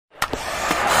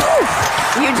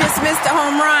You just missed a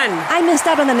home run. I missed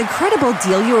out on an incredible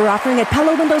deal you were offering at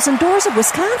Pella Windows and Doors of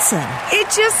Wisconsin. It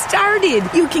just started.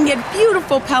 You can get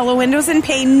beautiful Pella windows and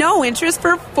pay no interest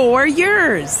for 4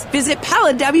 years. Visit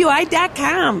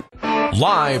PellaWI.com.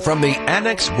 Live from the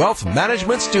Annex Wealth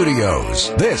Management Studios,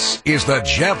 this is the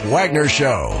Jeff Wagner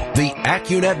Show. The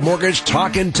AccuNet Mortgage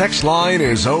Talk and Text line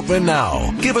is open now.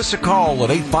 Give us a call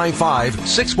at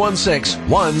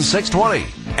 855-616-1620.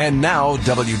 And now,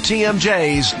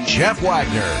 WTMJ's Jeff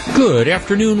Wagner. Good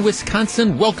afternoon,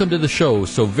 Wisconsin. Welcome to the show.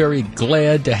 So very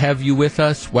glad to have you with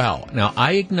us. Wow. Now,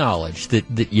 I acknowledge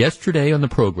that yesterday on the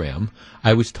program,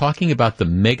 I was talking about the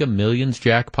Mega Millions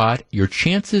jackpot. Your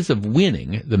chances of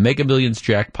winning the Mega Millions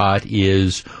jackpot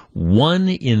is 1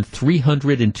 in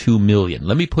 302 million.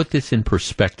 Let me put this in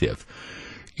perspective.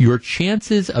 Your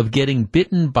chances of getting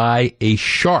bitten by a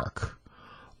shark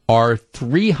are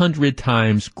 300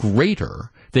 times greater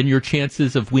than your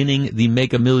chances of winning the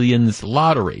Mega Millions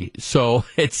lottery. So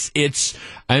I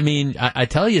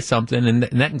tell you something, and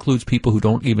that includes people who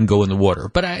don't even go in the water.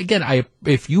 But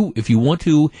if you want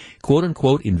to, quote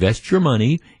unquote, invest your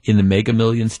money in the Mega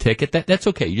Millions ticket, that's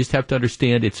okay. You just have to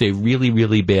understand it's a really,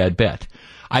 really bad bet.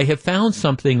 I have found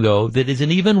something, though, that is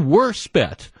an even worse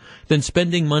bet than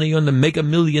spending money on the Mega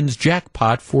Millions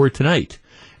jackpot for tonight.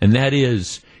 And that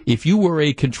is, if you were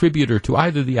a contributor to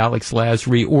either the Alex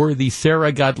Lasry or the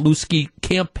Sarah Godlewski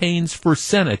campaigns for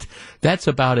Senate, that's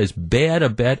about as bad a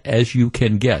bet as you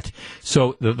can get.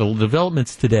 So the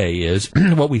developments today is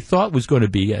what we thought was going to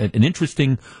be an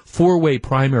interesting four-way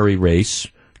primary race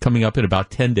coming up in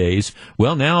about 10 days.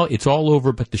 Well, now it's all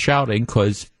over but the shouting,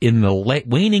 because in the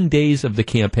waning days of the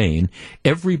campaign,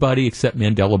 everybody except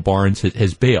Mandela Barnes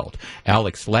has bailed.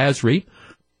 Alex Lasry,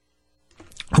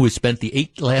 who has spent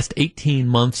the last 18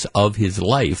 months of his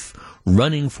life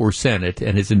running for Senate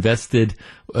and has invested,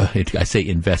 I say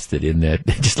invested in that,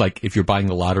 just like if you're buying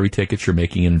the lottery tickets, you're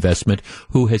making an investment,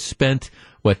 who has spent,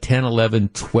 $10, $11,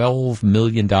 $12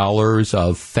 million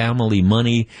of family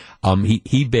money.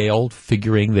 He bailed,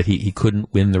 figuring that he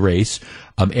couldn't win the race.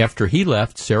 After he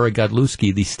left, Sarah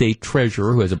Godlewski, the state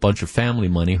treasurer, who has a bunch of family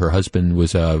money, her husband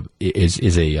was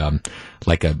is a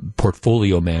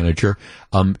portfolio manager.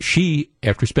 She,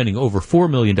 after spending over $4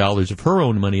 million of her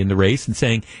own money in the race and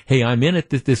saying, "Hey, I'm in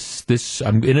it.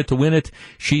 I'm in it to win it,"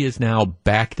 she is now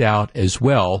backed out as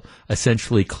well,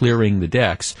 essentially clearing the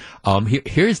decks.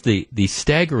 Here's the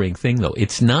staggering thing, though.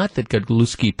 It's not that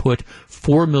Godlewski put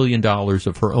 $4 million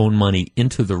of her own money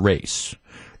into the race.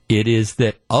 It is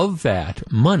that of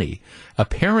that money,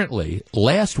 apparently,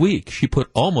 last week, she put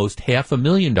almost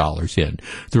 $500,000 in.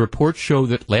 The reports show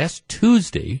that last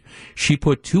Tuesday, she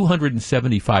put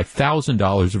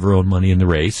 $275,000 of her own money in the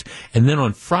race, and then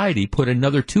on Friday, put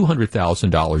another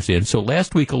 $200,000 in. So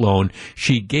last week alone,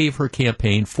 she gave her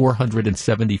campaign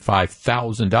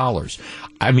 $475,000.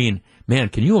 I mean, man,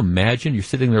 can you imagine? You're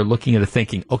sitting there looking at it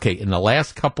thinking, okay, in the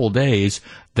last couple of days,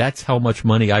 that's how much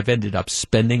money I've ended up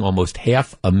spending, almost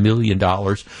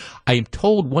 $500,000. I am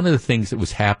told one of the things that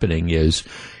was happening is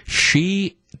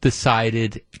she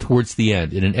decided towards the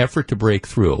end, in an effort to break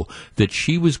through, that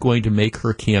she was going to make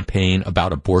her campaign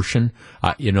about abortion,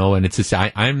 and it's this,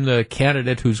 I'm the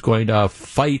candidate who's going to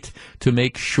fight to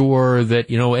make sure that,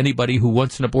 anybody who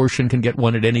wants an abortion can get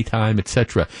one at any time,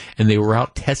 etc. And they were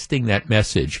out testing that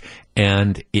message,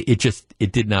 and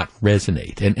it did not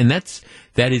resonate. And that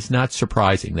is not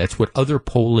surprising. That's what other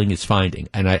polling is finding.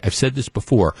 And I've said this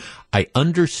before. I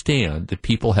understand that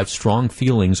people have strong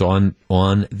feelings on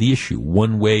the issue,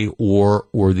 one way or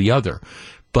the other.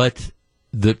 But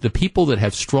the people that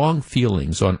have strong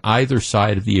feelings on either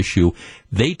side of the issue,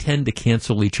 they tend to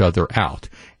cancel each other out.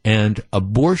 And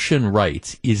abortion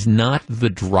rights is not the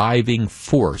driving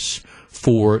force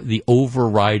for the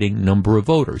overriding number of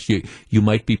voters. You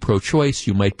might be pro-choice,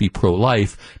 you might be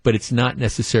pro-life, but it's not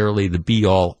necessarily the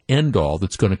be-all, end-all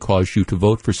that's going to cause you to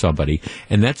vote for somebody.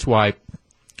 And that's why,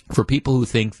 for people who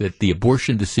think that the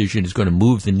abortion decision is going to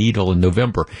move the needle in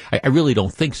November, I really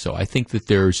don't think so. I think that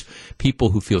there's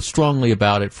people who feel strongly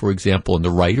about it, for example, on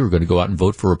the right, who are going to go out and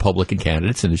vote for Republican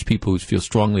candidates, and there's people who feel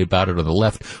strongly about it on the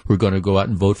left who are going to go out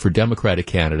and vote for Democratic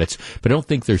candidates. But I don't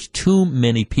think there's too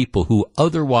many people who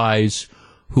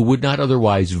would not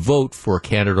otherwise vote for a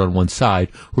candidate on one side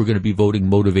who are going to be voting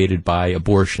motivated by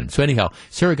abortion. So anyhow,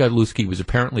 Sarah Godlewski was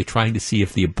apparently trying to see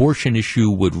if the abortion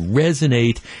issue would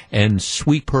resonate and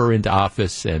sweep her into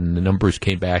office, and the numbers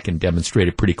came back and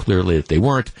demonstrated pretty clearly that they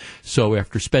weren't. So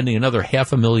after spending another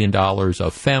 $500,000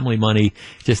 of family money,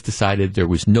 just decided there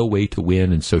was no way to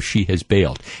win, and so she has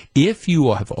bailed. If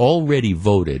you have already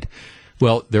voted,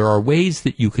 Well, there are ways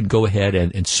that you can go ahead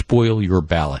and spoil your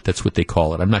ballot. That's what they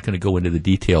call it. I'm not going to go into the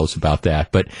details about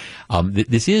that, but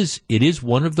it is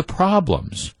one of the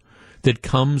problems that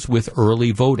comes with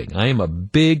early voting. I am a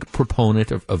big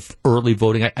proponent of early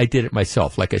voting. I did it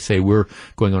myself. Like I say, we're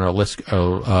going on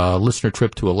our listener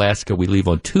trip to Alaska. We leave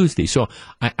on Tuesday, so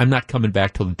I'm not coming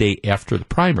back till the day after the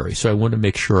primary. So I wanted to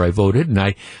make sure I voted, and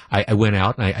I went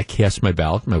out and I cast my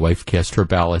ballot. My wife cast her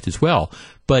ballot as well.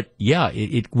 But yeah,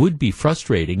 it would be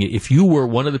frustrating if you were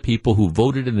one of the people who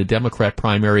voted in the Democrat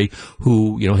primary,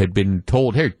 who had been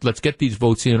told, "Hey, let's get these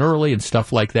votes in early" and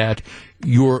stuff like that.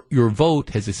 Your vote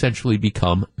has essentially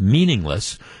become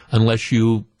meaningless unless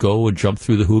you go and jump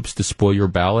through the hoops to spoil your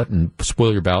ballot and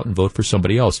vote for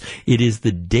somebody else. It is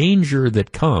the danger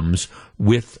that comes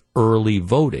with early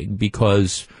voting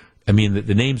because, I mean,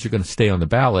 the names are going to stay on the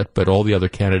ballot, but all the other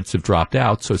candidates have dropped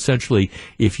out. So essentially,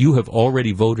 if you have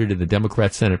already voted in the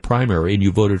Democrat Senate primary and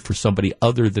you voted for somebody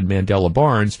other than Mandela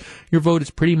Barnes, your vote is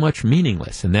pretty much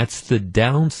meaningless. And that's the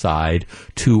downside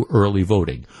to early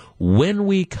voting. When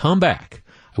we come back,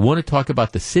 I want to talk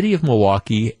about the city of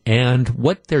Milwaukee and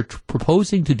what they're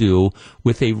proposing to do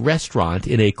with a restaurant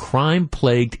in a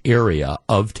crime-plagued area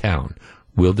of town.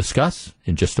 We'll discuss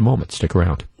in just a moment. Stick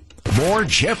around. More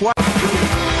Jeff Wagner.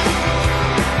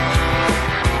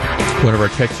 One of our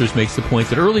texters makes the point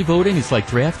that early voting is like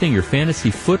drafting your fantasy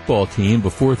football team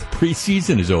before the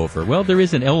preseason is over. Well, there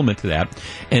is an element to that.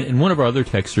 And one of our other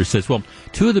texters says, well,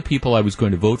 two of the people I was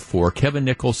going to vote for, Kevin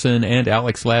Nicholson and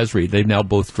Alex Lasry, they've now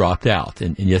both dropped out.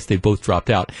 And yes, they both dropped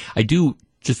out. I do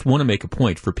just want to make a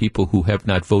point for people who have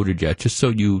not voted yet, just so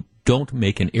you don't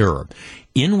make an error.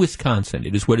 In Wisconsin,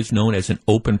 it is what is known as an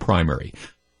open primary.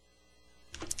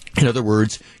 In other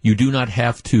words, you do not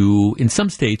have to, in some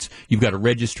states, you've got to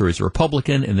register as a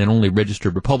Republican, and then only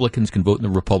registered Republicans can vote in the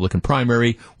Republican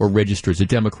primary, or register as a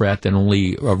Democrat, then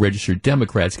only registered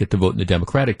Democrats get to vote in the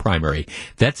Democratic primary.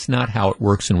 That's not how it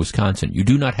works in Wisconsin. You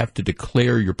do not have to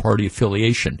declare your party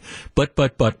affiliation. But,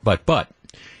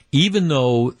 even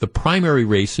though the primary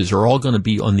races are all going to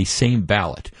be on the same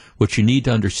ballot, what you need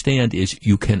to understand is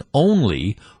you can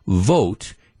only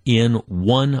vote in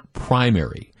one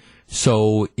primary.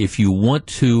 So if you want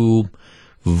to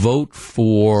vote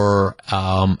for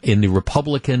in the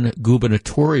Republican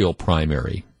gubernatorial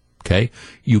primary, okay,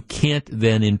 you can't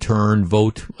then in turn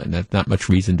vote, and not much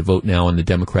reason to vote now in the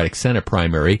Democratic Senate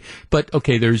primary, but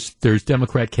okay, there's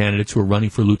Democrat candidates who are running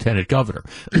for lieutenant governor.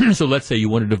 So let's say you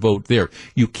wanted to vote there.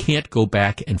 You can't go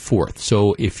back and forth.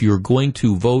 So if you're going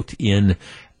to vote in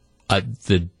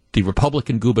the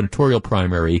Republican gubernatorial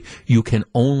primary, you can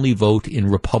only vote in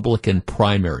Republican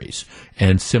primaries.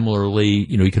 And similarly,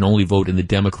 you can only vote in the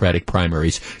Democratic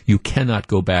primaries. You cannot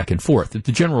go back and forth. At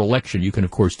the general election, you can,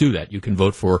 of course, do that. You can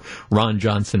vote for Ron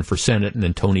Johnson for Senate and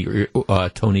then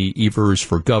Tony Evers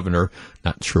for governor.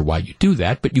 Not sure why you do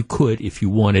that, but you could if you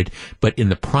wanted. But in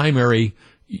the primary,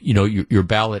 your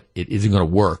ballot, it isn't going to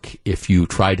work if you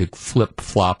try to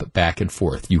flip-flop back and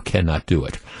forth. You cannot do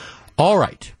it. All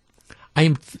right.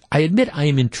 I admit I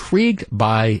am intrigued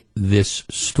by this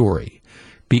story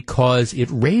because it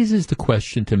raises the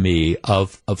question to me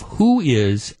of who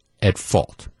is at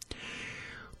fault.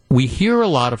 We hear a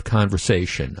lot of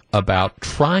conversation about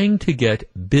trying to get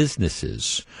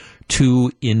businesses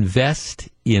to invest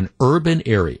in urban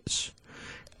areas.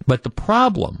 But the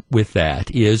problem with that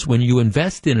is when you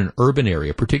invest in an urban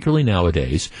area, particularly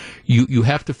nowadays, you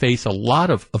have to face a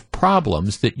lot of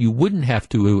problems that you wouldn't have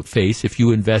to face if you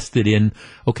invested in,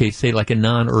 okay, say like a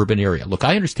non-urban area. Look,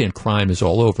 I understand crime is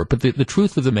all over, but the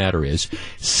truth of the matter is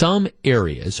some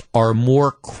areas are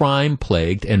more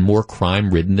crime-plagued and more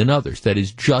crime-ridden than others. That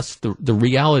is just the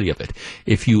reality of it.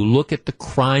 If you look at the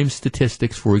crime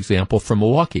statistics, for example, from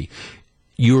Milwaukee,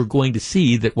 you're going to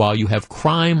see that while you have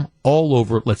crime all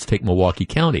over, let's take Milwaukee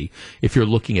County, if you're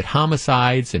looking at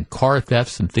homicides and car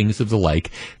thefts and things of the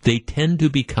like, they tend to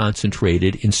be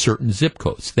concentrated in certain zip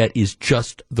codes. That is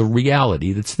just the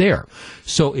reality that's there.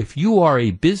 So if you are a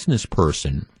business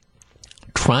person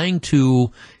trying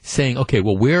to saying, okay,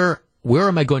 well, where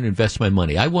am I going to invest my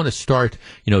money? I want to start,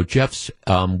 Jeff's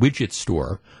widget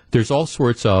store. There's all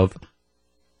sorts of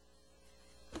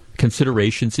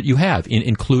considerations that you have,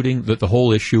 including the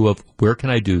whole issue of where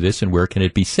can I do this and where can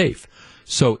it be safe.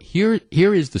 So here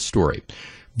is the story.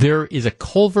 There is a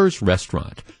Culver's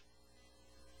restaurant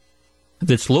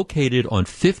that's located on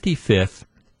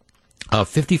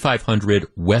 5500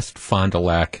 West Fond du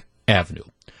Lac Avenue.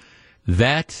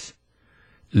 That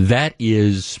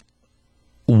is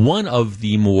one of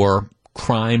the more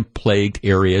crime-plagued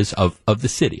areas of the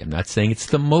city. I'm not saying it's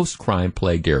the most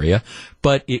crime-plagued area,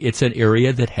 but it's an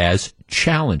area that has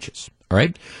challenges. All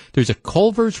right. There's a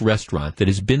Culver's restaurant that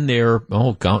has been there,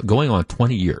 going on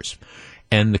 20 years.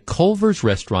 And the Culver's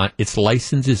restaurant, its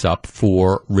license is up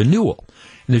for renewal.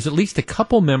 And there's at least a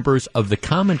couple members of the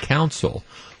Common Council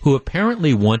who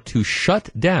apparently want to shut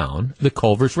down the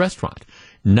Culver's restaurant,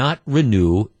 not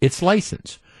renew its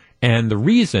license. And the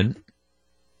reason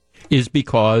is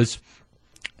because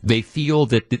they feel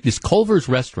that this Culver's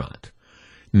restaurant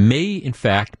may, in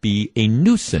fact, be a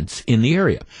nuisance in the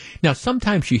area. Now,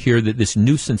 sometimes you hear that this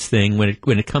nuisance thing when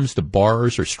it comes to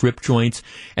bars or strip joints,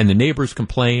 and the neighbors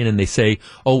complain and they say,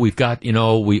 "Oh, we've got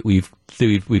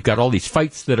we've got all these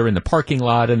fights that are in the parking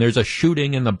lot, and there's a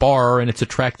shooting in the bar, and it's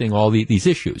attracting all these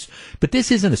issues." But this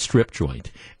isn't a strip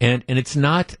joint, and it's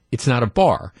not a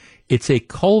bar. It's a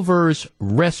Culver's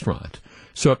restaurant.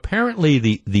 So apparently,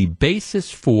 the basis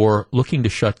for looking to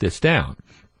shut this down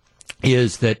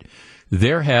is that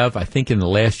there have, I think in the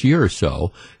last year or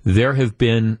so, there have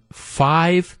been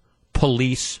 5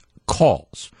 police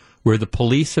calls where the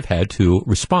police have had to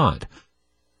respond.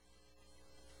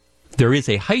 There is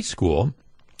a high school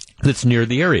that's near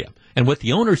the area. And what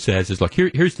the owner says is, look,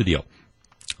 here's the deal.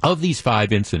 Of these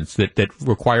 5 incidents that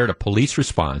required a police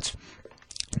response,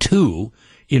 2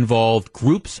 involved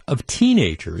groups of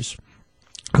teenagers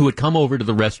who had come over to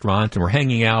the restaurant and were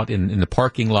hanging out in the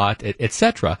parking lot,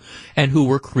 etc., and who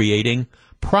were creating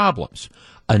problems.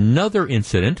 Another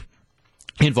incident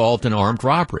involved an armed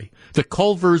robbery. The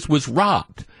Culver's was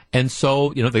robbed, and so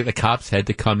the cops had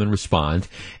to come and respond.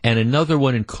 And another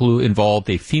one involved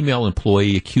a female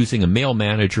employee accusing a male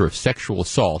manager of sexual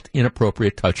assault,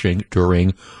 inappropriate touching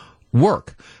during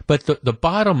work. But the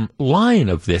bottom line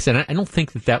of this, and I don't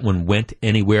think that one went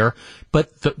anywhere,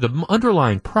 but the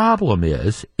underlying problem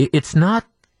is it's not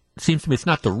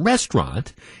the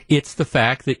restaurant, it's the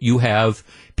fact that you have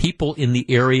people in the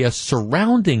area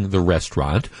surrounding the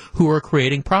restaurant who are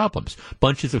creating problems.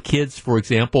 Bunches of kids, for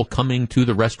example, coming to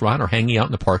the restaurant or hanging out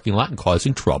in the parking lot and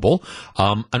causing trouble.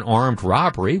 An armed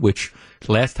robbery, which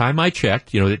last time I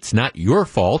checked, it's not your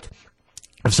fault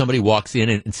if somebody walks in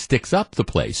and sticks up the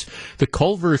place. The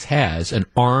Culver's has an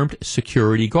armed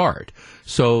security guard.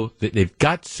 So they've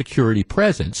got security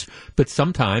presence, but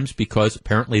sometimes because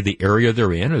apparently the area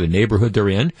they're in or the neighborhood they're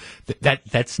in,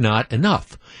 that's not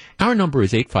enough. Our number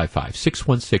is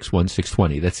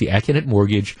 855-616-1620. That's the Acunet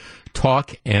Mortgage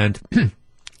talk and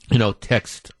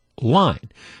text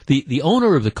line. The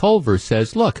owner of the Culver's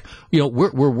says, look,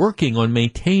 we're working on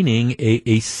maintaining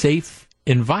a safe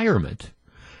environment.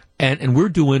 And we're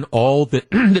doing all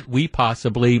that we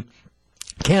possibly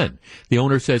can. The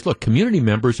owner says, look, community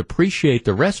members appreciate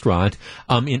the restaurant.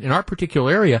 In our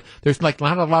particular area, there's not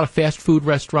a lot of fast food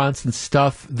restaurants and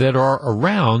stuff that are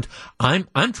around. I'm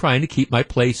trying to keep my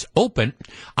place open.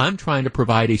 I'm trying to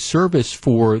provide a service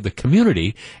for the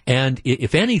community. And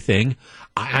if anything,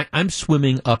 I'm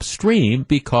swimming upstream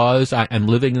because I'm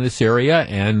living in this area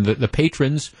and the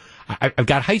patrons, I've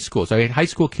got high schools. I had high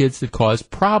school kids that cause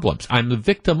problems. I'm the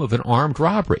victim of an armed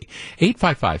robbery.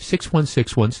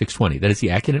 855-616-1620. That is the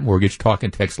Acunet Mortgage talk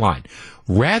and text line.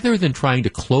 Rather than trying to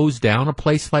close down a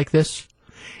place like this,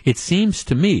 it seems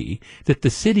to me that the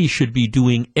city should be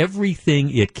doing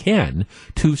everything it can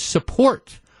to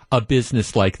support a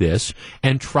business like this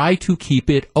and try to keep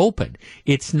it open.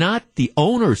 It's not the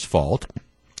owner's fault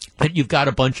that you've got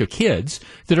a bunch of kids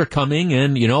that are coming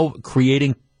and,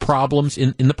 creating problems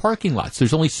in the parking lots.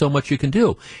 There's only so much you can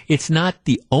do. It's not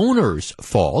the owner's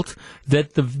fault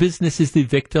that the business is the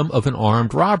victim of an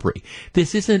armed robbery.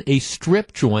 This isn't a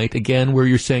strip joint, again, where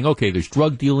you're saying, okay, there's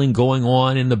drug dealing going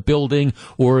on in the building,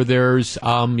 or there's,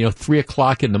 3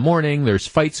 o'clock in the morning, there's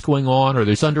fights going on, or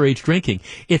there's underage drinking.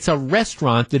 It's a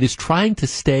restaurant that is trying to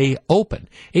stay open.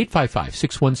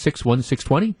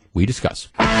 855-616-1620. We discuss.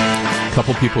 A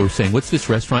couple people are saying, what's this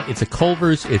restaurant? It's a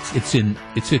Culver's. It's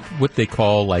at what they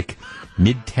call like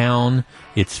Midtown.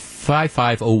 It's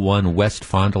 5501 West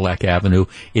Fond du Lac Avenue.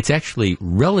 It's actually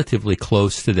relatively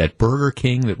close to that Burger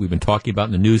King that we've been talking about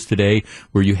in the news today,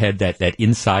 where you had that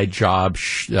inside job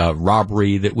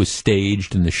robbery that was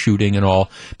staged and the shooting and all.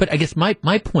 But I guess my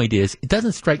point is, it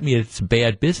doesn't strike me that it's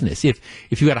bad business. If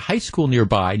you've got a high school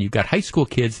nearby and you've got high school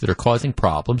kids that are causing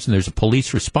problems and there's a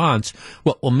police response,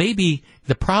 well, maybe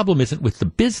the problem isn't with the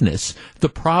business. The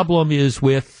problem is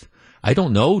with, I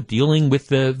don't know, dealing with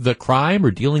the crime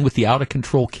or dealing with the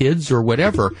out-of-control kids or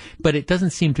whatever, but it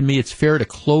doesn't seem to me it's fair to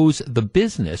close the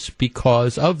business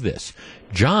because of this.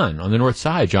 John on the north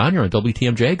side. John, you're on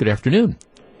WTMJ. Good afternoon.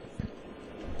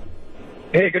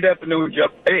 Hey, good afternoon,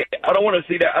 Jeff. Hey, I don't want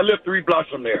to see that. I live 3 blocks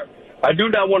from there. I do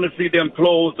not want to see them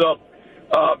close up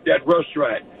that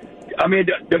restaurant. I mean,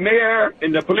 the mayor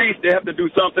and the police, they have to do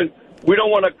something. We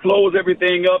don't want to close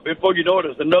everything up. Before you know it,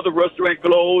 there's another restaurant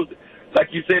closed, like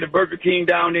you say, the Burger King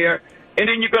down there. And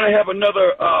then you're going to have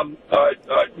another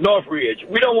Northridge.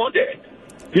 We don't want that.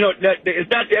 You know,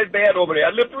 it's not that bad over there.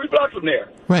 I live 3 blocks from there.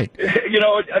 Right. You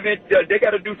know, I mean, they got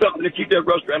to do something to keep that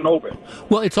restaurant open.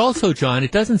 Well, it's also, John,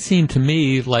 it doesn't seem to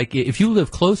me like, if you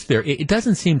live close there, it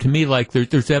doesn't seem to me like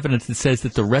there's evidence that says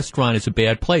that the restaurant is a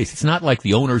bad place. It's not like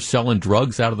the owner's selling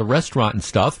drugs out of the restaurant and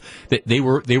stuff. That they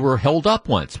were held up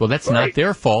once. Well, that's not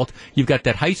their fault. You've got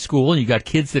that high school, and you've got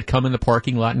kids that come in the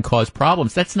parking lot and cause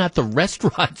problems. That's not the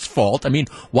restaurant's fault. I mean,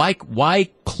 why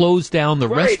close down the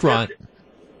restaurant?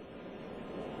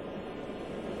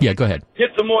 Yeah, go ahead. Get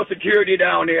some more security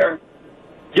down there.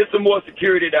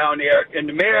 And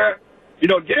the mayor, you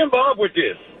know, get involved with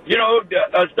this. You know,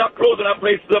 stop closing our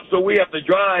places up so we have to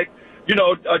drive,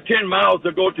 10 miles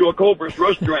to go to a Cobra's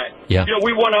restaurant. Yeah. You know,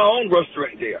 we want our own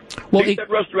restaurant there. Well, leave that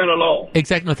restaurant alone.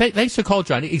 Exactly. No, thanks for the call,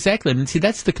 John. Exactly. I mean, see,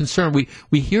 that's the concern.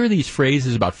 We hear these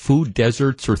phrases about food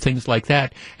deserts or things like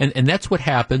that, and that's what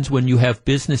happens when you have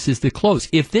businesses that close.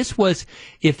 If this was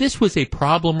a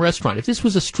problem restaurant, if this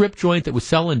was a strip joint that was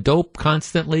selling dope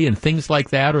constantly and things like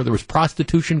that, or there was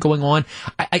prostitution going on,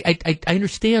 I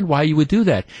understand why you would do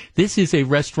that. This is a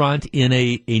restaurant in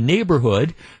a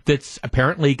neighborhood that's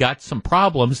apparently got some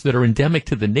problems that are endemic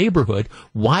to the neighborhood.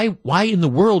 Why in the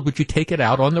world would you take it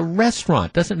out on the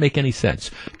restaurant? Doesn't make any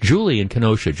sense. Julie in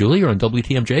Kenosha. Julie, you're on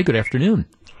WTMJ. Good afternoon.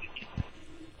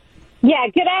 Yeah,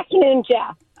 good afternoon,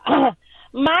 Jeff.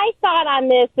 My thought on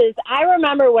this is I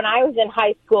remember when I was in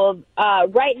high school,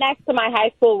 right next to my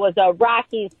high school was a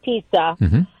Rocky's Pizza.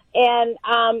 Mm-hmm. And,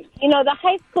 the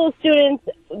high school students,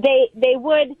 they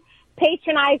would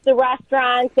patronize the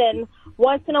restaurants, and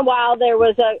once in a while there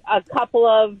was a couple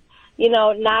of,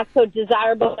 not so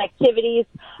desirable activities.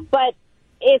 But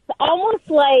it's almost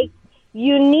like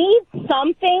you need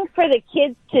something for the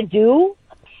kids to do.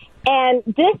 And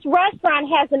this restaurant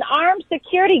has an armed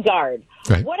security guard.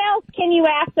 Right. What else can you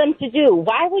ask them to do?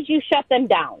 Why would you shut them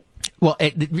down? Well,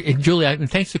 Julie,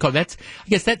 thanks for the call.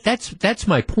 That's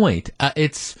my point.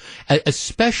 It's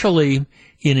especially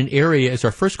in an area, as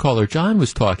our first caller John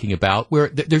was talking about, where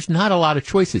there's not a lot of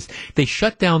choices. They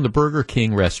shut down the Burger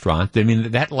King restaurant. I mean,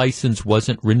 that license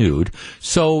wasn't renewed.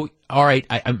 So, all right,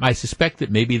 I suspect that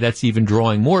maybe that's even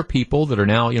drawing more people that are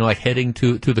now, heading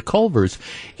to the Culvers.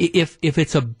 If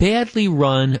it's a badly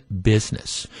run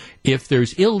business, if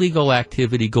there's illegal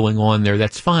activity going on there,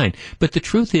 that's fine. But the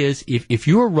truth is, if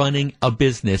you're running a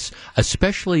business,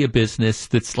 especially a business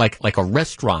that's like a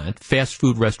restaurant, fast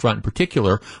food restaurant in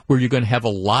particular, where you're going to have a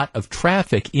lot of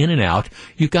traffic in and out,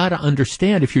 you got to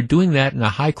understand if you're doing that in a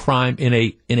high crime, in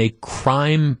a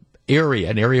crime area,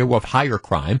 an area of higher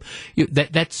crime,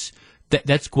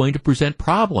 that's going to present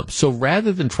problems. So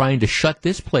rather than trying to shut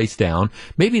this place down,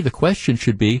 maybe the question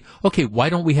should be, okay, why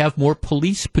don't we have more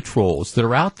police patrols that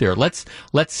are out there? Let's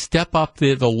step up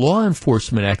the law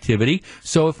enforcement activity.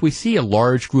 So if we see a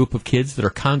large group of kids that are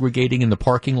congregating in the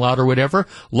parking lot or whatever,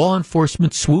 law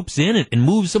enforcement swoops in and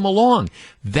moves them along.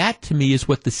 That, to me, is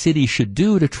what the city should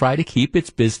do to try to keep its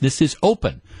businesses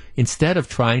open, instead of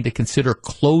trying to consider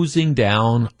closing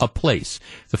down a place.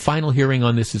 The final hearing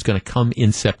on this is going to come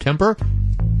in September.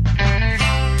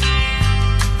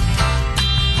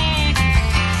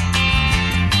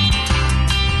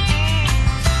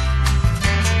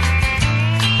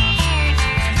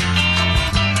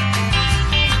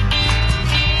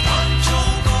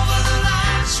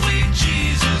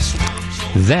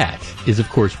 That is, of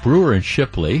course, Brewer and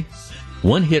Shipley,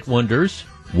 one-hit wonders.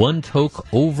 One toke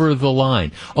over the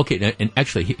line. Okay, and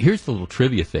actually, here's the little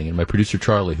trivia thing, and my producer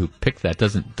Charlie, who picked that,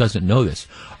 doesn't know this.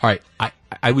 All right,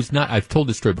 I was not, I've told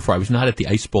this story before, I was not at the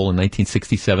Ice Bowl in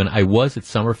 1967. I was at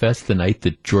Summerfest the night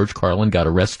that George Carlin got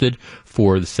arrested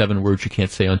for the 7 words you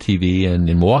can't say on TV and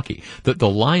in Milwaukee. The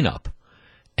lineup,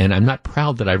 and I'm not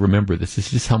proud that I remember this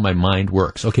is just how my mind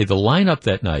works. Okay, the lineup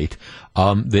that night,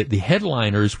 the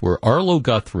headliners were Arlo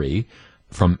Guthrie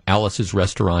from Alice's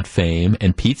Restaurant fame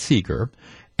and Pete Seeger.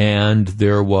 And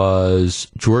there was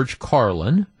George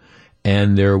Carlin,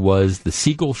 and there was the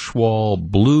Siegel Schwall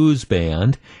Blues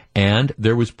Band, and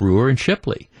there was Brewer and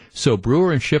Shipley. So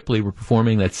Brewer and Shipley were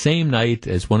performing that same night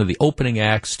as one of the opening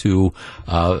acts to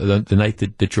the night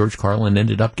that George Carlin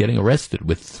ended up getting arrested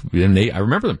with. And I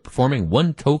remember them performing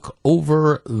One Toke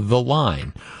Over the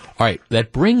Line. All right,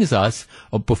 that brings us,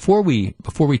 before we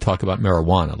talk about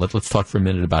marijuana, let's talk for a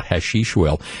minute about hashish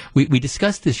oil. We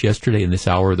discussed this yesterday in this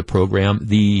hour of the program,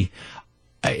 the,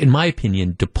 in my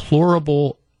opinion,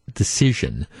 deplorable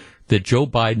decision that Joe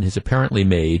Biden has apparently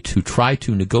made to try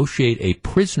to negotiate a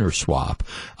prisoner swap.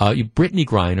 Brittany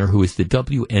Griner, who is the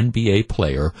WNBA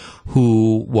player,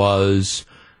 who was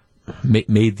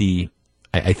made the,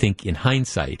 I think in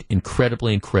hindsight,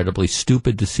 incredibly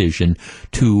stupid decision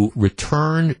to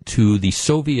return to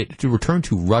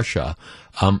Russia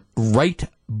right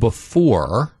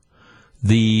before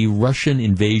the Russian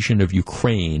invasion of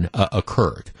Ukraine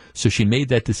occurred. So she made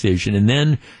that decision, and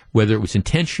then whether it was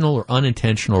intentional or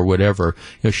unintentional or whatever,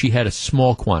 she had a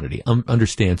small quantity,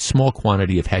 small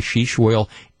quantity of hashish oil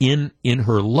in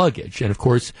her luggage, and of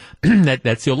course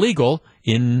that's illegal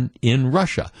in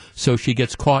Russia. So she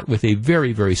gets caught with a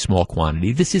very, very small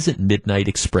quantity. This isn't Midnight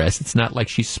Express. It's not like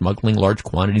she's smuggling large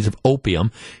quantities of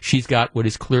opium. She's got what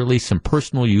is clearly some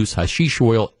personal use hashish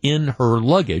oil in her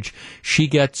luggage. She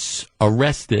gets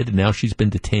arrested, and now she's been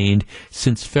detained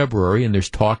since February, and there's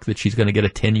talk that she's going to get a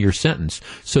 10-year sentence.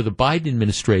 So the Biden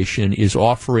administration is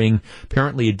offering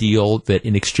apparently a deal that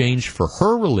in exchange for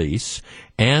her release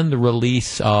and the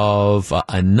release of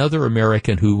another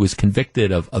American who was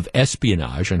convicted of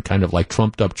espionage on kind of like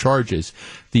trumped up charges,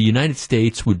 the United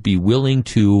States would be willing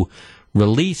to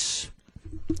release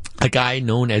a guy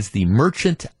known as the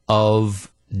Merchant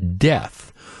of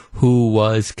Death, who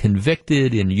was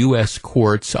convicted in U.S.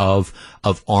 courts of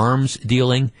arms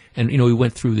dealing. And, we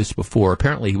went through this before.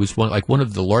 Apparently, he was one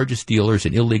of the largest dealers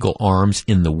in illegal arms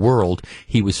in the world.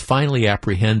 He was finally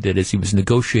apprehended as he was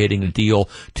negotiating a deal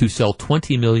to sell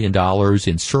 $20 million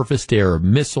in surface-to-air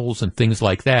missiles and things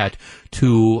like that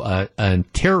to a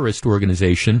terrorist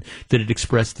organization that had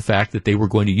expressed the fact that they were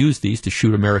going to use these to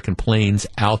shoot American planes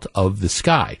out of the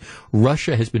sky.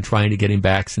 Russia has been trying to get him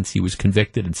back since he was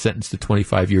convicted and sentenced to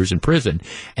 25 years in prison.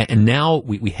 And now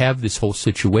we have this whole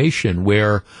situation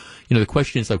where, the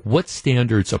question is like, what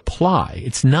standards apply?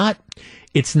 It's not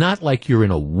like you're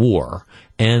in a war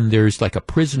and there's like a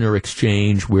prisoner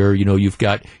exchange where, you've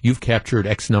captured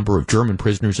X number of German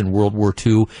prisoners in World War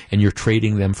II and you're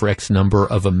trading them for X number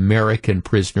of American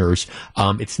prisoners.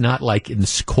 It's not like in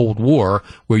the Cold War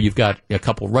where you've got a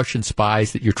couple Russian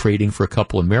spies that you're trading for a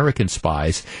couple American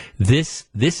spies. This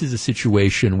is a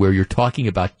situation where you're talking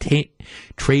about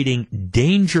trading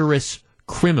dangerous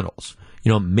criminals,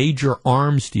 major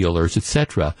arms dealers,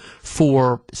 etc.,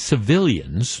 for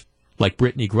civilians like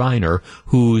Brittany Griner,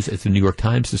 who's, as the New York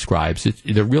Times describes it,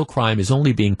 the real crime is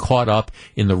only being caught up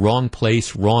in the wrong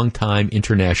place, wrong time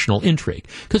international intrigue.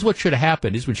 Because what should have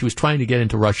happened is when she was trying to get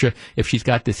into Russia, if she's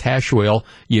got this hash oil,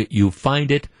 you find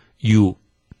it, you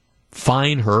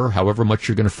fine her, however much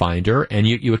you're going to find her, and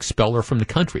you expel her from the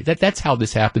country. That's how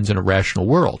this happens in a rational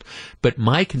world. But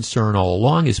my concern all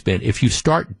along has been, if you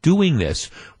start doing this,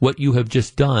 what you have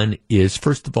just done is,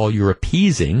 first of all, you're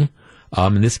appeasing,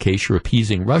 in this case, you're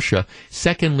appeasing Russia.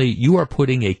 Secondly, you are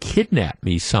putting a kidnap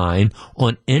me sign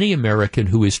on any American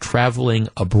who is traveling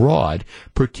abroad,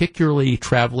 particularly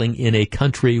traveling in a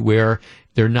country where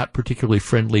they're not particularly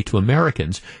friendly to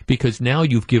Americans, because now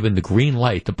you've given the green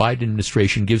light. The Biden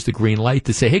administration gives the green light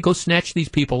to say, hey, go snatch these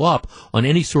people up on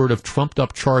any sort of trumped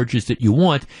up charges that you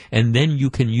want, and then you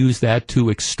can use that to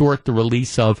extort the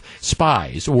release of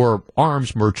spies or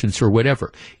arms merchants or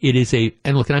whatever. It is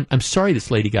and look, I'm sorry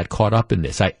this lady got caught up in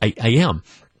this. I am.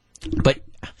 But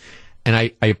and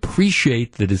I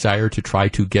appreciate the desire to try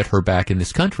to get her back in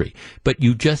this country. But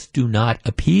you just do not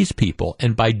appease people.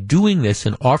 And by doing this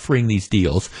and offering these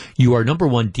deals, you are, number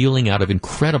one, dealing out of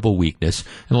incredible weakness.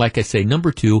 And like I say,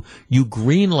 number two, you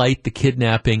greenlight the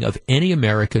kidnapping of any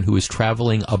American who is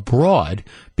traveling abroad,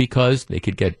 because they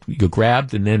could get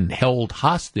grabbed and then held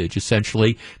hostage,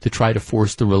 essentially, to try to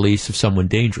force the release of someone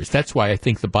dangerous. That's why I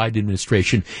think the Biden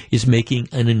administration is making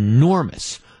an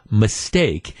enormous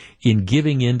mistake in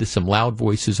giving in to some loud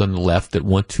voices on the left that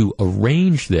want to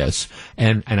arrange this,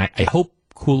 and I hope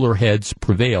cooler heads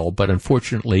prevail, but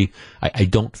unfortunately I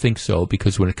don't think so,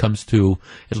 because when it comes to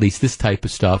at least this type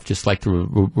of stuff, just like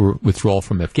the withdrawal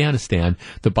from Afghanistan,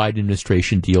 the Biden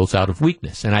administration deals out of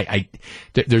weakness. And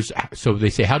so they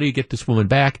say, how do you get this woman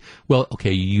back? Well,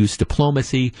 okay, you use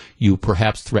diplomacy, you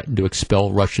perhaps threaten to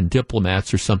expel Russian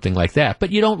diplomats or something like that,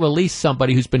 but you don't release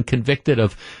somebody who's been convicted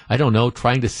of, I don't know,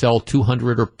 trying to sell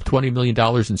 $200 or $20 million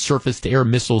in surface-to-air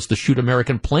missiles to shoot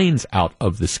American planes out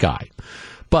of the sky.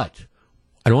 But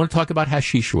I don't want to talk about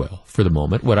hashish oil for the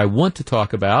moment. What I want to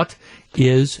talk about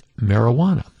is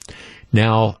marijuana.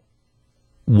 Now,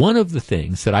 one of the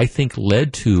things that I think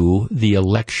led to the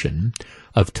election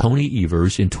of Tony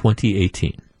Evers in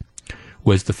 2018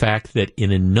 was the fact that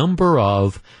in a number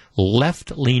of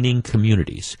left-leaning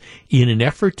communities, in an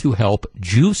effort to help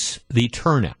juice the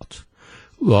turnout,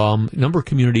 a number of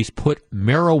communities put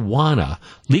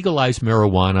legalized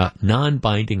marijuana,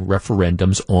 non-binding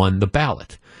referendums on the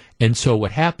ballot. And so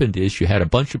what happened is you had a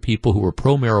bunch of people who were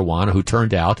pro-marijuana who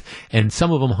turned out, and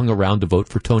some of them hung around to vote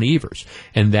for Tony Evers.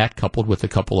 And that, coupled with a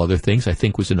couple other things, I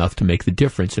think was enough to make the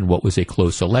difference in what was a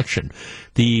close election.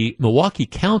 The Milwaukee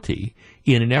County,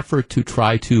 in an effort to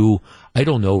try to,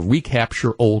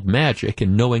 recapture old magic,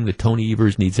 and knowing that Tony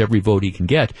Evers needs every vote he can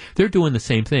get, they're doing the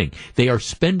same thing. They are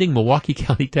spending Milwaukee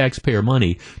County taxpayer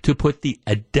money to put the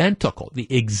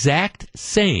exact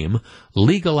same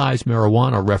legalized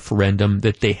marijuana referendum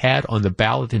that they had on the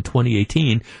ballot in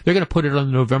 2018. They're going to put it on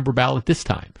the November ballot this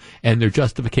time. And their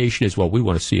justification is, well, we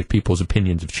want to see if people's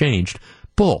opinions have changed.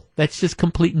 Bull. That's just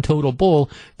complete and total bull.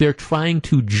 They're trying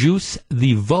to juice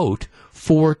the vote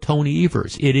for Tony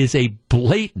Evers. It is a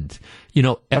blatant,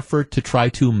 effort to try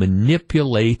to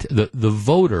manipulate the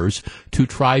voters, to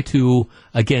try to,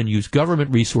 again, use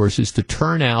government resources to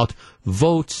turn out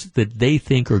votes that they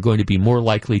think are going to be more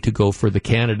likely to go for the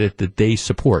candidate that they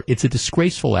support. It's a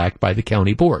disgraceful act by the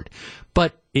county board.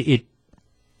 But it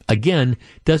again,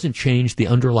 doesn't change the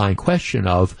underlying question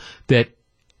of that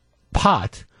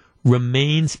pot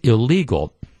remains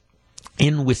illegal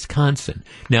in Wisconsin.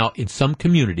 Now, in some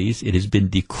communities, it has been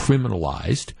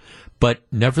decriminalized, but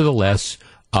nevertheless,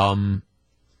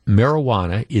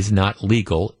 marijuana is not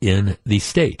legal in the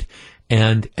state.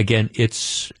 And again, it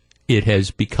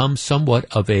has become somewhat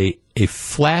of a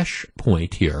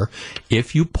flashpoint here.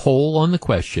 If you poll on the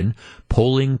question,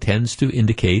 polling tends to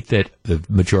indicate that the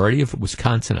majority of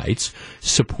Wisconsinites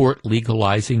support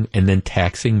legalizing and then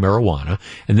taxing marijuana.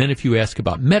 And then if you ask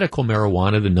about medical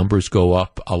marijuana, the numbers go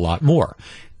up a lot more.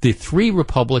 The three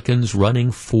Republicans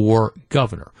running for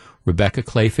governor, Rebecca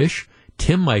Clayfish,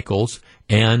 Tim Michaels,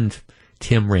 and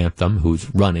Tim Rantham,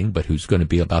 who's running, but who's going to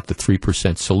be about the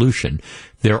 3% solution,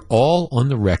 they're all on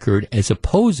the record as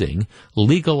opposing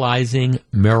legalizing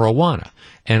marijuana.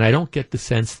 And I don't get the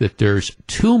sense that there's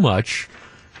too much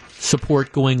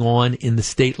support going on in the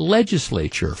state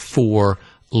legislature for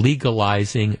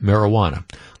legalizing marijuana.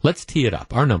 Let's tee it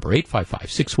up. Our number,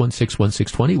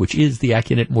 855-616-1620, which is the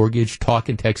AccuNet Mortgage talk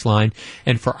and text line.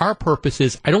 And for our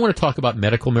purposes, I don't want to talk about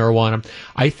medical marijuana.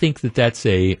 I think that that's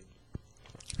a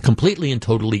completely and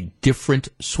totally different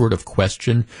sort of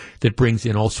question that brings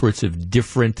in all sorts of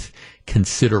different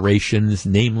considerations,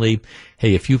 namely,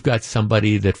 hey, if you've got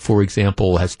somebody that, for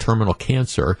example, has terminal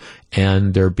cancer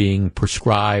and they're being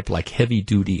prescribed like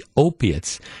heavy-duty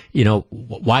opiates,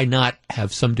 why not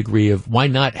have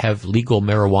legal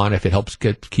marijuana if it helps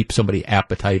keep somebody's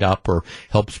appetite up or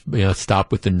helps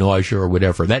stop with the nausea or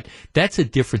whatever. That's a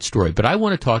different story. But I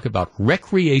want to talk about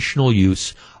recreational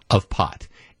use of pot.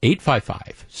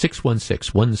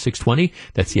 855-616-1620.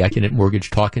 That's the AccuNet Mortgage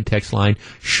talk and text line.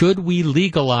 Should we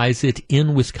legalize it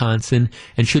in Wisconsin,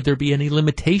 and should there be any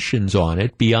limitations on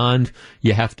it beyond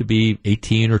you have to be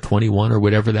 18 or 21 or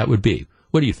whatever that would be?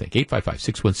 What do you think?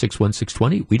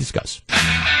 855-616-1620. We discuss.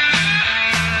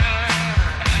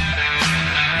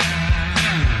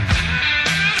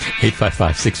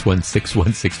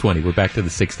 855-616-1620. We're back to the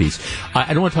 60s.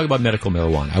 I don't want to talk about medical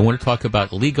marijuana. I want to talk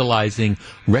about legalizing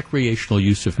recreational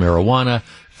use of marijuana.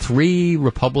 Three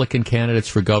Republican candidates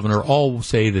for governor all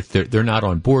say that they're not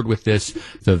on board with this.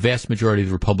 The vast majority of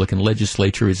the Republican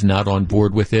legislature is not on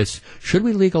board with this. Should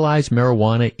we legalize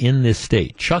marijuana in this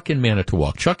state? Chuck in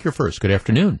Manitowoc. Chuck, you're first. Good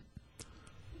afternoon.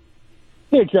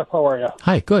 Hey, Jeff. How are you?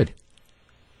 Hi. Good.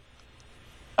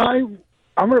 I'm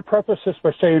going to preface this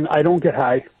by saying I don't get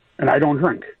high. And I don't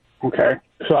drink, okay?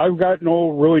 So I've got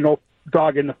no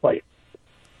dog in the fight.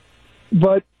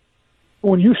 But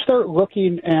when you start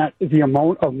looking at the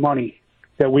amount of money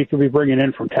that we could be bringing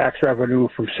in from tax revenue,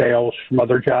 from sales, from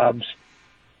other jobs,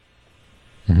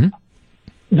 the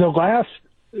last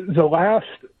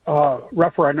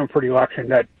referendum for the election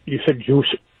that you said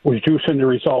was juicing the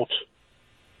results,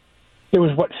 it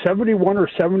was, 71 or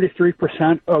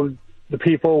 73% of the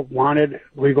people wanted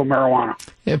legal marijuana.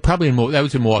 Yeah, probably that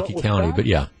was in Milwaukee County, but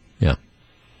yeah.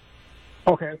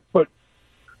 Okay, but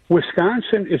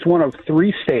Wisconsin is one of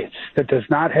three states that does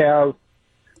not have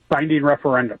binding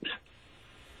referendums.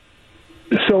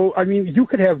 So, I mean, you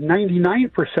could have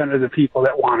 99% of the people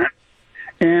that want it,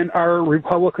 and our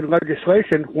Republican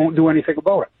legislation won't do anything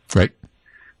about it. Right.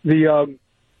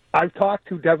 I've talked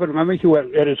to Devin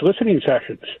Lemmigue at his listening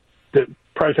sessions, the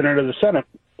president of the Senate,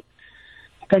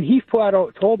 and he flat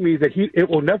out told me that it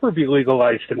will never be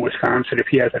legalized in Wisconsin if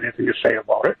he has anything to say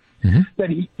about it. Mm-hmm. That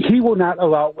he will not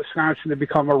allow Wisconsin to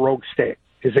become a rogue state,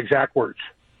 his exact words.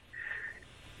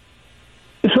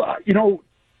 So,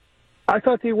 I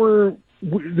thought they were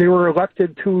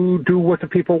elected to do what the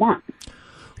people want.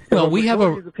 Well, we have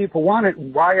the people want it.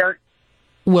 Why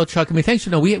Well, Chuck, I mean, thanks.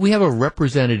 No, we have a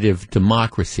representative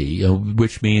democracy,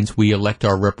 which means we elect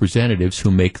our representatives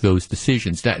who make those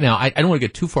decisions. Now, I don't want to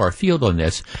get too far afield on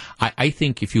this. I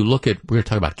think if you look at, we're going to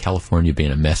talk about California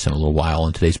being a mess in a little while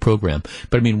on today's program.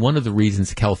 But I mean, one of the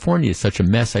reasons California is such a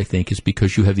mess, I think, is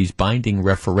because you have these binding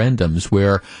referendums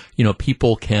where,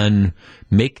 people can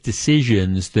make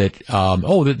decisions that,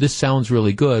 this sounds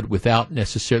really good without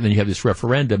necessarily, then you have this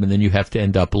referendum and then you have to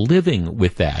end up living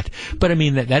with that. But I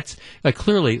mean, that's like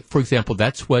clearly, for example,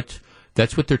 that's what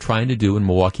they're trying to do in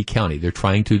Milwaukee County. They're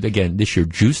trying to, again, this year,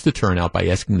 juice the turnout by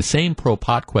asking the same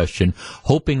pro-pot question,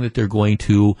 hoping that they're going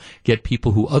to get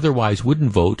people who otherwise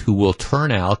wouldn't vote, who will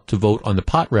turn out to vote on the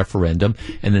pot referendum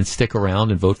and then stick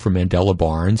around and vote for Mandela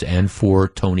Barnes and for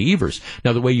Tony Evers.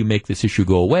 Now, the way you make this issue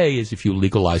go away is if you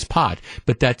legalize pot.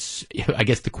 But that's, I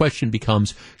guess the question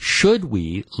becomes, should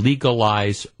we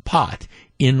legalize pot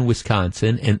in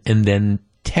Wisconsin and then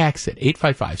tax it?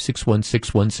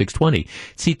 855-616-1620.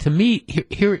 See, to me,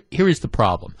 here is the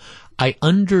problem. I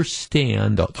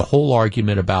understand the whole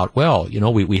argument about,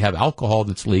 we have alcohol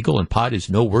that's legal and pot is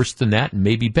no worse than that and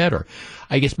maybe better.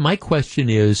 I guess my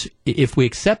question is, if we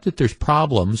accept that there's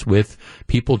problems with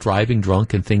people driving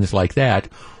drunk and things like that,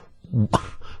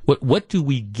 what do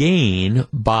we gain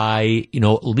by,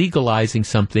 legalizing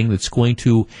something that's going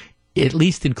to at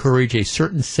least encourage a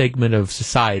certain segment of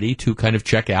society to kind of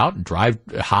check out and drive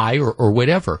high or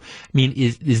whatever? I mean,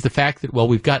 is the fact that,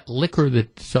 we've got liquor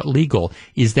that's legal,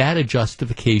 is that a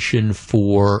justification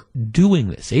for doing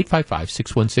this?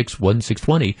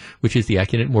 855-616-1620, which is the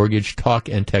AccuNet Mortgage talk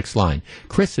and text line.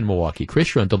 Chris in Milwaukee.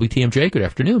 Chris, you're on WTMJ. Good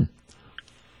afternoon.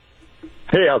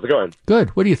 Hey, how's it going? Good.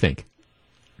 What do you think?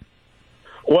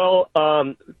 Well,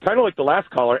 kind of like the last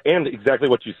caller and exactly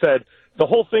what you said, the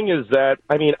whole thing is that,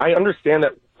 I understand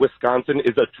that Wisconsin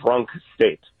is a drunk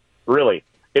state. Really.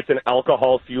 It's an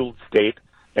alcohol-fueled state,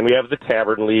 and we have the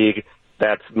Tavern League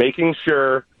that's making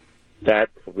sure that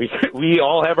we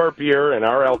all have our beer and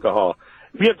our alcohol.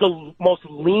 We have the most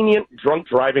lenient drunk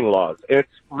driving laws, and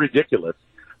it's ridiculous.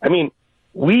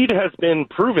 Weed has been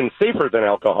proven safer than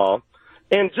alcohol,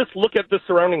 and just look at the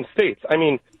surrounding states.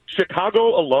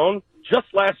 Chicago alone, just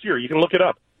last year, you can look it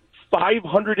up,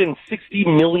 $560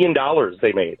 million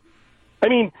they made.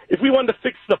 If we wanted to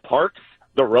fix the parks,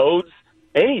 the roads,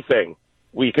 anything,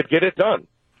 we could get it done.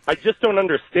 I just don't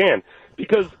understand,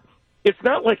 because it's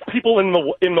not like people in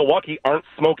Milwaukee aren't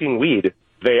smoking weed.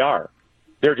 They are.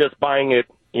 They're just buying it,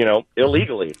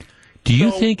 illegally. Do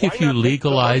you think if you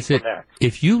legalize it,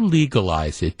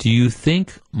 do you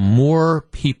think more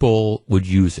people would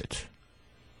use it?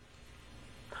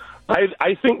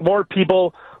 I think more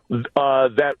people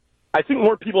that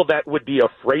would be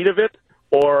afraid of it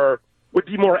or would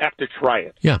be more apt to try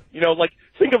it. Yeah.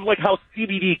 Think of how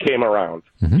CBD came around.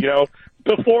 Mm-hmm.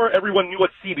 Before everyone knew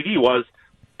what CBD was,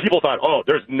 people thought,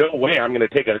 there's no way I'm going to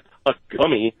take a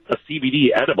gummy, a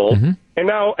CBD edible. Mm-hmm. And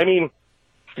now,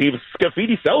 Steve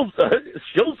Scafidi sells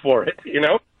shills for it,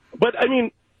 But,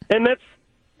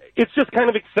 it's just kind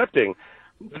of accepting.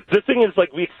 The thing is,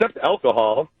 we accept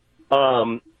alcohol,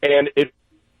 and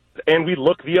we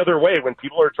look the other way when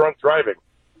people are drunk driving.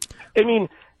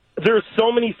 There's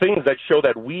so many things that show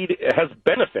that weed has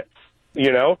benefits,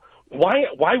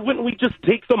 Why wouldn't we just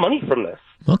take the money from this?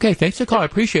 Okay, thanks for the call. I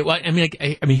appreciate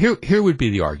it. Here would be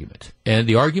the argument. And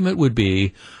the argument would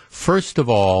be, first of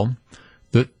all,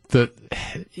 I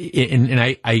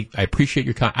appreciate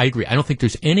your comment. I agree. I don't think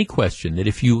there's any question that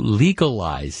if you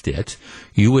legalized it,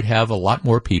 you would have a lot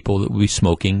more people that would be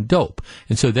smoking dope.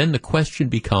 And so then the question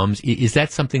becomes, is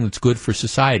that something that's good for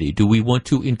society? Do we want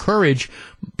to encourage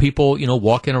people,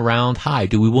 walking around high?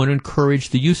 Do we want to encourage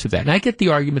the use of that? And I get the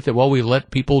argument that, we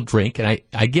let people drink, and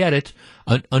I get it,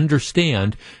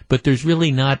 understand, but there's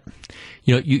really not,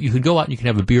 you can go out and you can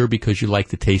have a beer because you like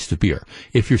the taste of beer.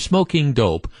 If you're smoking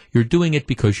dope, you're doing it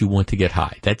because you want to get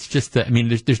high. That's just,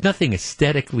 there's nothing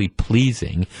aesthetically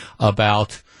pleasing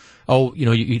about,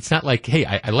 it's not like, hey,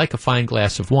 I like a fine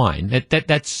glass of wine.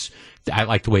 That's, I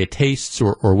like the way it tastes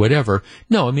or whatever.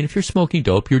 No, if you're smoking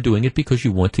dope, you're doing it because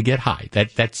you want to get high.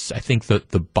 That's, I think,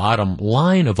 the bottom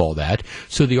line of all that.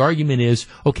 So the argument is,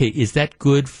 okay, is that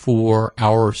good for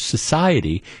our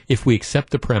society if we accept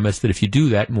the premise that if you do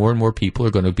that, more and more people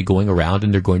are going to be going around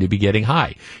and they're going to be getting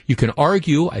high? You can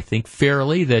argue, I think,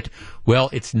 fairly that,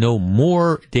 it's no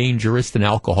more dangerous than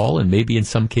alcohol and maybe in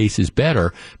some cases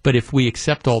better. But if we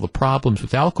accept all the problems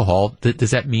with alcohol,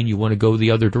 does that mean you want to go the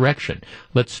other direction?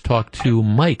 Let's talk to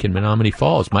Mike in Menominee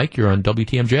Falls. Mike, you're on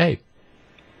WTMJ.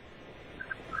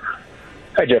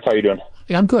 Hi, Jeff. How you doing?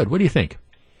 I'm good. What do you think?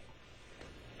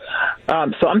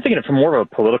 So I'm thinking from more of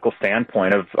a political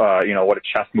standpoint of, what a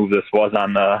chess move this was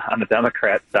on the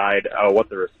Democrat side, what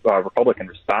the Republican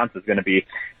response is going to be.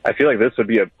 I feel like this would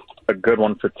be a good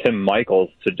one for Tim Michels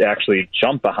to actually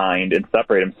jump behind and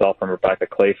separate himself from Rebecca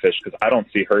Clayfish, because I don't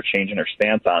see her changing her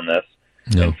stance on this.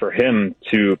 No. And for him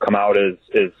to come out as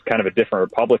kind of a different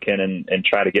Republican and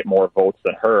try to get more votes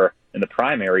than her in the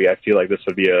primary, I feel like this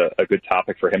would be a good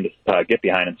topic for him to get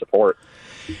behind and support.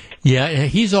 Yeah,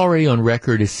 he's already on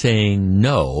record as saying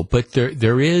no, but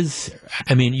there is,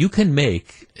 I mean, you can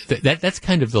make that's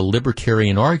kind of the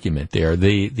libertarian argument there,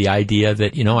 the idea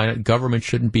that, government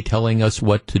shouldn't be telling us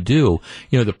what to do.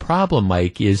 The problem,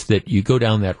 Mike, is that you go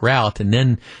down that route, and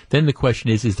then the question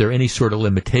is there any sort of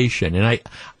limitation? And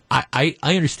I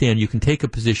understand you can take a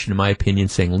position, in my opinion,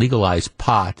 saying legalize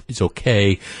pot is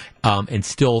okay, and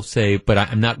still say, but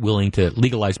I'm not willing to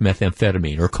legalize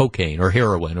methamphetamine or cocaine or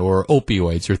heroin or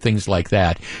opioids or things like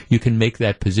that. You can make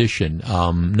that position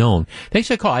known. Thanks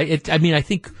for the call. I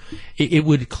think it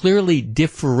would clearly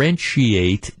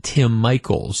differentiate Tim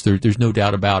Michels. There's no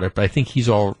doubt about it, but I think he's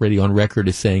already on record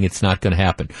as saying it's not going to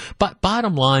happen. But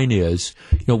bottom line is,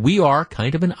 we are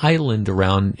kind of an island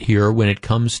around here when it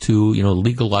comes to,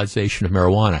 legalization of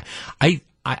marijuana.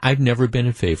 I've never been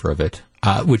in favor of it.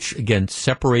 Which, again,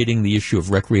 separating the issue of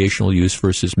recreational use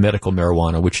versus medical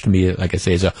marijuana, which to me, like I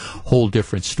say, is a whole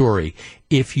different story.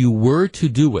 If you were to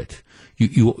do it,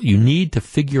 you need to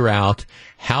figure out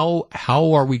how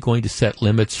are we going to set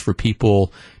limits for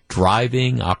people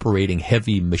driving, operating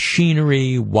heavy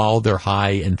machinery while they're high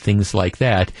and things like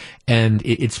that. And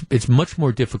it's much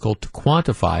more difficult to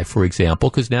quantify, for example,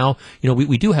 because now,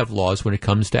 we do have laws when it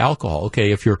comes to alcohol.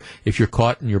 Okay, if you're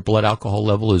caught and your blood alcohol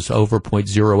level is over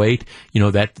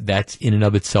 0.08, that's in and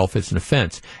of itself is an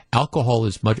offense.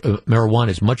 Marijuana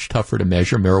is much tougher to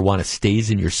measure. Marijuana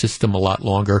stays in your system a lot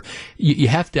longer. You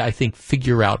have to, I think,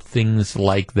 figure out things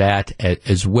like that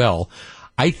as well.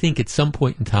 I think at some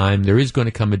point in time there is going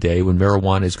to come a day when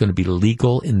marijuana is going to be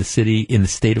legal in the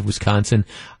state of Wisconsin.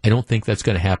 I don't think that's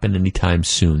going to happen anytime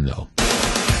soon, though.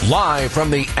 Live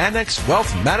from the Annex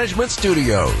Wealth Management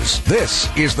Studios, this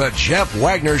is the Jeff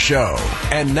Wagner Show.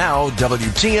 And now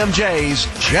WTMJ's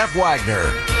Jeff Wagner.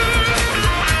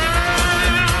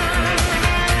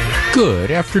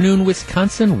 Good afternoon,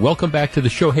 Wisconsin. Welcome back to the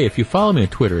show. Hey, if you follow me on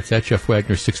Twitter, it's at Jeff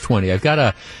Wagner 620. I've got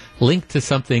a link to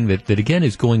something that again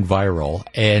is going viral.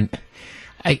 And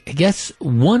I guess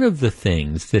one of the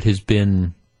things that has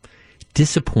been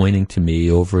disappointing to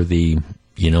me over the,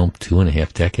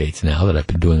 2.5 decades now that I've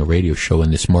been doing a radio show in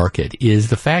this market is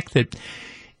the fact that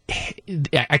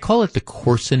I call it the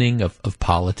coarsening of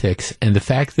politics, and the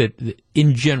fact that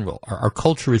in general our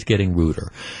culture is getting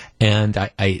ruder. And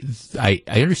I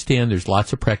understand there's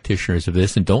lots of practitioners of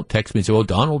this, and don't text me and say, "Oh,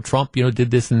 Donald Trump,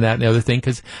 did this and that and the other thing,"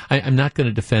 because I'm not going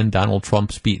to defend Donald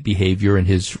Trump's behavior and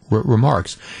his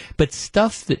remarks. But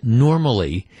stuff that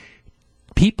normally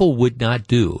people would not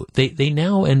do, they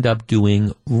now end up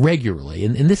doing regularly.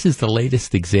 And this is the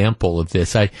latest example of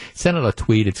this. I sent out a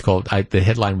tweet. It's called, the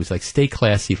headline was like, "Stay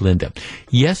Classy, Linda."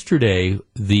 Yesterday,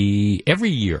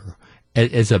 every year,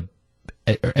 as a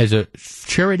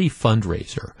charity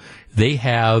fundraiser, they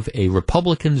have a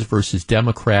Republicans versus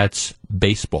Democrats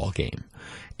baseball game.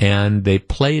 And they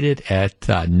played it at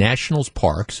Nationals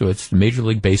Park, so it's Major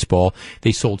League Baseball.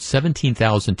 They sold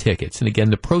 17,000 tickets. And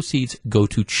again, the proceeds go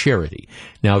to charity.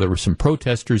 Now, there were some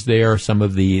protesters there. Some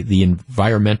of the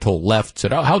environmental left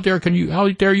said, "Oh, how dare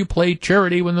you play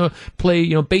charity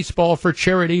play baseball for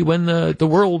charity when the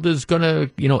world is going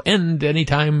to, end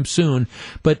anytime soon."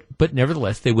 But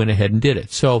nevertheless, they went ahead and did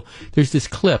it. So there's this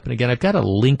clip. And again, I've got a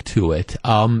link to it.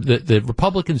 The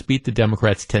Republicans beat the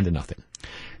Democrats 10-0.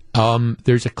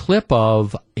 There's a clip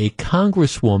of a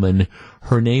congresswoman.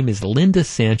 Her name is Linda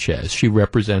Sanchez. She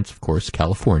represents, of course,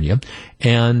 California,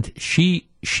 and she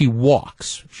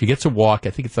walks. She gets a walk.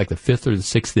 I think it's like the 5th or the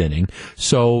 6th inning.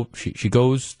 So she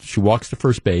walks to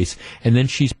first base, and then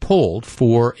she's pulled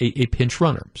for a pinch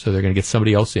runner. So they're going to get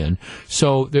somebody else in.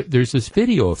 So there's this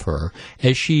video of her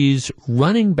as she's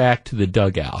running back to the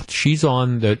dugout. She's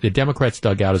on the Democrats'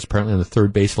 dugout is apparently on the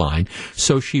third base line.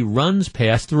 So she runs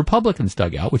past the Republicans'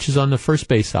 dugout, which is on the first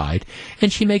base side,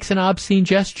 and she makes an obscene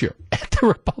gesture at the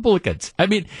Republicans. I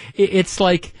mean, it's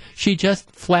like she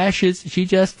just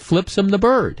flips them the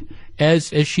bird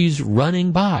as she's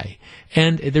running by.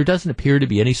 And there doesn't appear to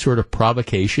be any sort of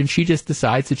provocation. She just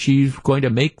decides that she's going to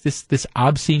make this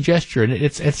obscene gesture, and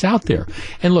it's out there.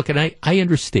 And look, and I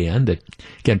understand that,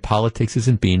 again, politics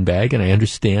isn't beanbag, and I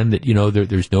understand that,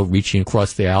 there's no reaching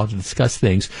across the aisle to discuss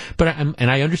things. But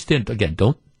I understand, again,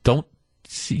 don't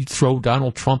throw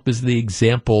Donald Trump as the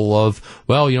example of,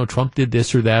 well, Trump did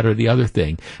this or that or the other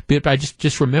thing. But I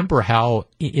just remember how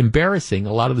embarrassing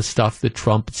a lot of the stuff that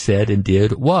Trump said and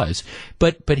did was.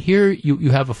 But here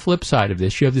you have a flip side of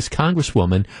this. You have this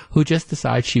congresswoman who just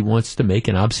decides she wants to make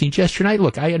an obscene gesture.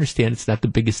 And I understand it's not the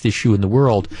biggest issue in the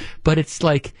world, but it's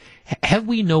like, have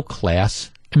we no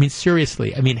class? I mean,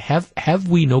 seriously. I mean, have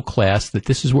we no class that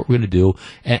this is what we're going to do?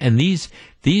 And these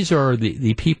are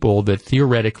the people that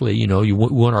theoretically, we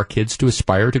want our kids to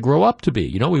aspire to grow up to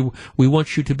be. We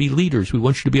want you to be leaders. We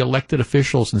want you to be elected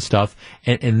officials and stuff.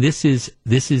 And this is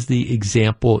the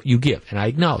example you give. And I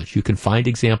acknowledge you can find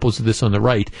examples of this on the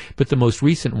right, but the most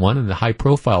recent one and the high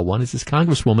profile one is this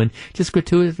congresswoman just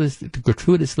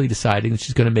gratuitously deciding that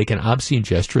she's going to make an obscene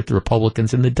gesture at the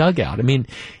Republicans in the dugout. I mean,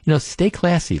 stay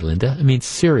classy, Linda. I mean,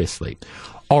 seriously.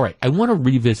 All right, I want to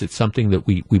revisit something that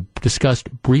we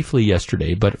discussed briefly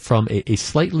yesterday, but from a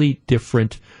slightly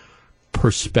different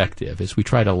perspective as we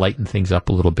try to lighten things up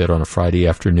a little bit on a Friday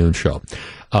afternoon show.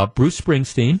 Bruce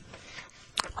Springsteen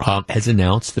has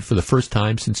announced that for the first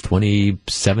time since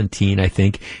 2017, I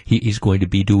think, he's going to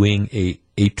be doing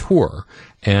a tour,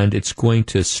 and it's going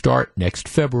to start next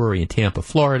February in Tampa,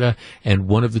 Florida, and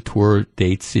one of the tour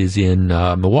dates is in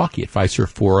Milwaukee at Fiserv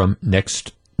Forum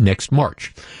next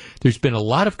March. There's been a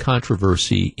lot of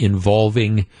controversy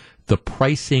involving the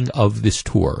pricing of this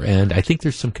tour, and I think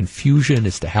there's some confusion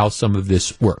as to how some of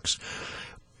this works.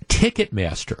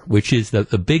 Ticketmaster, which is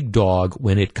the big dog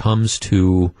when it comes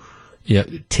to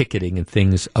ticketing and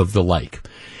things of the like.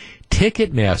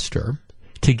 Ticketmaster,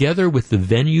 together with the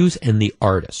venues and the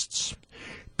artists,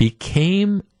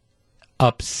 became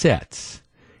upset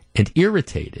and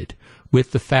irritated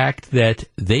with the fact that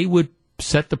they would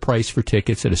set the price for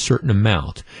tickets at a certain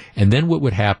amount, and then what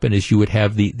would happen is you would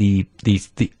have the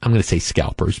I'm going to say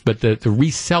scalpers, but the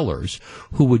resellers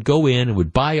who would go in and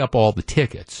would buy up all the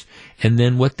tickets, and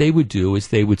then what they would do is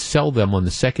they would sell them on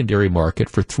the secondary market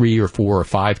for 3 or 4 or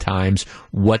 5 times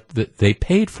what they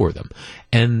paid for them.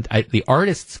 And the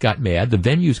artists got mad, the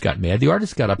venues got mad, the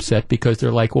artists got upset because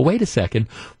they're like, well, wait a second,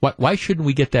 why shouldn't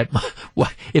we get that?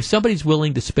 If somebody's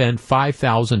willing to spend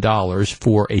 $5,000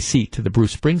 for a seat to the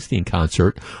Bruce Springsteen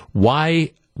concert,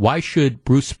 why should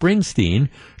Bruce Springsteen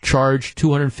charge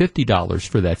 $250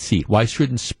 for that seat? Why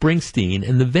shouldn't Springsteen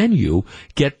and the venue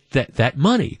get that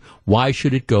money? Why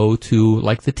should it go to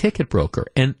like the ticket broker?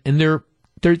 And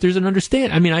there's an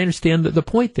understand. I mean, I understand the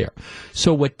point there.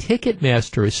 So what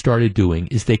Ticketmaster has started doing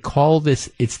is they call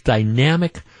it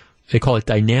dynamic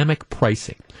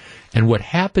pricing. And what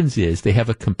happens is they have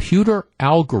a computer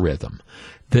algorithm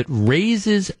that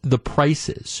raises the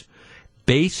prices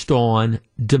based on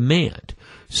demand.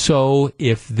 So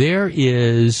if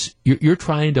you're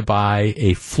trying to buy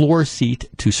a floor seat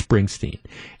to Springsteen,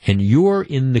 and you're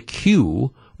in the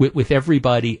queue with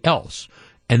everybody else,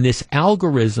 and this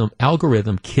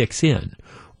algorithm kicks in,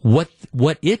 what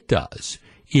it does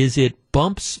is it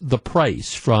bumps the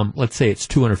price from, let's say it's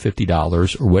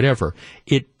 $250 or whatever,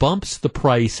 it bumps the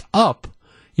price up,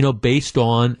 based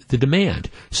on the demand.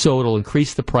 So it'll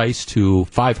increase the price to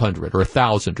 $500 or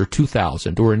 $1,000 or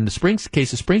 $2,000, or in the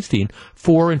case of Springsteen,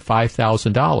 $4,000 and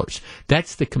 $5,000.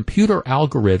 That's the computer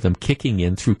algorithm kicking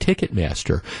in through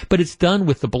Ticketmaster. But it's done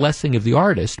with the blessing of the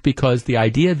artist, because the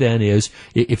idea then is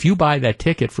if you buy that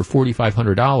ticket for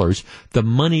 $4,500, the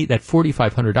money, that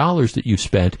 $4,500 that you've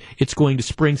spent, it's going to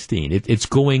Springsteen. It's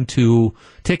going to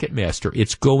Ticketmaster.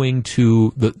 It's going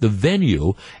to the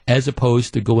venue as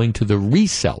opposed to going to the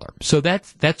reseller. So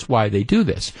that's why they do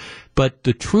this. But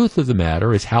the truth of the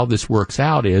matter is how this works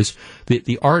out is that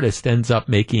the artist ends up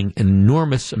making an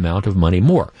enormous amount of money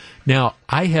more. Now,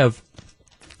 as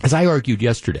I argued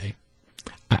yesterday,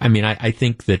 I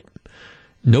think that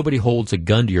nobody holds a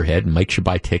gun to your head and makes you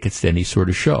buy tickets to any sort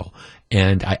of show.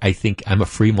 And I think I'm a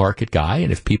free market guy,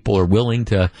 and if people are willing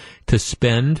to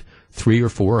spend $3,000 or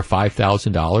 $4,000 or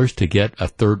 $5,000 to get a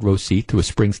third row seat to a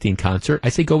Springsteen concert, I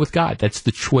say go with God. That's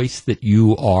the choice that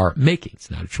you are making. It's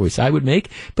not a choice I would make,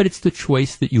 but it's the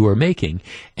choice that you are making.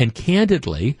 And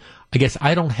candidly, I guess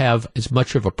I don't have as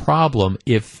much of a problem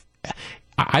if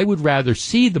I would rather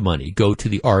see the money go to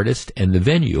the artist and the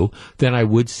venue than I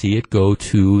would see it go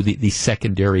to the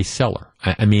secondary seller.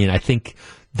 I think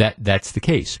that's the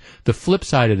case. The flip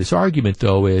side of this argument,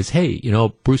 though, is, hey,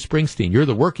 Bruce Springsteen, you're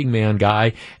the working man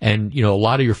guy, and, a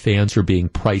lot of your fans are being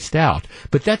priced out.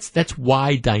 But that's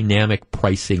why dynamic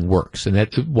pricing works, and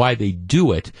that's why they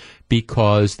do it,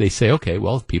 because they say, okay,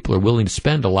 well, if people are willing to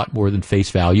spend a lot more than face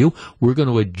value, we're going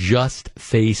to adjust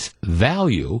face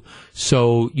value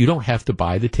so you don't have to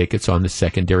buy the tickets on the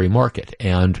secondary market.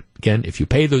 And Again, if you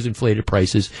pay those inflated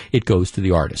prices, it goes to the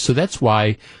artist. So that's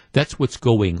what's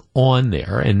going on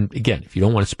there. And again, if you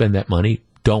don't want to spend that money,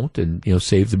 don't, and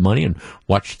save the money and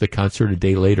watch the concert a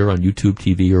day later on YouTube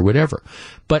TV or whatever.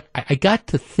 But I got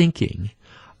to thinking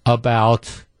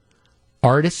about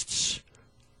artists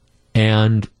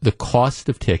and the cost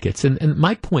of tickets. And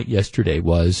my point yesterday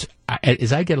was,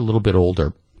 as I get a little bit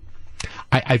older,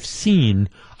 I've seen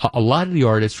a lot of the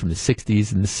artists from the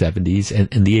 60s and the 70s and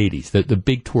the 80s, the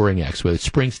big touring acts, whether it's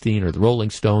Springsteen or the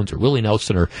Rolling Stones or Willie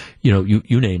Nelson or,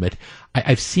 you name it.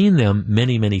 I've seen them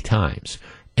many, many times.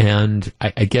 And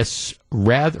I guess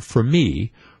rather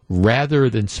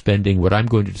than spending what I'm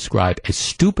going to describe as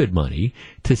stupid money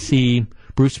to see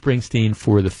Bruce Springsteen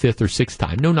for the fifth or sixth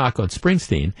time, no knock on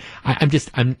Springsteen, I'm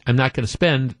not going to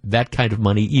spend that kind of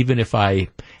money, even if I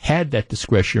had that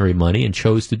discretionary money and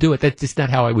chose to do it. That's just not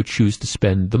how I would choose to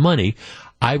spend the money.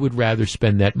 I would rather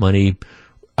spend that money,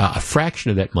 a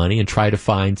fraction of that money, and try to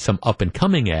find some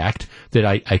up-and-coming act that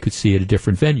I could see at a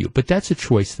different venue. But that's a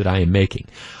choice that I am making.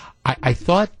 I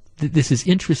thought that this is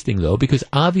interesting, though, because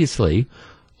obviously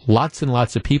lots and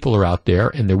lots of people are out there,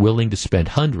 and they're willing to spend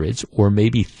hundreds or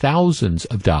maybe thousands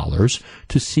of dollars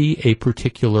to see a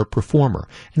particular performer.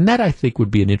 And that, I think, would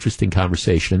be an interesting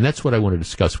conversation, and that's what I want to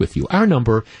discuss with you. Our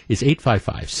number is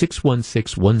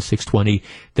 855-616-1620.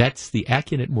 That's the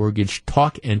AccuNet Mortgage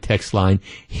talk and text line.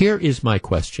 Here is my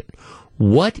question.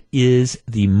 What is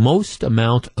the most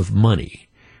amount of money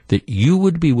that you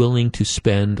would be willing to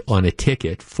spend on a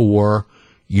ticket for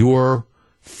your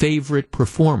favorite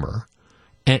performer,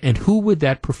 and who would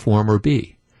that performer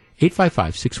be?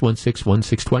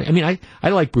 855-616-1620. I mean, I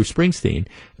like Bruce Springsteen,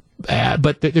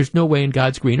 but there's no way in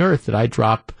God's green earth that I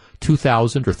drop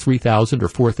 $2,000 or $3,000 or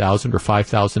 $4,000 or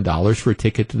 $5,000 for a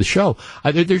ticket to the show.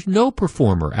 There's no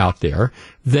performer out there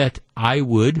that I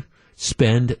would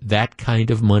spend that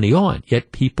kind of money on,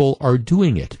 yet people are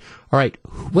doing it. All right,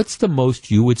 what's the most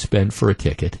you would spend for a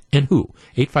ticket, and who?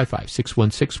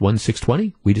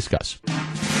 855-616-1620. We discuss.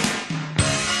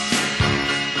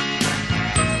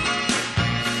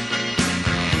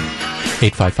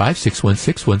 Eight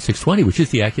 855-616-1620, which is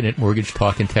the AccuNet Mortgage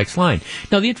talk and text line.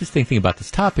 Now, the interesting thing about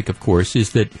this topic, of course,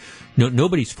 is that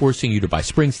nobody's forcing you to buy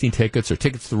Springsteen tickets or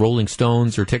tickets to the Rolling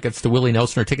Stones or tickets to Willie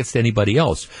Nelson or tickets to anybody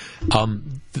else.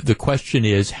 The question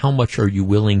is, how much are you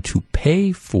willing to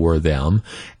pay for them?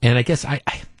 And I guess at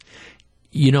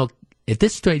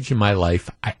this stage in my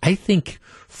life, I think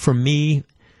for me,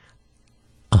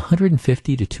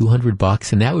 $150 to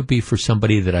 $200, and that would be for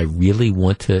somebody that I really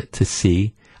want to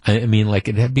see. I mean, like,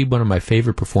 it'd be one of my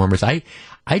favorite performers. I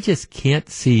just can't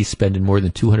see spending more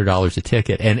than $200 a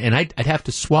ticket, and I'd have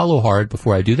to swallow hard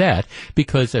before I do that,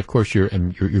 because of course you're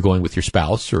going with your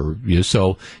spouse, or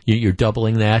so you're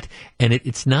doubling that, and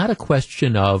it's not a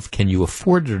question of can you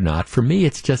afford it or not. For me,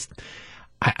 it's just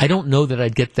I don't know that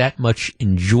I'd get that much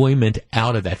enjoyment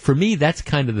out of that. For me, that's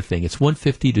kind of the thing. It's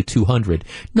 $150 to $200.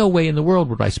 No way in the world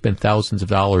would I spend thousands of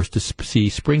dollars to see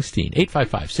Springsteen.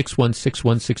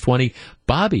 855-616-1620.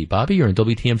 Bobby, you're in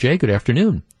WTMJ. Good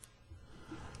afternoon.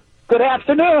 Good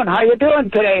afternoon. How you doing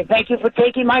today? Thank you for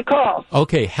taking my call.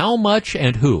 Okay, how much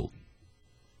and who?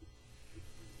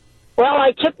 Well,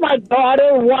 I took my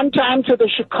daughter one time to the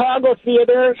Chicago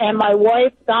Theater and my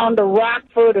wife down to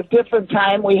Rockford a different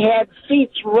time. We had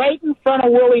seats right in front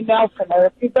of Willie Nelson.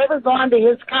 If you've ever gone to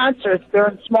his concerts, they're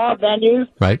in small venues.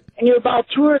 Right. And you're about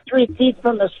 2 or 3 feet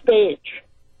from the stage.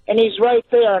 And he's right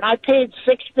there. And I paid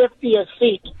 $650 a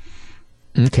seat.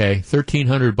 Okay,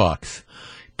 $1,300.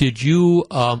 Did you,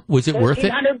 was it worth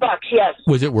it? $1,300, yes.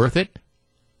 Was it worth it?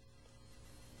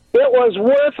 It was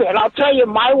worth it. I'll tell you,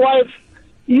 my wife,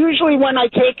 usually when I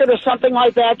take her to something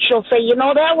like that, she'll say,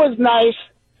 that was nice,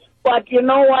 but you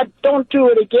know what, don't do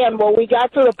it again. Well, we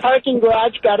got to the parking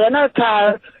garage, got in our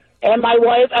car, and my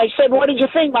wife, I said, what did you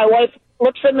think? My wife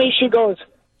looks at me, she goes,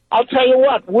 I'll tell you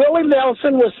what, Willie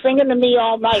Nelson was singing to me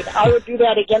all night. I would do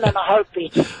that again in a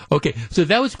heartbeat. Okay, so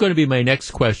that was going to be my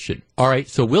next question. All right,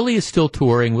 so Willie is still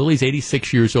touring. Willie's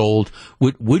 86 years old.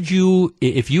 Would you,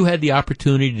 if you had the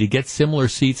opportunity to get similar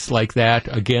seats like that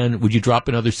again, would you drop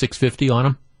another $650 on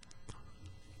him?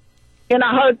 In a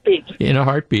heartbeat. In a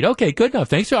heartbeat. Okay, good enough.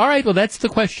 Thanks. All right, well, that's the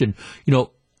question.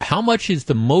 How much is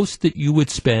the most that you would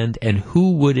spend, and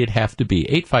who would it have to be?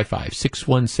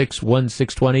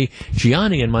 855-616-1620.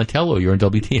 Gianni and Montello, you're in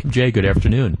WTMJ. Good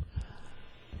afternoon.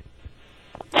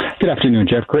 Good afternoon,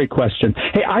 Jeff. Great question.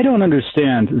 Hey, I don't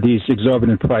understand these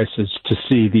exorbitant prices to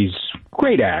see these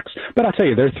Great acts. But I'll tell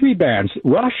you, there are 3 bands,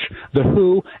 Rush, The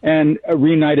Who, and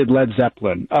reunited Led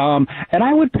Zeppelin. And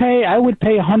I would pay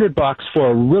 $100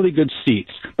 for really good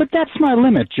seats. But that's my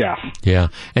limit, Jeff. Yeah.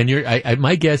 And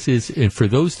my guess is for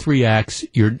those 3 acts,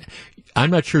 I'm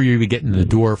not sure you're even getting in the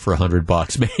door for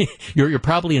 $100. You're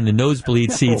probably in the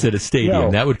nosebleed seats at a stadium.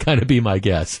 No. That would kind of be my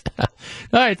guess. All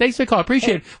right, thanks for the call.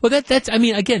 Appreciate it. Well, that's. I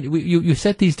mean, again, you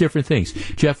set these different things,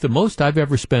 Jeff. The most I've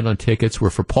ever spent on tickets were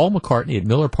for Paul McCartney at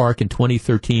Miller Park in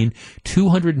 2013,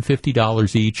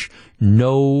 $250 each.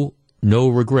 No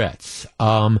regrets.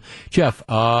 Jeff,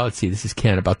 let's see, this is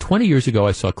Ken. About 20 years ago,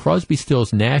 I saw Crosby,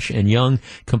 Stills, Nash, and Young.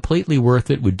 Completely worth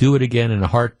it. Would do it again in a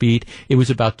heartbeat. It was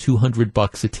about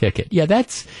 $200 a ticket. Yeah,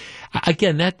 that's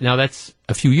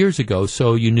a few years ago,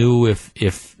 so you knew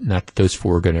if not that those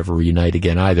 4 are going to ever reunite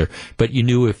again either, but you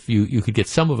knew if you could get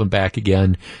some of them back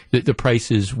again, the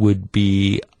prices would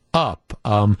be up.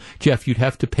 Jeff, you'd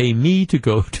have to pay me to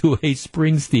go to a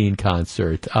Springsteen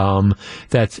concert.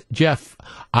 That's Jeff.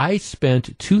 I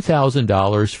spent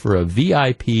 $2,000 for a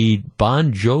VIP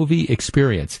Bon Jovi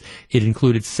experience. It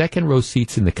included second row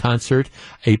seats in the concert,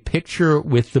 a picture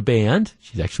with the band.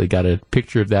 She's actually got a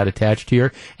picture of that attached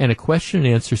here, and a question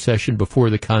and answer session before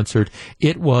the concert.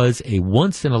 It was a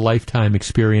once in a lifetime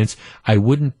experience. I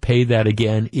wouldn't pay that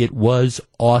again. It was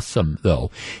awesome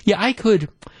though. Yeah, I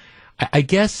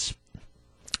guess,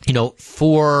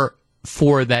 for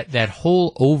that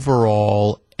whole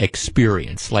overall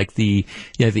experience, like the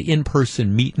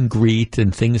in-person meet and greet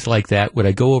and things like that, would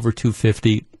I go over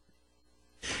 $250?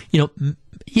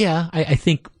 Yeah, I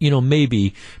think,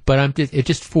 maybe, but it's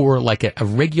just for like a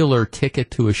regular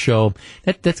ticket to a show.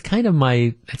 That's kind of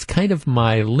my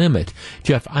limit.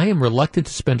 Jeff, I am reluctant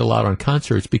to spend a lot on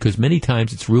concerts because many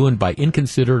times it's ruined by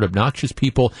inconsiderate, obnoxious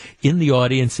people in the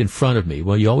audience in front of me.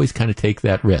 Well, you always kind of take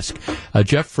that risk.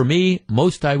 Jeff, for me,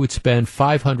 most I would spend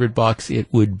 $500. It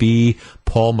would be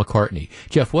Paul McCartney.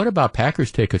 Jeff, what about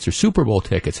Packers tickets or Super Bowl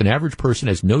tickets? An average person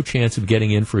has no chance of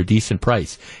getting in for a decent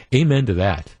price. Amen to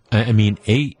that. I mean,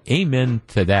 amen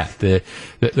to that.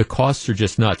 The costs are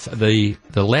just nuts. The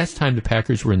last time the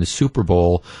Packers were in the Super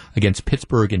Bowl against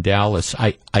Pittsburgh and Dallas,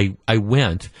 I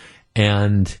went,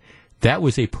 and that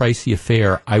was a pricey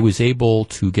affair. I was able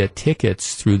to get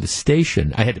tickets through the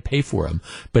station. I had to pay for them,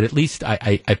 but at least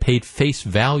I paid face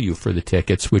value for the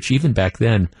tickets, which even back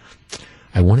then,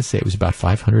 I want to say it was about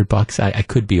 $500. I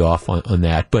could be off on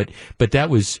that, but that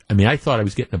was, I thought I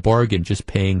was getting a bargain just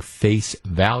paying face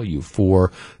value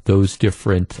for those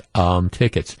different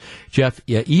tickets. Jeff,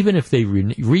 yeah, even if they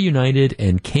reunited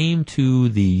and came to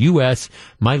the U.S.,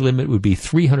 my limit would be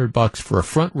 $300 for a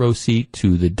front row seat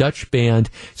to the Dutch band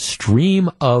Stream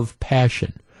of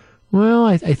Passion. Well,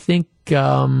 I think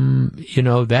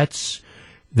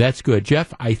that's good.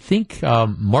 Jeff, I think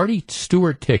Marty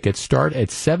Stewart tickets start at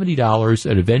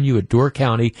 $70 at a venue at Door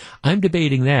County. I'm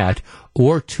debating that,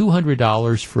 or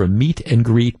 $200 for a meet and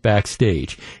greet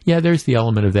backstage. Yeah, there's the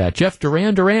element of that. Jeff,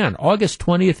 Duran, August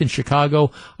 20th in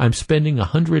Chicago. I'm spending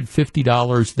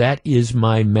 $150. That is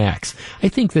my max. I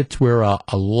think that's where a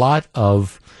lot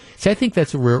of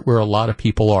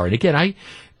people are. And again,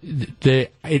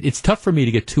 it's tough for me to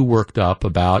get too worked up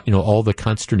about, all the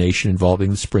consternation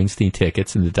involving the Springsteen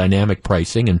tickets and the dynamic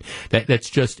pricing, and that's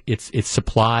just, it's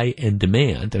supply and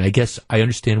demand. And I guess I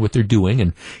understand what they're doing.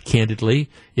 And candidly,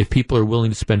 if people are willing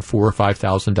to spend $4,000 or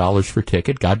 $5,000 for a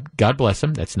ticket, God bless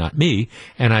them. That's not me.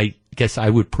 And I guess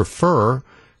I would prefer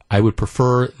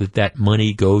that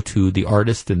money go to the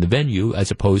artist and the venue as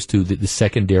opposed to the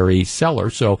secondary seller.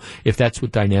 So if that's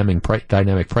what dynamic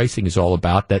pricing is all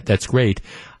about, that's great.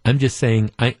 I'm just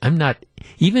saying I'm not,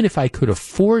 even if I could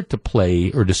afford to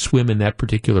play or to swim in that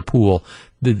particular pool,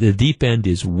 the deep end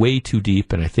is way too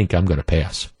deep, and I think I'm going to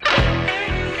pass.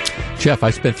 Jeff,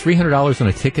 I spent $300 on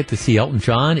a ticket to see Elton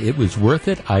John. It was worth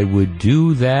it. I would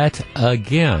do that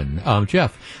again.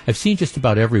 Jeff, I've seen just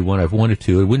about everyone I've wanted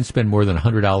to. I wouldn't spend more than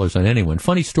 $100 on anyone.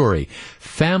 Funny story.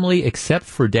 Family, except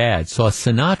for Dad, saw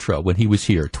Sinatra when he was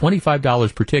here.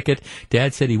 $25 per ticket.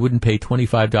 Dad said he wouldn't pay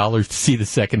 $25 to see The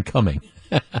Second Coming.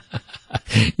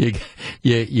 You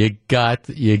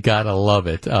gotta love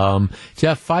it.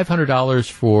 Jeff,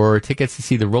 $500 for tickets to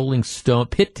see the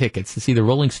pit tickets to see the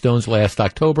Rolling Stones last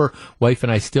October. Wife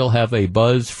and I still have a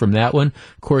buzz from that one.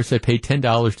 Of course, I paid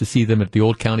 $10 to see them at the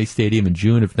Old County Stadium in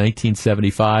June of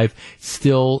 1975.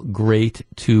 Still great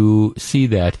to see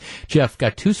that. Jeff,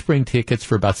 got 2 spring tickets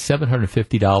for about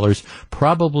 $750.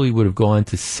 Probably would have gone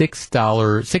to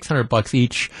 $600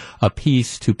 each a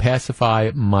piece to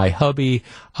pacify my hubby.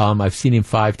 I've seen him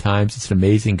 5 times. It's an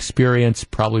amazing experience.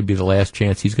 Probably be the last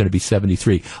chance he's going to be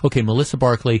 73. Okay, Melissa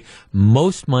Barkley,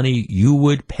 most money you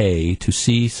would pay to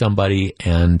see somebody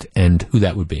and who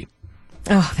that would be?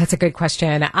 Oh, that's a good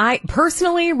question. I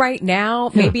personally, right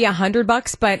now, maybe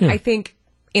 $100, but I think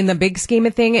in the big scheme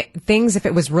of things, if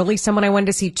it was really someone I wanted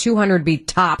to see, 200 be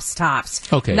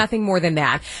tops. Okay. Nothing more than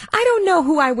that. I don't know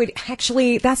who I would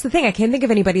actually, that's the thing. I can't think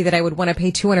of anybody that I would want to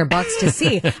pay $200 to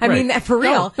see. I mean, for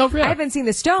real. No, real. I haven't seen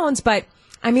the Stones, but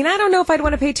I mean, I don't know if I'd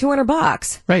want to pay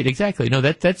 $200. Right, exactly. No,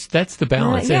 that's the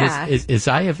balance. Yeah. And as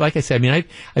I have, like I said, I mean,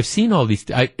 I've seen all these,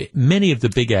 many of the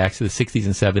big acts of the 60s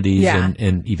and 70s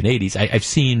and even 80s. I've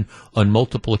seen on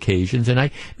multiple occasions, and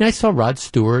I saw Rod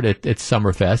Stewart at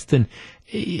Summerfest, and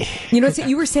you know,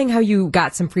 you were saying how you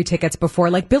got some free tickets before,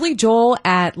 like Billy Joel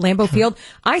at Lambeau Field.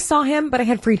 I saw him, but I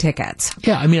had free tickets.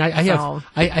 Yeah, I mean,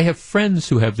 I have friends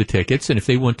who have the tickets, and if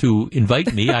they want to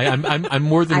invite me, I'm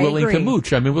more than willing to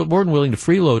mooch. I mean, more than willing to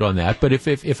freeload on that. But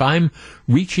if I'm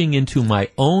reaching into my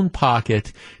own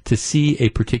pocket to see a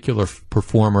particular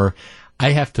performer,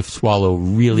 I have to swallow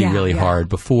really hard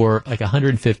before like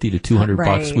 $150 to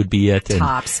 $200 would be it. And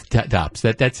tops.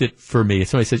 That's it for me. If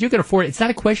somebody says you can afford it, it's not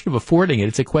a question of affording it.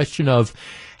 It's a question of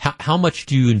how much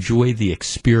do you enjoy the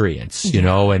experience, you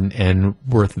know, and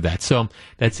worth of that. So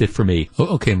that's it for me.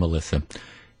 Okay, Melissa.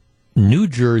 New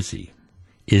Jersey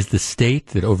is the state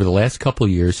that over the last couple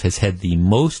of years has had the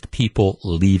most people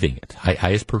leaving it,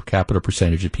 highest per capita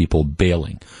percentage of people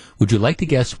bailing. Would you like to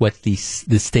guess what the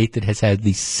state that has had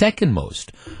the second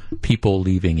most people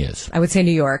leaving is? I would say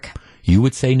New York. You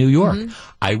would say New York.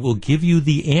 Mm-hmm. I will give you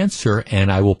the answer,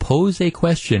 and I will pose a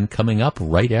question coming up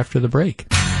right after the break.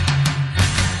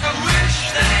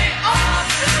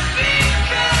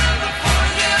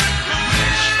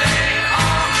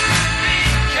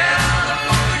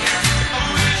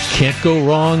 Can't go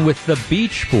wrong with the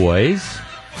Beach Boys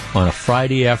on a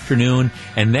Friday afternoon,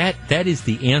 and that is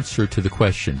the answer to the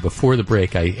question. Before the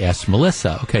break, I asked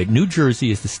Melissa, okay, New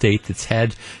Jersey is the state that's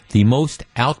had the most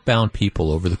outbound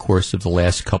people over the course of the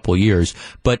last couple of years,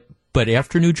 but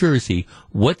after New Jersey,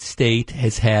 what state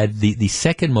has had the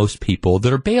second most people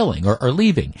that are bailing or are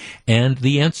leaving? And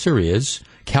the answer is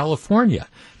California.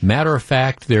 Matter of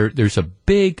fact, there's a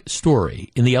big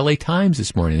story in the LA Times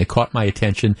this morning that caught my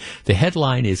attention. The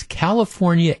headline is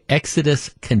California Exodus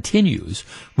Continues,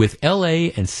 with LA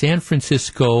and San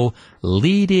Francisco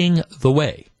leading the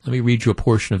way. Let me read you a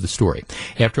portion of the story.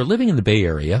 After living in the Bay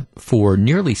Area for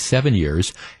nearly 7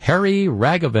 years, Harry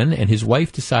Raghavan and his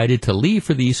wife decided to leave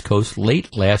for the East Coast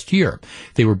late last year.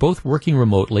 They were both working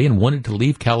remotely and wanted to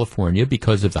leave California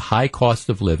because of the high cost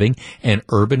of living and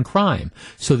urban crime.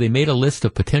 So they made a list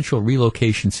of potential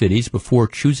relocation cities before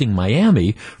choosing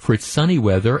Miami for its sunny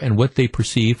weather and what they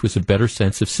perceived was a better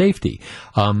sense of safety.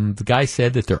 The guy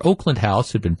said that their Oakland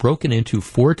house had been broken into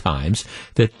 4 times,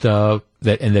 that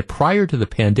prior to the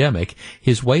pandemic,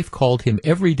 his wife called him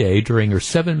every day during her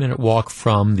 7-minute walk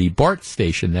from the BART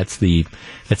station, that's the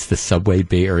subway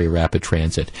Bay Area Rapid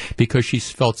Transit, because she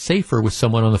felt safer with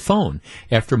someone on the phone.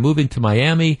 After moving to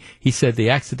Miami, he said they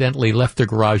accidentally left their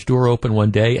garage door open one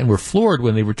day and were floored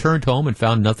when they returned home and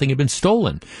found nothing had been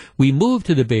stolen. We moved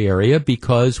to the Bay Area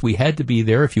because we had to be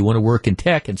there if you want to work in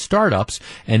tech and startups,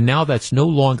 and now that's no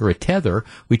longer a tether.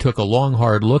 We took a long,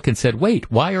 hard look and said,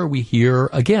 wait, why are we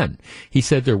here again? He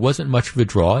said there wasn't much of a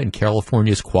draw in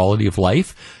California's quality of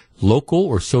life, local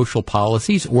or social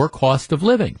policies, or cost of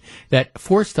living. That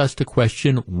forced us to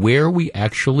question where we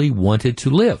actually wanted to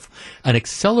live. An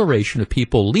acceleration of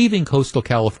people leaving coastal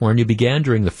California began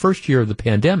during the first year of the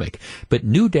pandemic, but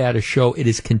new data show it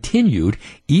has continued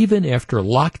even after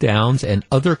lockdowns and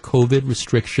other COVID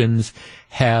restrictions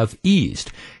have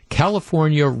eased.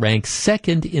 California ranks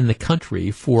second in the country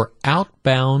for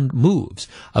outbound moves,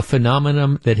 a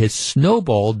phenomenon that has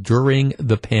snowballed during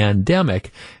the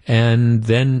pandemic. And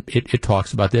then it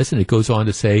talks about this, and it goes on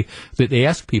to say that they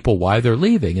ask people why they're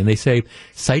leaving, and they say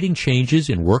citing changes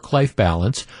in work-life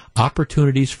balance,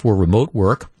 opportunities for remote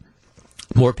work,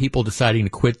 more people deciding to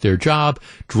quit their job.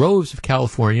 Droves of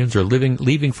Californians are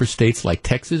leaving for states like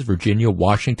Texas, Virginia,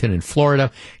 Washington, and Florida.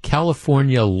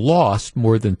 California lost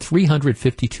more than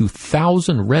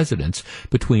 352,000 residents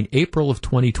between April of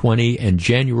 2020 and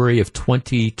January of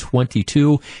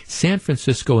 2022. San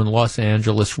Francisco and Los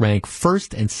Angeles rank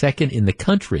first and second in the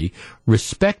country,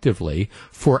 respectively,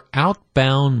 for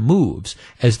outbound moves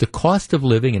as the cost of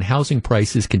living and housing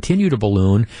prices continue to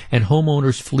balloon and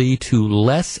homeowners flee to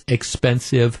less expensive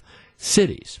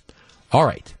cities. All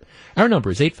right. Our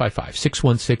number is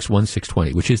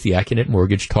 855-616-1620, which is the Accunet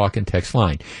Mortgage talk and text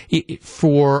line.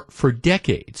 For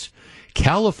decades,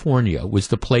 California was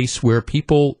the place where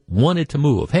people wanted to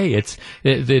move. Hey, it's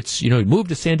move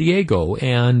to San Diego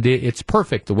and it's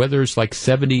perfect. The weather's like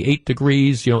 78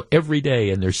 degrees, every day,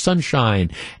 and there's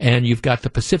sunshine, and you've got the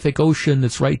Pacific Ocean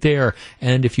that's right there.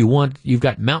 And if you want, you've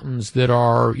got mountains that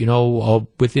are,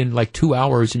 within like 2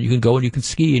 hours, and you can go and you can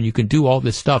ski and you can do all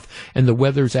this stuff, and the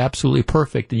weather's absolutely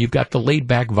perfect, and you've got the laid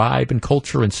back vibe and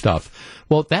culture and stuff.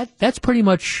 Well, that's pretty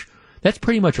much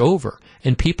over.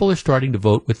 And people are starting to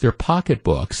vote with their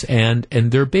pocketbooks, and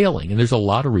they're bailing. And there's a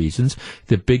lot of reasons.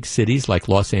 The big cities like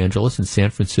Los Angeles and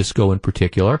San Francisco in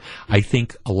particular, I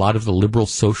think a lot of the liberal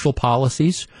social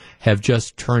policies have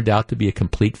just turned out to be a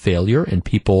complete failure, and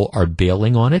people are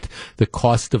bailing on it. The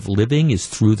cost of living is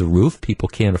through the roof. People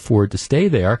can't afford to stay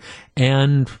there.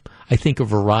 And I think a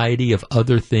variety of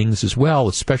other things as well,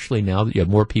 especially now that you have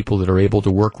more people that are able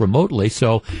to work remotely.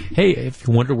 So, hey, if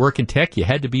you wanted to work in tech, you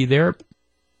had to be there.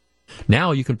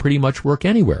 Now you can pretty much work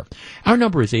anywhere. Our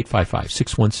number is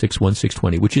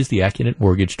 855-616-1620, which is the Accunet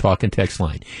Mortgage Talk and Text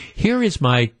line. Here is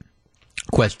my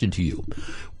question to you.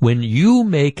 When you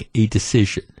make a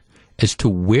decision as to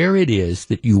where it is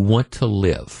that you want to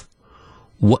live,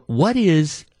 what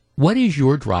is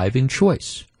your driving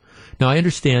choice? Now, I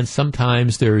understand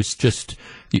sometimes there's just,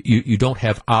 you don't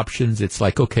have options. It's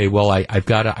like, okay, well, I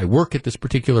work at this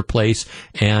particular place,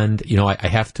 and, I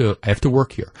have to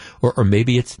work here. Or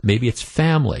maybe it's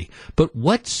family. But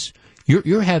what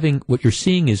you're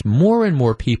seeing is more and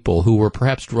more people who were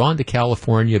perhaps drawn to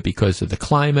California because of the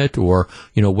climate or,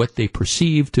 what they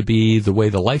perceive to be the way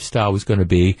the lifestyle was going to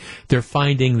be. They're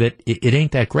finding that it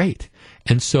ain't that great.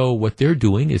 And so what they're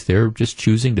doing is they're just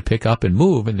choosing to pick up and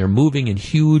move, and they're moving in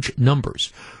huge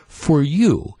numbers. For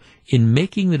you, in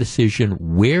making the decision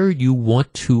where you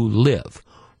want to live,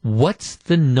 what's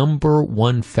the number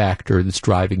one factor that's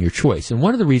driving your choice? And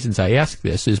one of the reasons I ask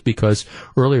this is because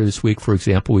earlier this week, for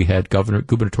example, we had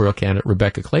gubernatorial candidate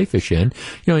Rebecca Clayfish in,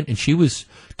 and she was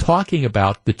talking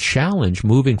about the challenge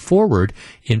moving forward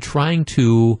in trying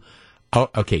to,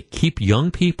 keep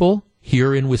young people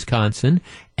here in Wisconsin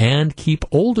and keep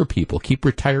older people, keep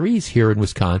retirees here in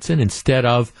Wisconsin instead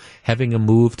of having to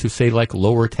move to, say, like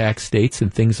lower tax states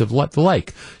and things of the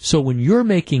like. So when you're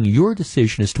making your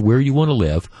decision as to where you want to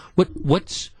live,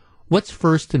 what's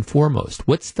first and foremost?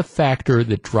 What's the factor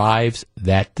that drives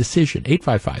that decision?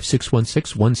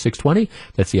 855-616-1620.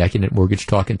 That's the Accunet Mortgage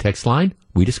Talk and Text line.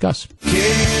 We discuss.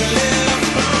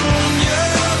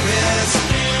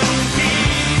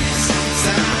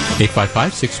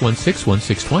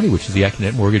 855-616-1620, which is the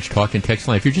Accunet Mortgage Talk and Text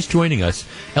line. If you're just joining us,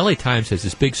 LA Times has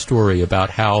this big story about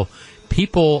how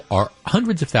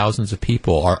hundreds of thousands of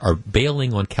people are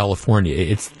bailing on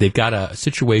California. They've got a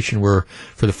situation where,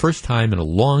 for the first time in a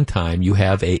long time, you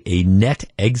have a net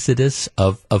exodus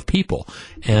of people.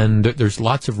 And there's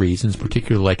lots of reasons,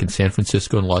 particularly like in San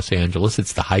Francisco and Los Angeles.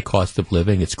 It's the high cost of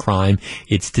living, it's crime,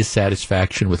 it's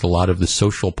dissatisfaction with a lot of the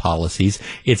social policies,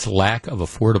 it's lack of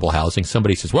affordable housing.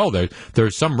 Somebody says, well,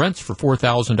 there's some rents for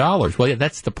 $4,000. Well, yeah,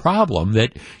 that's the problem,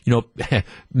 that,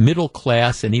 middle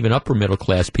class and even upper middle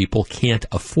class people can't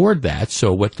afford that.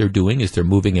 So what they're doing is they're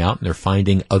moving out and they're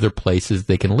finding other places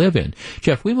they can live in.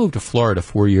 Jeff, we moved to Florida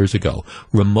 4 years ago.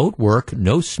 Remote work,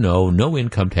 no snow, no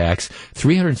income tax,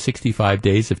 365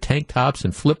 days of tank tops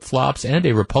and flip-flops, and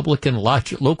a Republican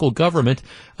local government.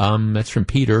 That's from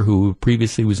Peter, who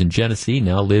previously was in Genesee,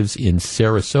 now lives in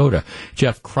Sarasota.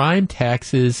 Jeff, crime,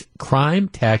 taxes,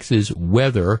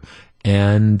 weather,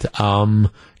 and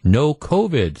no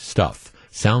COVID stuff.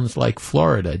 Sounds like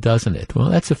Florida, doesn't it? Well,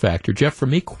 that's a factor. Jeff, for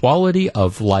me, quality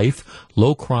of life,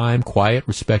 low crime, quiet,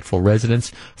 respectful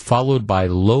residents, followed by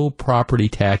low property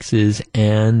taxes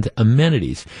and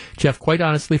amenities. Jeff, quite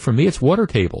honestly, for me, it's water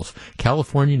tables.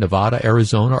 California, Nevada,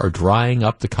 Arizona are drying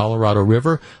up the Colorado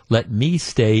River. Let me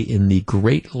stay in the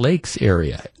Great Lakes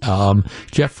area.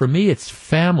 Jeff, for me, it's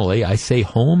family. I say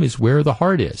home is where the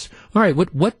heart is. All right,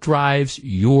 what drives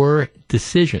your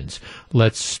decisions?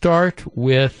 Let's start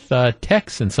with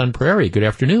Tex in Sun Prairie. Good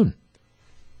afternoon.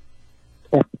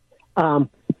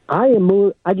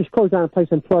 I just closed on a place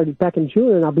in Florida back in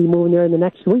June, and I'll be moving there in the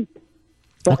next week.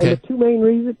 But and the two main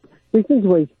reasons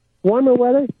was warmer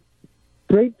weather,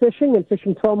 great fishing, and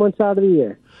fishing 12 months out of the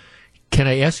year. Can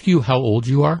I ask you how old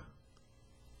you are?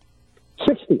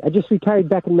 60. I just retired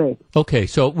back in May. Okay,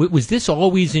 so was this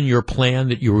always in your plan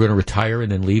that you were going to retire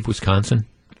and then leave Wisconsin?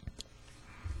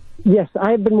 Yes,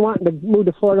 I have been wanting to move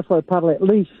to Florida for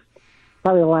probably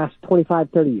the last 25,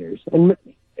 30 years. And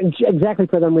exactly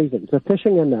for them reasons, the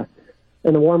fishing and the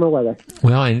in the warmer weather.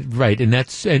 Well, and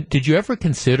that's. And did you ever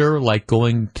consider like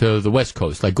going to the West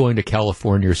Coast, like going to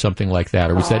California or something like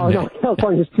that, or was that? No,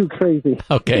 California's too crazy.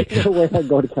 Okay, no way I'd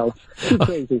go to California. Too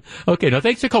crazy. Okay, no,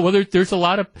 thanks for calling. Well, there's a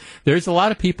lot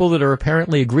of people that are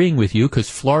apparently agreeing with you because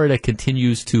Florida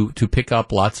continues to pick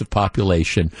up lots of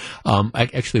population.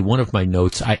 Actually, one of my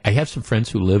notes, I have some friends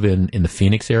who live in the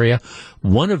Phoenix area.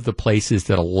 One of the places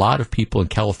that a lot of people in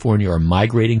California are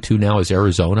migrating to now is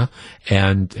Arizona,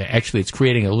 and actually it's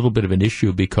creating a little bit of an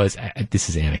issue because this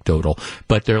is anecdotal,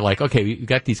 but they're like, okay, you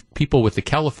got these people with the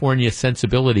California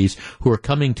sensibilities who are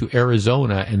coming to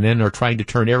Arizona and then are trying to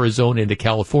turn Arizona into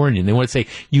California. And they want to say,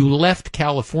 you left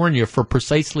California for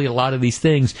precisely a lot of these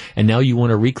things, and now you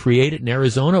want to recreate it in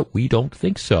Arizona? We don't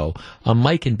think so.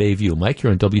 Mike in Bayview. Mike,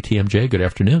 you're on WTMJ. Good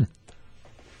afternoon.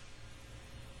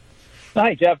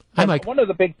 Hi, Jeff. Hi, Mike. One of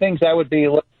the big things I'd be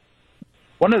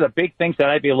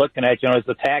looking at, is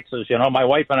the taxes. My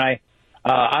wife and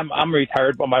I'm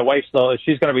retired, but my wife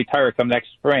she's going to retire come next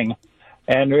spring,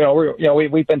 and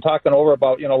we've been talking over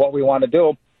about what we want to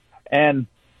do, and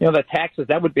the taxes,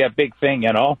 that would be a big thing.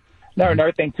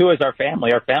 Another thing too is our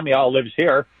family. Our family all lives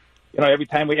here. Every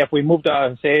time if we move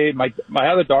to, say, my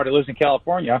other daughter lives in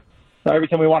California, every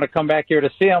time we want to come back here to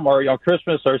see them, or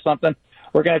Christmas or something,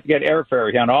 we're going to have to get airfare,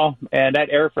 and that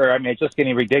airfare, it's just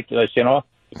getting ridiculous,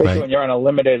 especially when you're on a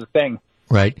limited thing.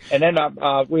 Right. And then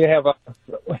we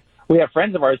have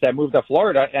friends of ours that moved to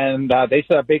Florida, and they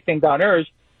said a big thing down there is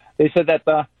they said that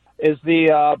the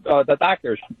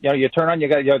doctors, you turn on,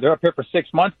 they're up here for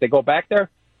 6 months, they go back there.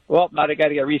 Well, now they got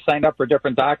to get re-signed up for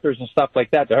different doctors and stuff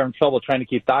like that. They're having trouble trying to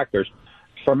keep doctors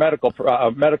for medical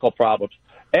problems.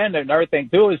 And another thing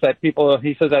too is that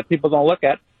he says that people don't look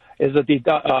at is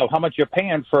how much you're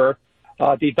paying for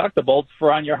deductibles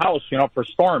for on your house, for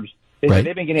storms. They've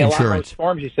been getting a lot more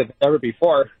storms, he said, than ever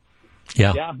before.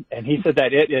 Yeah, and he said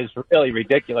that it is really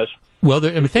ridiculous. Well,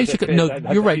 thanks.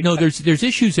 You're right. No, there's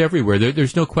issues everywhere.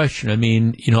 There's no question.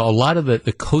 A lot of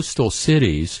the coastal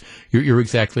cities. You're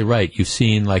exactly right. You've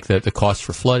seen like the cost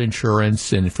for flood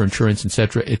insurance and for insurance, et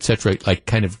cetera, like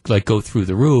kind of like go through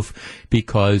the roof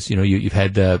because you've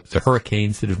had the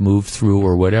hurricanes that have moved through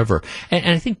or whatever. And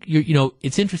I think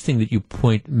it's interesting that you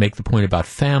make the point about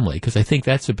family because I think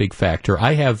that's a big factor.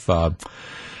 I have a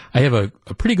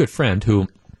pretty good friend who.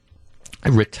 I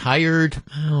retired,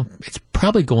 it's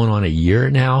probably going on a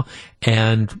year now,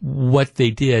 and what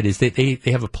they did is they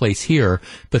have a place here,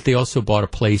 but they also bought a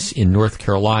place in North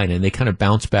Carolina, and they kind of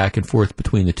bounce back and forth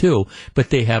between the two, but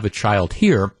they have a child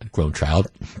here, a grown child,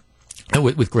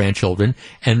 with grandchildren,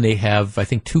 and they have, I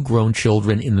think, 2 grown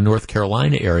children in the North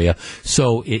Carolina area,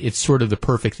 so it's sort of the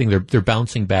perfect thing. They're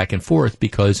bouncing back and forth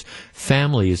because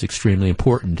family is extremely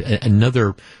important.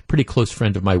 Another pretty close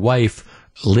friend of my wife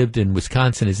lived in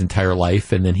Wisconsin his entire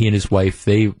life, and then he and his wife,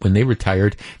 when they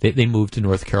retired, they moved to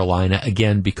North Carolina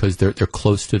again because they're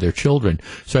close to their children.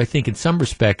 So I think in some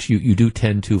respects you do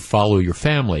tend to follow your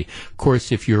family. Of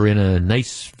course, if you're in a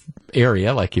nice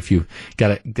area, like if you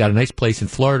got a nice place in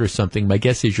Florida or something, my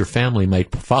guess is your family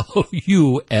might follow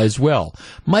you as well.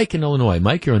 Mike in Illinois.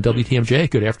 Mike, you're on WTMJ.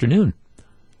 Good afternoon.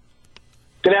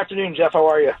 Good afternoon, Jeff. How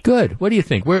are you? Good. What do you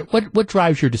think? What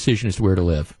drives your decision as to where to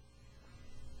live?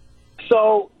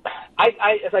 So,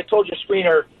 as I told your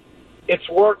screener, it's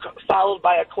work followed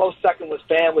by a close second with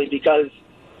family because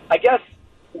I guess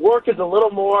work is a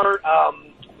little more, I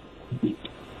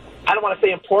don't want to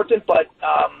say important, but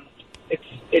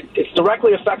it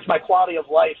directly affects my quality of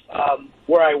life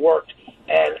where I work.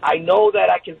 And I know that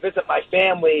I can visit my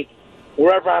family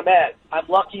wherever I'm at. I'm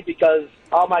lucky because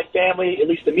all my family, at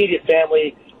least immediate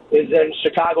family, is in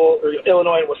Chicago or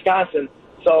Illinois and Wisconsin.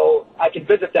 So I can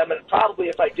visit them, and probably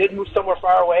if I did move somewhere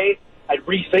far away, I'd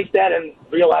rethink that and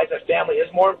realize that family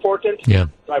is more important. Yeah.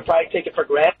 So I'd probably take it for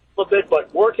granted a little bit,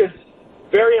 but work is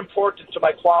very important to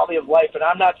my quality of life, and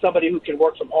I'm not somebody who can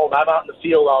work from home. I'm out in the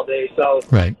field all day, so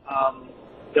right.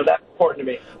 That's important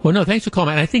to me. Well, no, thanks for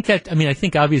calling. And I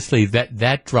think obviously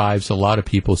that drives a lot of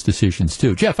people's decisions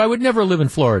too. Jeff, I would never live in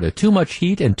Florida. Too much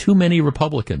heat and too many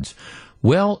Republicans.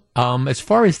 Well, as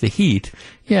far as the heat,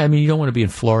 yeah, you don't want to be in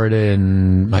Florida,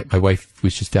 and my wife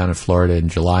was just down in Florida in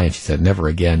July, and she said never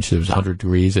again. She was 100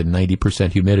 degrees and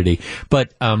 90% humidity.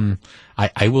 But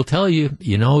I will tell you,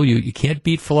 you can't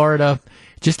beat Florida,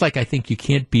 just like I think you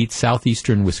can't beat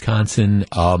southeastern Wisconsin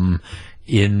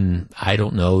in, I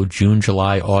don't know, June,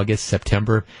 July, August,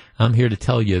 September. I'm here to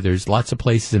tell you there's lots of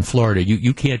places in Florida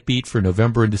you can't beat for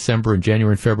November and December and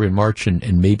January and February and March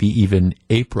and maybe even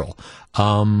April.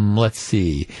 Let's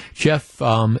see. Jeff,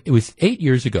 it was 8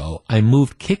 years ago. I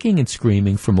moved kicking and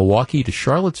screaming from Milwaukee to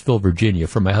Charlottesville, Virginia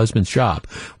for my husband's job.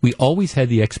 We always had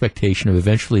the expectation of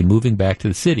eventually moving back to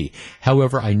the city.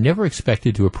 However, I never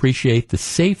expected to appreciate the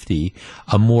safety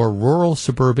a more rural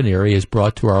suburban area has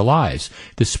brought to our lives.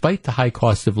 Despite the high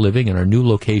cost of living in our new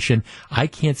location, I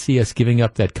can't see us giving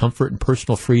up that comfort and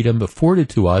personal freedom afforded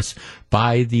to us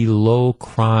by the low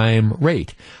crime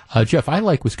rate. Jeff, I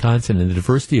like Wisconsin and the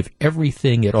diversity of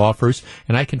everything it offers,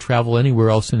 and I can travel anywhere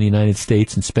else in the United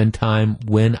States and spend time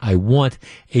when I want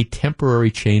a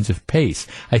temporary change of pace.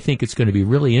 I think it's going to be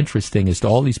really interesting as to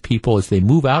all these people as they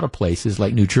move out of places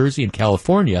like New Jersey and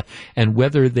California, and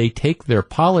whether they take their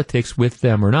politics with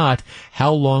them or not,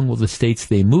 how long will the states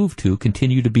they move to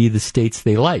continue to be the states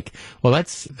they like? Well,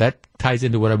 that ties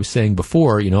into what I was saying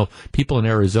before. People in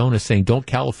Arizona saying, don't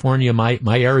California my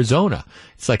Arizona.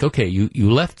 It's like, okay,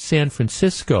 you left San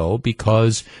Francisco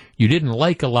because you didn't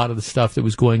like a lot of the stuff that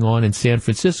was going on in San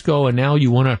Francisco, and now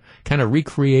you want to kind of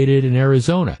recreate it in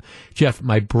Arizona. Jeff,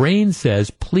 my brain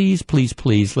says, please, please,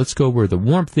 please, let's go where the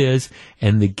warmth is,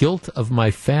 and the guilt of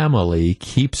my family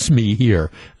keeps me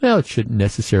here. Well, it shouldn't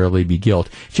necessarily be guilt.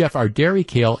 Jeff, our dairy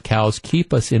cows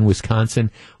keep us in Wisconsin.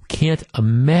 Can't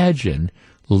imagine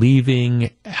leaving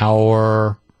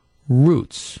our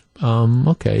roots.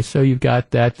 Okay, so you've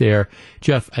got that there.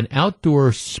 Jeff, an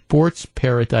outdoor sports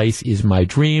paradise is my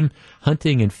dream.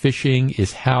 Hunting and fishing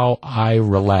is how I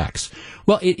relax.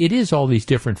 Well, it is all these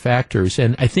different factors,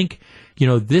 and I think,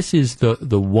 this is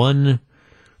the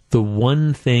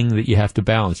one thing that you have to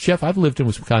balance. Jeff, I've lived in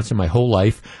Wisconsin my whole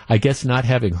life. I guess not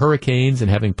having hurricanes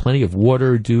and having plenty of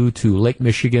water due to Lake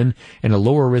Michigan and a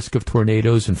lower risk of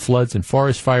tornadoes and floods and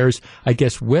forest fires, I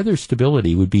guess weather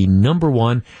stability would be number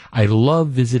one. I love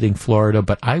visiting Florida,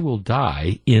 but I will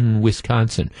die in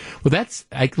Wisconsin. Well,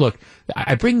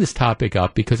 I bring this topic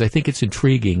up because I think it's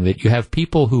intriguing that you have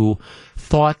people who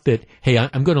thought that, hey,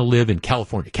 I'm going to live in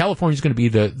California. California's going to be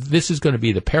this is going to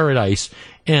be the paradise,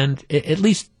 and at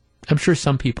least I'm sure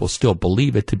some people still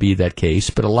believe it to be that case,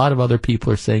 but a lot of other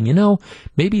people are saying,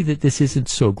 maybe that this isn't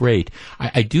so great.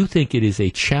 I do think it is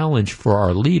a challenge for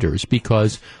our leaders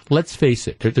because, let's face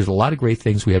it, there's a lot of great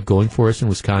things we have going for us in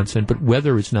Wisconsin, but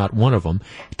weather is not one of them.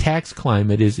 Tax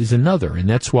climate is another, and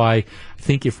that's why I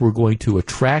think if we're going to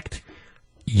attract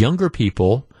younger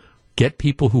people, get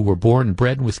people who were born and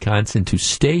bred in Wisconsin to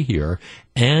stay here,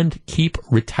 and keep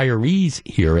retirees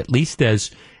here, at least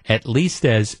as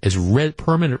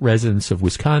permanent residents of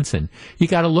Wisconsin, you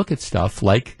got to look at stuff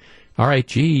like, all right,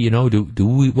 what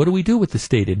do we do with the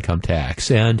state income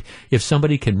tax? And if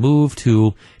somebody can move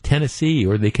to Tennessee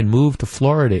or they can move to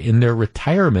Florida in their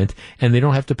retirement and they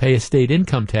don't have to pay a state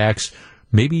income tax,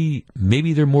 maybe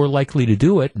they're more likely to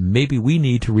do it. Maybe we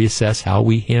need to reassess how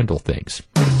we handle things.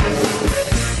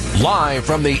 Live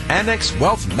from the Annex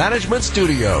Wealth Management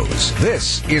Studios,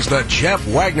 this is the Jeff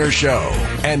Wagner Show.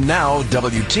 And now,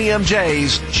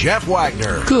 WTMJ's Jeff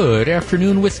Wagner. Good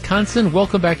afternoon, Wisconsin.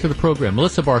 Welcome back to the program.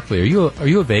 Melissa Barkley, are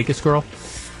you a Vegas girl?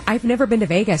 I've never been to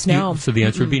Vegas, no. So the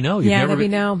answer would be no. That'd be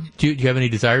no. Do you have any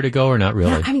desire to go or not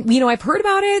really? Yeah, I mean, I've heard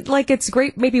about it. Like, it's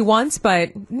great maybe once,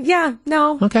 but yeah,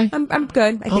 no. Okay. I'm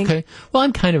good, I think. Okay. Well,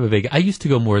 I'm kind of a Vegas. I used to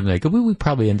go more than I go. We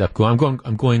probably end up going.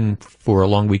 I'm going for a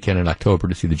long weekend in October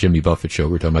to see the Jimmy Buffett show.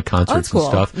 We're talking about concerts and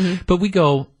stuff. Mm-hmm. But we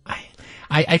go...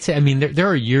 I'd say, there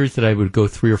are years that I would go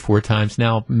 3 or 4 times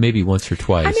now, maybe once or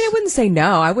twice. I wouldn't say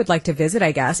no. I would like to visit,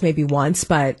 I guess, maybe once,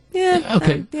 but yeah.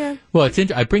 Okay. Yeah. Well,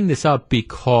 I bring this up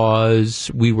because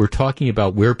we were talking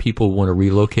about where people want to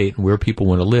relocate and where people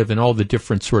want to live and all the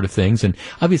different sort of things. And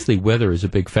obviously weather is a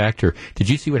big factor. Did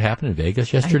you see what happened in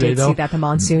Vegas yesterday, though? I did see that, the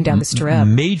monsoon down the strip.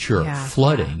 Major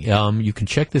flooding. Yeah. You can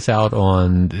check this out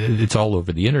it's all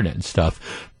over the internet and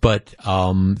stuff. But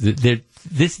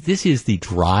this is the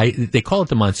dry, they call it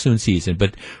the monsoon season,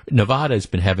 but Nevada has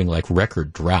been having like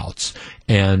record droughts.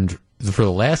 And for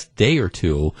the last day or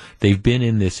two, they've been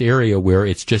in this area where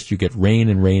it's just you get rain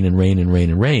and rain and rain and rain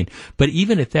and rain. But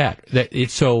even at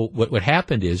so what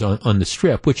happened is on the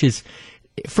strip, which is,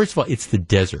 first of all, it's the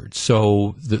desert,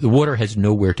 so the water has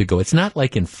nowhere to go. It's not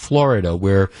like in Florida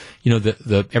where,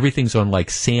 the everything's on like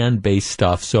sand-based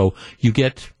stuff, so you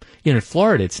get... in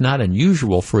Florida, it's not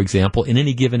unusual, for example, in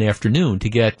any given afternoon to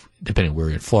get, depending on where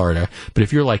you're in Florida, but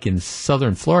if you're like in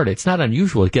southern Florida, it's not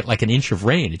unusual to get like an inch of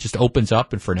rain. It just opens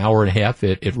up, and for an hour and a half,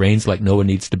 it rains like no one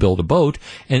needs to build a boat,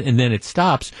 and then it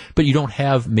stops, but you don't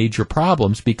have major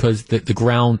problems because the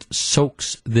ground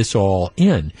soaks this all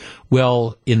in.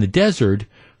 Well, in the desert,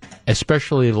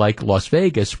 especially like Las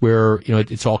Vegas, where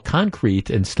it's all concrete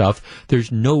and stuff.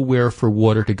 There's nowhere for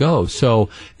water to go. So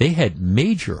they had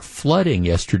major flooding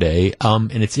yesterday,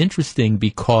 and it's interesting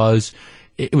because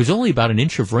it was only about an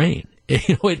inch of rain.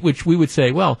 Which we would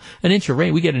say, well, an inch of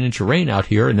rain. We get an inch of rain out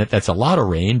here, and that's a lot of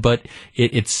rain. But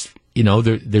it's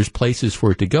there's places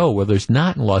for it to go. Well, there's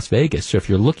not in Las Vegas. So if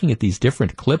you're looking at these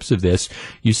different clips of this,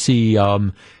 you see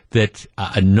that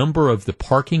a number of the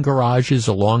parking garages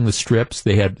along the strips,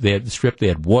 they had the strip, they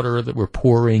had water that were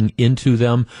pouring into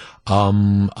them.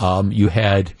 You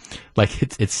had, like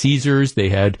at Caesars, they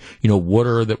had,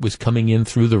 water that was coming in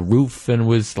through the roof and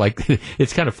was like,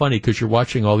 it's kind of funny because you're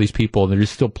watching all these people and they're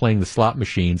still playing the slot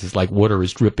machines. It's like water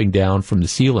is dripping down from the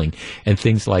ceiling and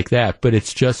things like that. But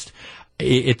it's just,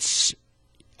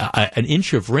 an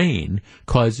inch of rain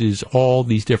causes all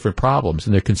these different problems.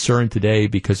 And they're concerned today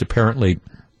because apparently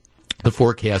the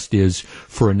forecast is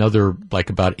for another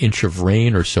about inch of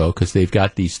rain or so because they've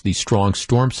got these strong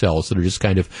storm cells that are just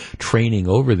kind of training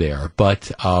over there.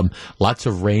 But lots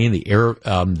of rain. The air.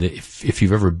 If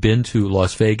you've ever been to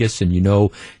Las Vegas and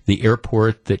the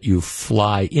airport that you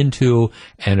fly into,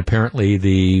 and apparently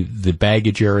the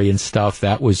baggage area and stuff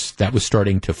that was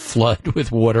starting to flood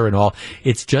with water and all.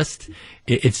 It's just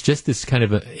this kind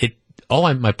of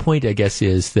my point, I guess,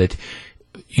 is that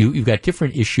you've got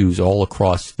different issues all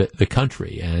across the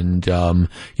country. And,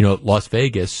 Las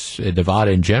Vegas,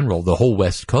 Nevada in general, the whole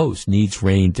West Coast needs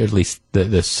rain, at least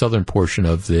the southern portion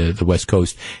of the West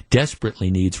Coast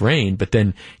desperately needs rain, but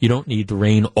then you don't need the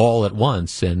rain all at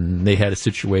once. And they had a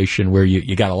situation where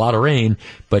you got a lot of rain,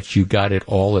 but you got it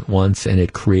all at once, and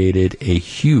it created a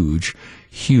huge,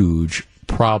 huge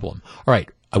problem. All right.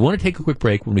 I want to take a quick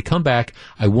break. When we come back,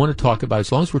 I want to talk about,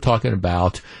 as long as we're talking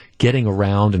about getting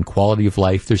around and quality of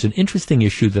life, there's an interesting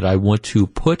issue that I want to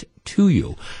put to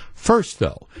you. First,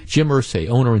 though, Jim Irsay,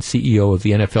 owner and CEO of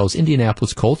the NFL's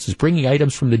Indianapolis Colts, is bringing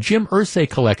items from the Jim Irsay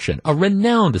Collection, a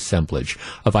renowned assemblage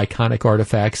of iconic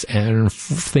artifacts and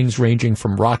things ranging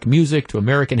from rock music to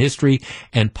American history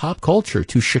and pop culture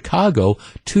to Chicago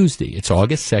Tuesday. It's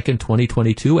August 2nd,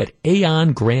 2022 at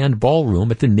Aon Grand Ballroom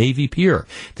at the Navy Pier.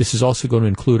 This is also going to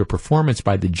include a performance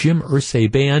by the Jim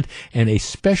Irsay Band and a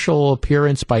special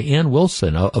appearance by Ann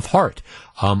Wilson of Heart.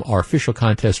 Our official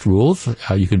contest rules,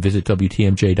 you can visit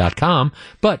WTMJ.com.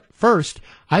 But first,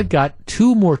 I've got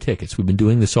 2 more tickets. We've been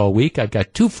doing this all week. I've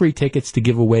got 2 free tickets to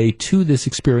give away to this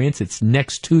experience. It's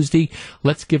next Tuesday.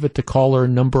 Let's give it to caller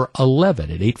number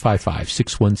 11 at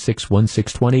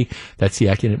 855-616-1620. That's the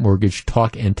AccuNet Mortgage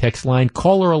talk and text line.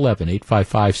 Caller 11,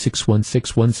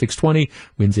 855-616-1620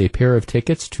 wins a pair of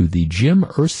tickets to the Jim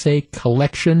Irsay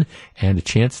Collection and a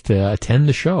chance to attend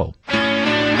the show.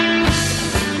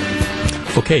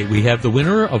 Okay, we have the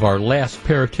winner of our last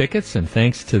pair of tickets, and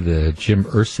thanks to the Jim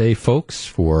Irsay folks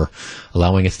for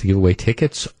allowing us to give away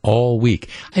tickets all week.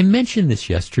 I mentioned this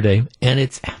yesterday,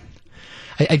 and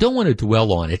I don't want to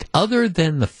dwell on it, other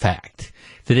than the fact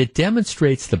that it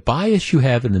demonstrates the bias you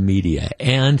have in the media,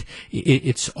 and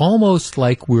it's almost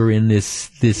like we're in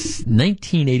this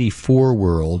 1984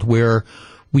 world where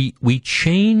we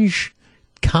change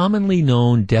commonly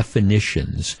known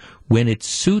definitions when it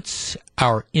suits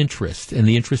our interest and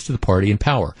the interest of the party in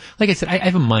power. Like I said, I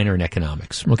have a minor in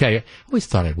economics. Okay, I always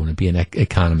thought I'd want to be an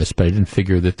economist, but I didn't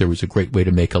figure that there was a great way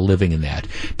to make a living in that.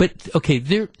 But okay,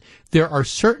 there are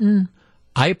certain.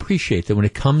 I appreciate that when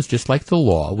it comes, just like the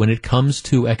law, when it comes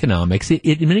to economics, it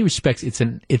in many respects it's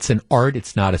an art.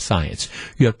 It's not a science.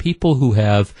 You have people who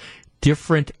have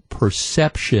different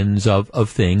perceptions of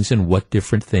things and what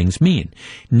different things mean.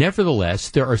 Nevertheless,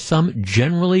 there are some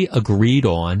generally agreed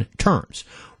on terms.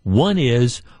 One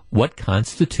is what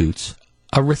constitutes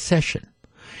a recession.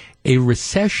 A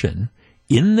recession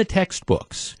in the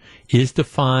textbooks is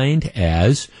defined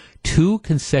as 2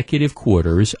 consecutive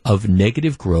quarters of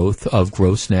negative growth of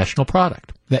gross national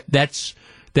product. That's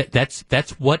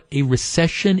what a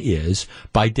recession is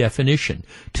by definition.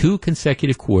 2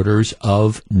 consecutive quarters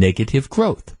of negative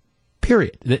growth.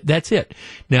 Period. That's it.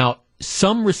 Now,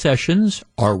 some recessions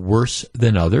are worse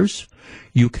than others.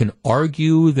 You can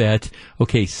argue that,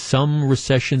 okay, some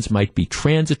recessions might be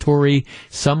transitory.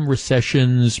 Some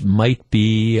recessions might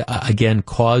be, again,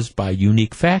 caused by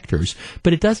unique factors.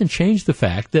 But it doesn't change the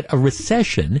fact that a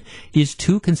recession is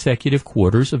 2 consecutive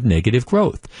quarters of negative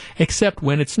growth, except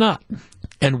when it's not.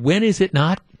 And when is it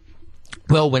not?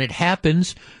 Well, when it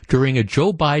happens during a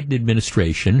Joe Biden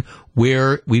administration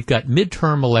where we've got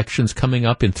midterm elections coming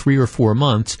up in 3 or 4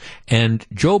 months, and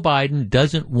Joe Biden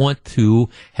doesn't want to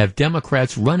have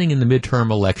Democrats running in the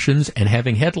midterm elections and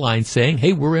having headlines saying,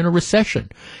 hey, we're in a recession.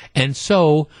 And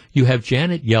so you have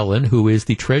Janet Yellen, who is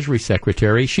the Treasury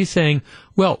Secretary. She's saying,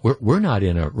 well, we're not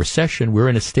in a recession. We're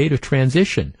in a state of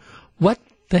transition. What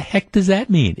the heck does that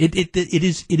mean? It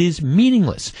is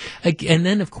meaningless. And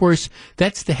then, of course,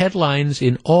 that's the headlines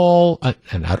in all,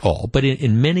 not all, but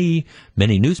in many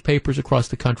newspapers across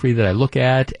the country that I look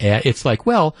at. It's like,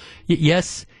 well,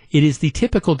 yes, it is the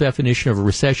typical definition of a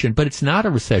recession, but it's not a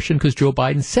recession because Joe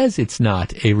Biden says it's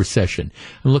not a recession.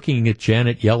 I'm looking at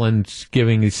Janet Yellen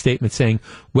giving a statement saying,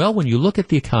 well, when you look at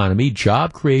the economy,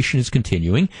 job creation is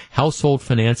continuing, household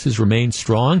finances remain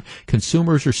strong,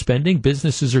 consumers are spending,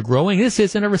 businesses are growing. This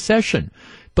isn't a recession.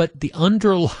 But the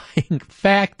underlying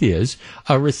fact is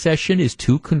a recession is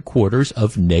 2 quarters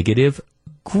of negative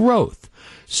growth.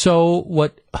 So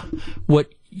what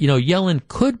Yellen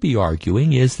could be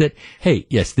arguing is that, hey,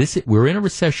 yes, we're in a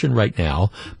recession right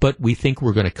now, but we think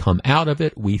we're going to come out of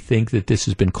it. We think that this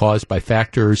has been caused by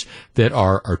factors that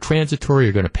are transitory,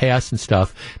 are going to pass and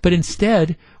stuff. But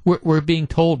instead, we're being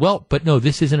told, well, but no,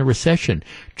 this isn't a recession.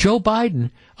 Joe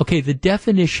Biden, okay, the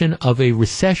definition of a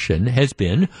recession has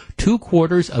been 2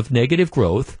 quarters of negative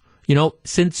growth,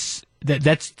 since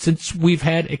we've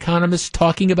had economists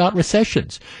talking about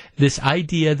recessions. This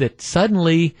idea that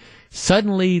suddenly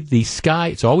the sky,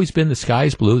 it's always been the sky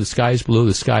is blue, the sky is blue,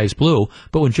 the sky is blue.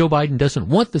 But when Joe Biden doesn't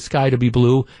want the sky to be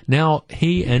blue, now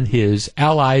he and his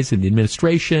allies in the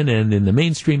administration and in the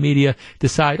mainstream media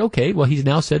decide, okay, well, he's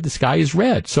now said the sky is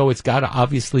red, so it's got to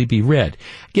obviously be red.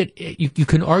 Again, you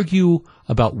can argue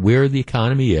about where the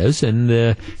economy is, and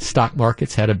the stock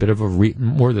markets had a bit of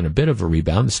more than a bit of a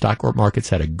rebound. The stock markets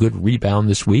had a good rebound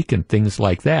this week and things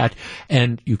like that.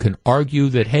 And you can argue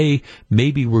that, hey,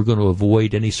 maybe we're going to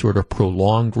avoid any sort of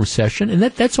prolonged recession, and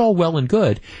that's all well and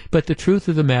good. But the truth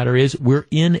of the matter is we're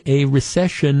in a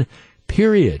recession,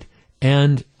 period.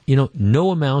 And,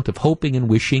 no amount of hoping and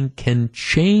wishing can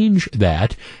change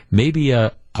that. Maybe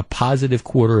a positive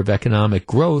quarter of economic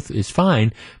growth is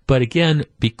fine, but again,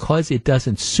 because it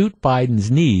doesn't suit Biden's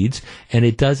needs, and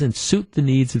it doesn't suit the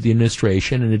needs of the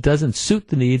administration, and it doesn't suit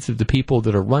the needs of the people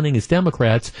that are running as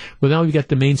Democrats, well, now we've got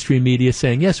the mainstream media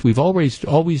saying, yes, we've always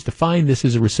defined this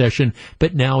as a recession,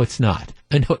 but now it's not.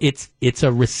 And it's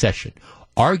a recession.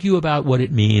 Argue about what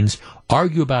it means,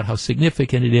 argue about how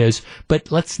significant it is,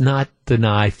 but let's not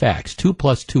deny facts. 2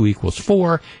 + 2 =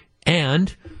 4,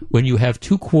 and when you have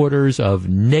 2 quarters of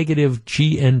negative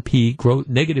GNP growth,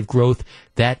 negative growth,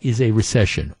 that is a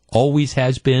recession. Always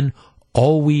has been,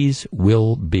 always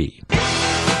will be.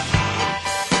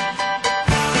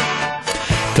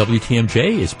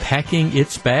 WTMJ is packing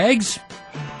its bags.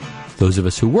 Those of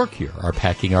us who work here are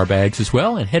packing our bags as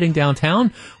well and heading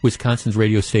downtown. Wisconsin's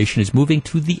radio station is moving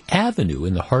to the Avenue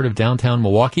in the heart of downtown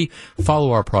Milwaukee.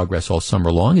 Follow our progress all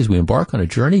summer long as we embark on a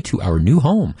journey to our new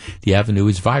home. The Avenue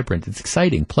is vibrant. It's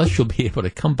exciting. Plus, you'll be able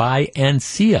to come by and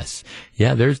see us.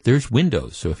 Yeah, there's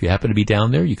windows. So if you happen to be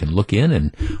down there, you can look in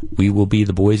and we will be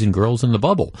the boys and girls in the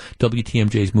bubble.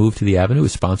 WTMJ's move to the Avenue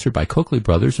is sponsored by Coakley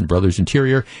Brothers and Brothers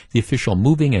Interior, the official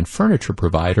moving and furniture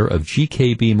provider of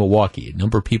GKB Milwaukee. A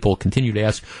number of people continue to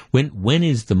ask, when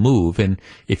is the move? And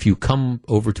if you come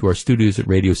over to our studios at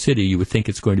Radio City, you would think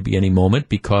it's going to be any moment,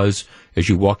 because as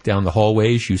you walk down the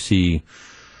hallways, you see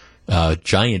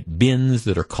giant bins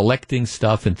that are collecting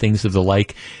stuff and things of the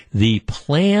like. The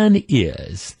plan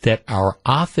is that our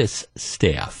office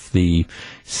staff, the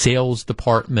sales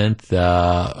department,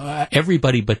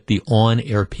 everybody but the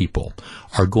on-air people,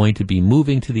 are going to be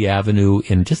moving to the Avenue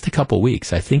in just a couple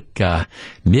weeks. I think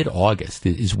mid-August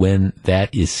is when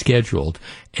that is scheduled.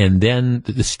 And then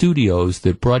the studios,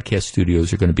 the broadcast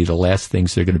studios, are going to be the last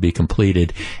things that are going to be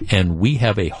completed. And we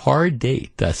have a hard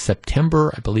date,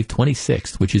 September, I believe,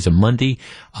 26th, which is a Monday.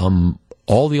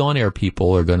 All the on-air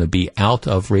people are going to be out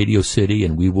of Radio City,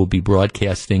 and we will be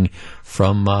broadcasting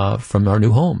from our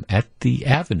new home at the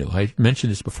Avenue. I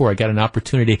mentioned this before. I got an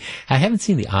opportunity. I haven't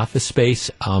seen the office space,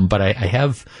 but I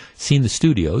have seen the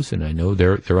studios, and I know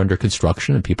they're under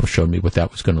construction, and people showed me what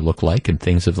that was going to look like and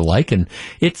things of the like. And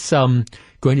it's certainly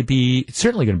going to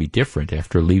be different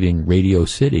after leaving Radio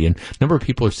City. And a number of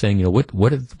people are saying, what's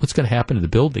going to happen to the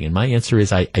building? And my answer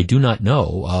is, I do not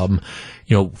know.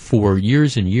 For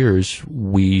years and years,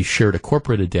 we shared a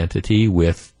corporate identity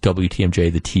with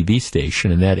WTMJ, the TV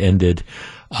station, and that ended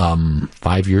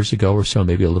 5 years ago or so,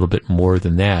 maybe a little bit more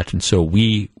than that. And so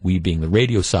we being the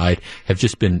radio side, have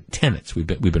just been tenants. We've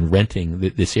been renting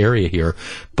this area here,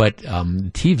 but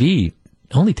TV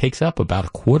only takes up about a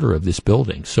quarter of this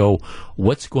building. So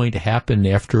what's going to happen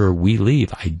after we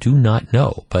leave, I do not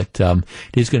know. But it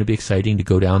is going to be exciting to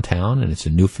go downtown, and it's a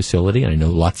new facility, and I know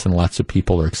lots and lots of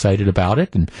people are excited about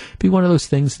it, and be one of those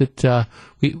things that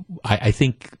I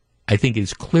think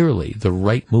is clearly the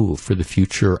right move for the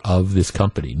future of this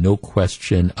company. No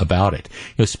question about it.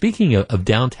 Speaking of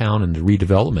downtown and the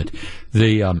redevelopment,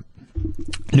 the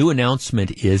new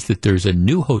announcement is that there's a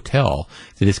new hotel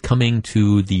that is coming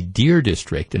to the Deer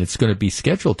District, and it's going to be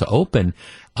scheduled to open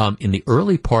in the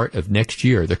early part of next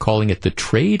year. They're calling it the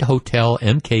Trade Hotel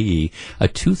MKE, a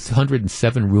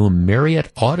 207-room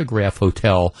Marriott Autograph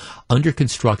Hotel under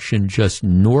construction just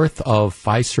north of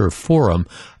Fiserv Forum.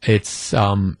 It's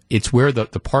where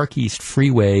the Park East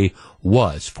Freeway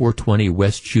was, 420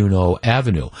 West Juneau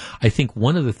Avenue. I think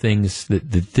one of the things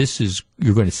that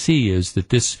you're going to see is that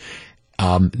this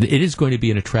it is going to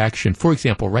be an attraction. For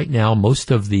example, right now,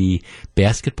 most of the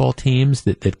basketball teams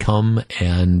that come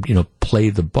and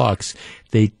play the Bucks,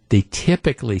 they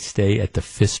typically stay at the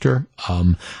Pfister.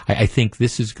 I think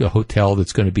this is a hotel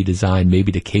that's going to be designed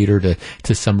maybe to cater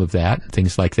to some of that and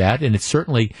things like that. And it's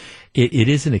certainly it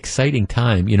is an exciting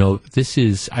time. This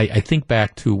is I think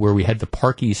back to where we had the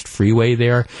Park East Freeway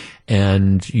there,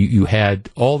 and you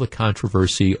had all the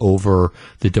controversy over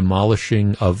the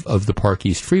demolishing of the Park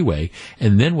East Freeway.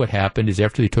 And then what happened is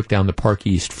after they took down the Park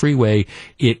East Freeway,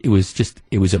 it was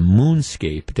a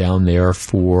moonscape down there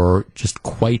for just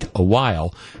quite a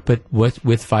while. But with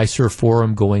Fiserv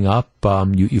Forum going up,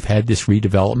 you've had this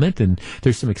redevelopment, and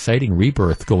there's some exciting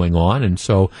rebirth going on. And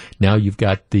so now you've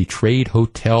got the Trade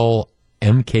Hotel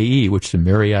MKE, which is a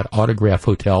Marriott Autograph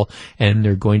Hotel, and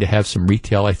they're going to have some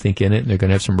retail, I think, in it, and they're going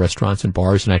to have some restaurants and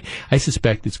bars, and I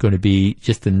suspect it's going to be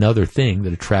just another thing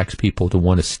that attracts people to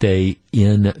want to stay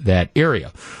in that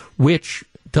area, which,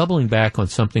 doubling back on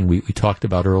something we talked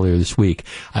about earlier this week,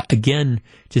 again,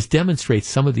 just demonstrates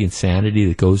some of the insanity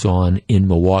that goes on in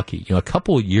Milwaukee. A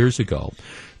couple of years ago,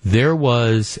 there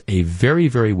was a very,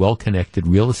 very well-connected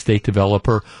real estate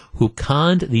developer who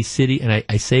conned the city, and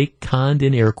I say conned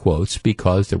in air quotes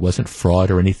because there wasn't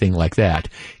fraud or anything like that,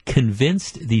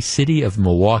 convinced the city of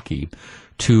Milwaukee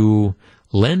to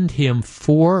lend him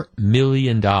 $4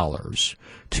 million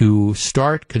to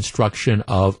start construction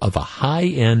of a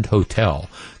high-end hotel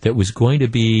that was going to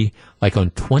be like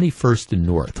on 21st and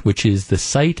North, which is the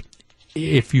site,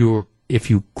 if you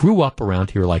grew up around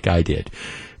here like I did,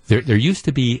 there used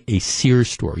to be a Sears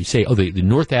store. You say, the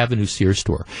North Avenue Sears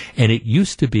store. And it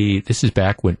used to be, this is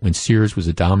back when Sears was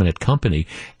a dominant company.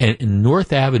 And in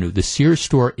North Avenue, the Sears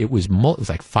store, it was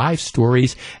like 5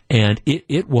 stories, and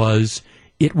it was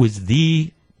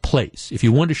the place. If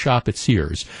you wanted to shop at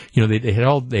Sears, they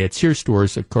had Sears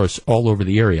stores, of course, all over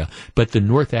the area, but the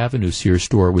North Avenue Sears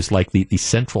store was like the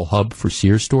central hub for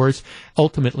Sears stores.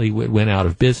 Ultimately, it went out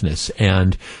of business,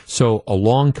 and so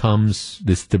along comes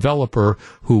this developer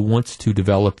who wants to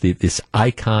develop this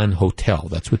icon hotel.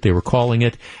 That's what they were calling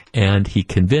it, and he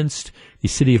convinced the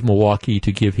city of Milwaukee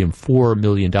to give him $4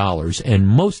 million. And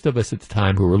most of us at the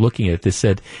time who were looking at this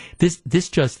said, this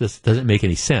just doesn't make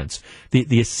any sense.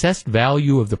 The assessed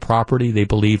value of the property, they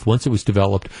believed, once it was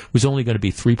developed, was only going to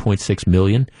be $3.6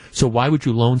 million. So why would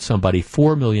you loan somebody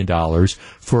 $4 million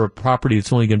for a property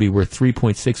that's only going to be worth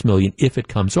 $3.6 million if it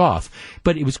comes off?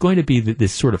 But it was going to be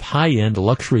this sort of high-end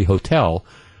luxury hotel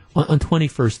on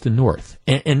 21st and North.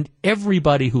 And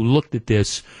everybody who looked at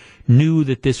this knew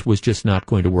that this was just not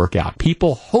going to work out.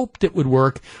 People hoped it would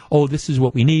work. Oh, this is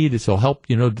what we need. This will help,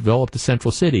 develop the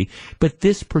central city. But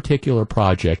this particular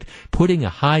project, putting a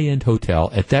high-end hotel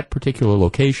at that particular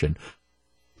location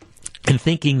and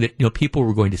thinking that, people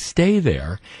were going to stay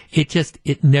there,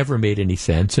 it never made any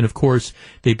sense. And of course,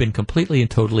 they've been completely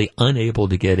and totally unable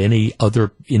to get any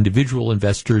other individual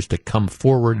investors to come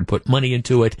forward and put money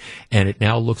into it. And it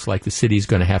now looks like the city's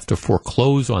going to have to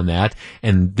foreclose on that,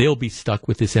 and they'll be stuck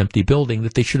with this empty building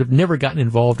that they should have never gotten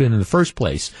involved in the first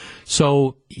place.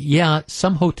 So, yeah,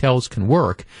 some hotels can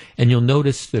work. And you'll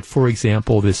notice that, for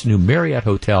example, this new Marriott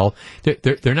hotel,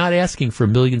 they're not asking for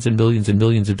millions and millions and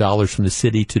millions of dollars from the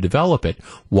city to develop it.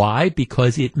 Why?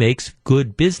 Because it makes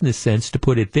good business sense to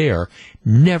put it there.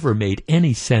 Never made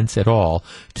any sense at all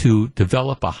to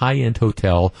develop a high-end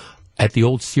hotel at the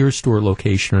old Sears store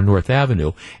location on North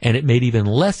Avenue, and it made even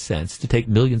less sense to take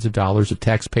millions of dollars of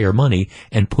taxpayer money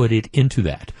and put it into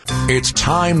that. It's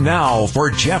time now for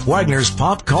Jeff Wagner's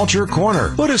Pop Culture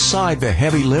Corner. Put aside the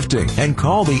heavy lifting and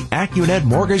call the AccuNet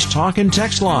Mortgage Talk and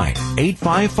Text line,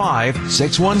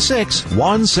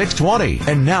 855-616-1620.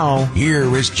 And now,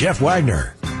 here is Jeff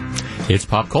Wagner. It's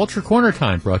Pop Culture Corner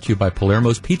time, brought to you by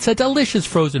Palermo's Pizza. Delicious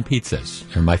frozen pizzas.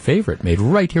 They're my favorite, made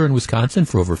right here in Wisconsin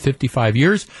for over 55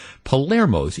 years.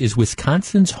 Palermo's is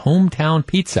Wisconsin's hometown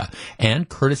pizza. And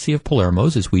courtesy of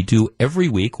Palermo's, as we do every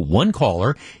week, one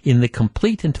caller, in the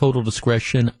complete and total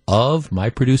discretion of my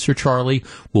producer Charlie,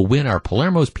 will win our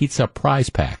Palermo's Pizza prize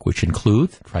pack, which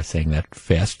includes, try saying that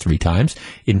fast 3 times,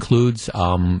 includes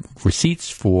receipts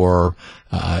for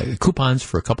coupons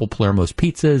for a couple Palermo's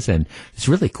pizzas, and this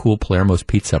really cool Palermo's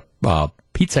pizza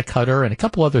cutter and a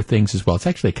couple other things as well. It's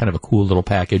actually kind of a cool little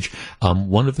package.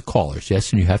 One of the callers,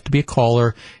 yes, and you have to be a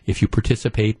caller if you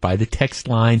participate by the text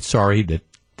line. Sorry that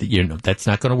that's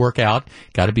not going to work out.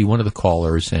 Got to be one of the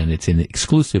callers, and it's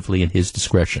exclusively in his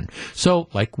discretion. So,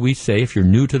 like we say, if you're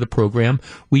new to the program,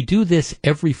 we do this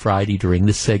every Friday during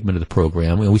this segment of the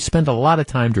program, and we spend a lot of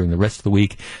time during the rest of the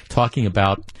week talking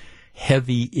about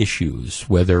heavy issues,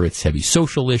 whether it's heavy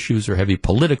social issues or heavy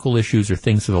political issues or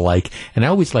things of the like. And I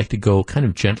always like to go kind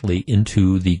of gently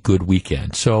into the good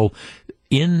weekend. So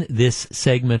in this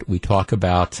segment, we talk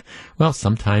about, well,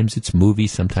 sometimes it's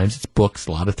movies, sometimes it's books,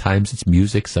 a lot of times it's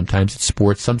music, sometimes it's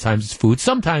sports, sometimes it's food,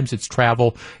 sometimes it's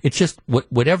travel. It's just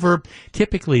whatever.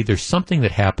 Typically, there's something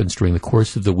that happens during the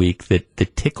course of the week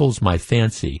that tickles my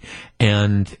fancy,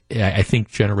 and I think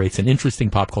generates an interesting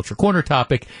pop culture corner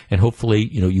topic, and hopefully,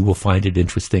 you will find it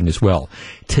interesting as well.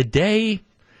 Today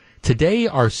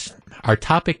our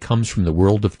topic comes from the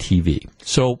world of TV.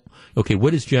 So, okay,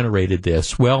 what has generated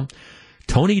this? Well,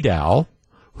 Tony Dow,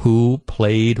 who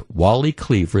played Wally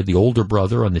Cleaver, the older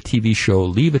brother, on the TV show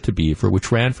Leave It to Beaver,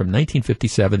 which ran from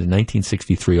 1957 to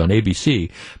 1963 on ABC,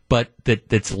 but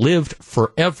that's lived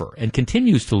forever and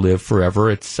continues to live forever.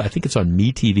 I think it's on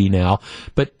MeTV now.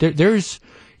 But there's,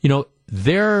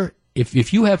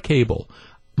 if you have cable,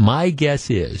 my guess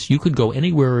is you could go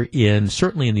anywhere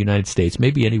certainly in the United States,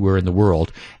 maybe anywhere in the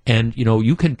world, and,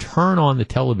 you can turn on the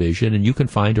television and you can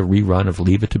find a rerun of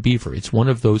Leave It to Beaver. It's one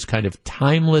of those kind of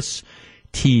timeless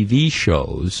TV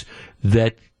shows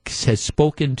that has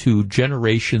spoken to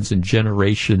generations and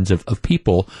generations of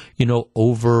people,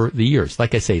 over the years.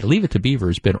 Like I say, Leave It to Beaver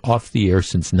has been off the air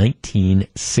since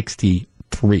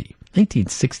 1963.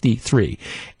 1963.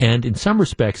 And in some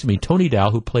respects, Tony Dow,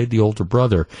 who played the older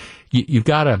brother, you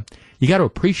got to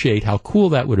appreciate how cool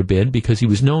that would have been, because he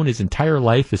was known his entire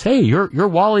life as, hey, you're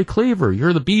Wally Cleaver,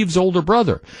 you're the Beav's older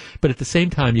brother. But at the same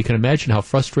time, you can imagine how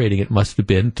frustrating it must have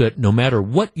been to, no matter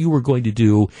what you were going to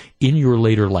do in your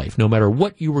later life, no matter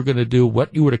what you were going to do,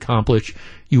 what you would accomplish,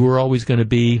 you were always going to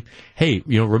be, hey,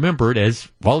 remembered as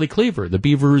Wally Cleaver, the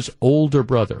Beaver's older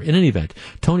brother. In any event,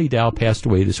 Tony Dow passed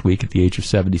away this week at the age of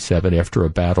 77 after a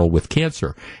battle with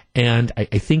cancer. And I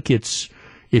think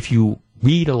if you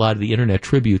read a lot of the internet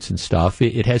tributes and stuff,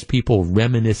 it has people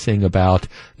reminiscing about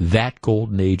that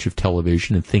golden age of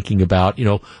television and thinking about,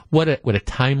 what a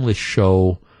timeless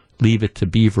show Leave It to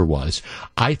Beaver was.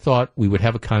 I thought we would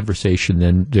have a conversation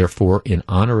then, therefore, in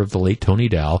honor of the late Tony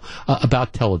Dow,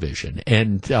 about television.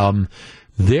 And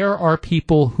there are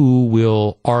people who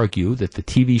will argue that the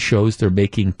TV shows they're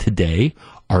making today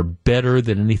are better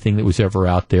than anything that was ever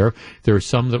out there. There are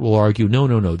some that will argue, no.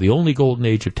 The only golden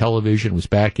age of television was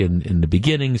back in the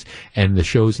beginnings and the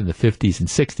shows in the 50s and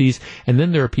 60s. And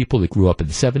then there are people that grew up in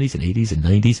the 70s and 80s and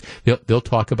 90s. They'll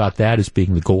talk about that as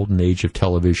being the golden age of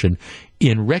television.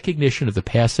 In recognition of the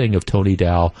passing of Tony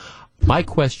Dow, my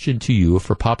question to you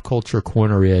for Pop Culture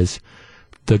Corner is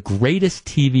the greatest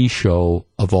TV show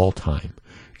of all time,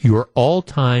 your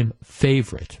all-time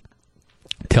favorite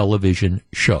television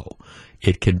show.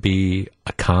 It can be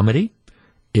a comedy.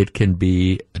 It can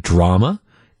be a drama.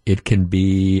 It can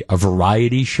be a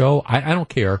variety show. I don't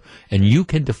care. And you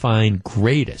can define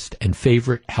greatest and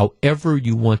favorite however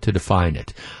you want to define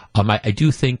it. I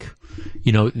do think,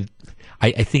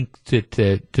 I think that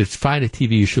to find a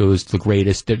TV show is the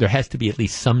greatest, there has to be at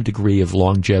least some degree of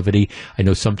longevity. I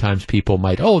know sometimes people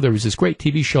might, there was this great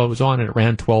TV show, it was on and it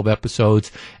ran 12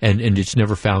 episodes and it's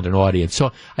never found an audience.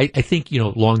 So I think,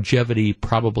 longevity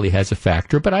probably has a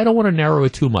factor, but I don't want to narrow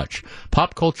it too much.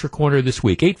 Pop Culture Corner this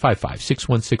week,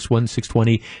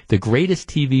 855-616-1620, the greatest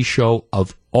TV show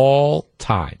of all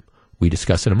time. We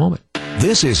discuss in a moment.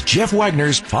 This is Jeff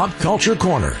Wagner's Pop Culture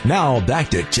Corner. Now back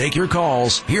to take your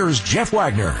calls. Here's Jeff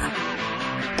Wagner.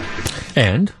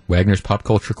 And Wagner's Pop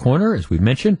Culture Corner, as we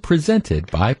mentioned, presented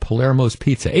by Palermo's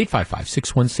Pizza.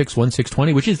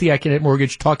 855-616-1620, which is the AccuNet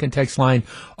Mortgage talk and text line.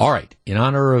 All right, in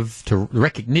honor to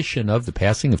recognition of the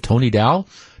passing of Tony Dow,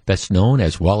 best known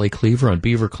as Wally Cleaver on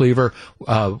Beaver Cleaver,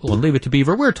 on Leave It to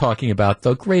Beaver, we're talking about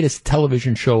the greatest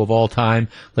television show of all time.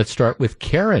 Let's start with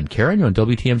Karen. Karen, you're on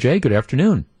WTMJ. Good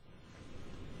afternoon.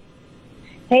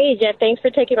 Hey, Jeff, thanks for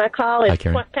taking my call. Hi, It's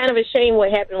Karen. kind of a shame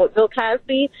what happened with Bill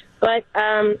Cosby, but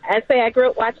I'd say I grew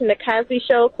up watching The Cosby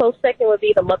Show. Close second would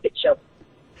be The Muppet Show.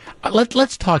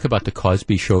 Let's talk about the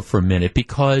Cosby Show for a minute,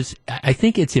 because I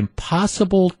think it's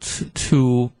impossible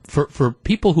for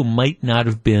people who might not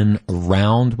have been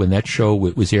around when that show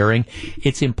was airing,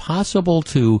 it's impossible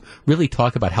to really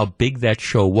talk about how big that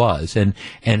show was and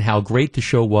how great the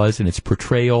show was and its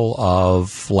portrayal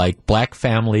of like black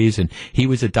families, and he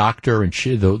was a doctor and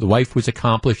the wife was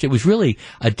accomplished. It was really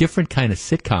a different kind of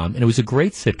sitcom, and it was a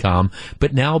great sitcom.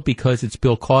 But now, because it's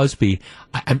Bill Cosby,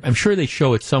 I'm sure they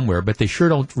show it somewhere, but they sure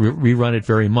don't rerun it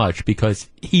very much because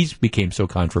he's became so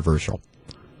controversial.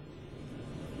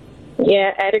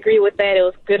 Yeah, I'd agree with that. It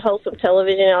was good, wholesome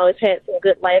television. It always had some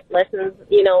good life lessons,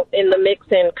 in the mix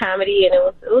and comedy, and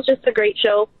it was just a great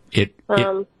show.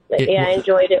 I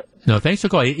enjoyed it. No, thanks for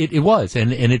calling. It was,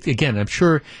 and it again. I'm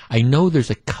sure. I know there's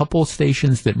a couple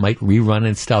stations that might rerun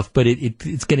and stuff, but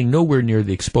it's getting nowhere near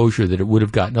the exposure that it would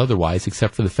have gotten otherwise.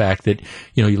 Except for the fact that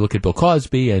you look at Bill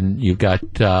Cosby, and you've got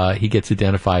he gets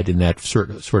identified in that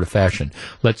sort of fashion.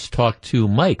 Let's talk to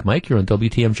Mike. Mike, you're on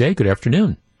WTMJ. Good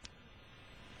afternoon.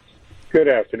 Good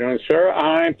afternoon, sir.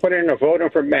 I'm putting a vote in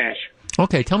for MASH.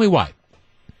 Okay, tell me why.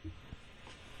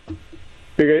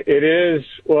 Because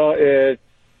it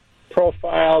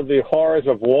profiled the horrors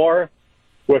of war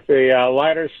with the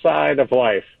lighter side of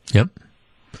life. Yep.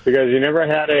 Because you never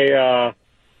had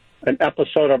an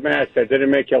episode of MASH that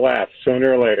didn't make you laugh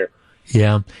sooner or later.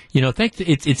 Yeah.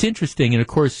 It's interesting. And of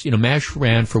course, MASH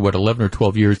ran for 11 or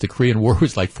 12 years. The Korean War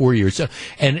was like 4 years.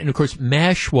 And of course,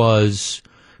 MASH was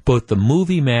both the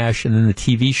movie MASH and then the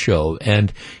TV show.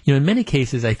 And, in many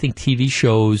cases, I think TV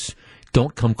shows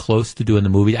don't come close to doing the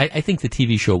movie. I think the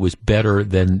TV show was better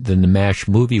than the MASH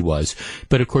movie was.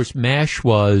 But of course, MASH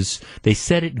they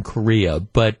set it in Korea,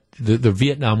 but the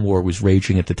Vietnam War was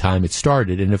raging at the time it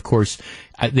started. And of course,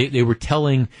 they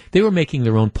were making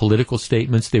their own political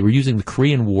statements. They were using the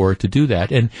Korean War to do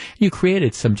that. And you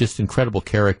created some just incredible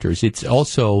characters. It's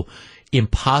also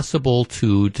impossible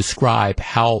to describe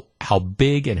how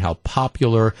big and how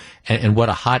popular and what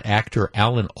a hot actor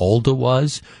Alan Alda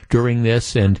was during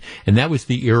this, and that was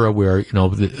the era where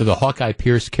the Hawkeye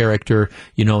Pierce character,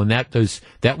 and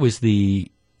that was the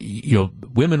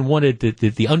women wanted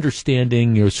the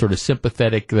understanding, sort of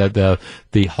sympathetic the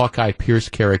Hawkeye Pierce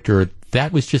character.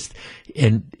 That was just,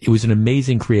 and it was an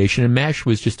amazing creation, and MASH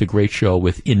was just a great show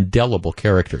with indelible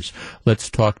characters. Let's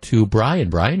talk to Brian.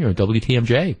 Brian, you're on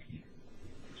WTMJ.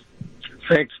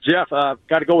 Thanks, Jeff.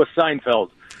 Got to go with Seinfeld.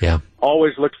 Yeah.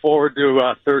 Always looked forward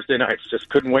to Thursday nights. Just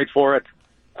couldn't wait for it.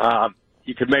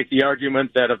 You could make the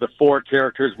argument that of the four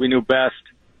characters we knew best,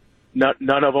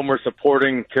 none of them were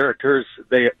supporting characters.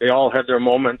 They all had their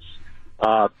moments.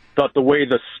 Thought the way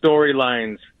the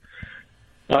storylines,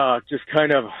 just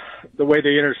kind of the way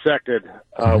they intersected,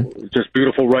 just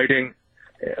beautiful writing.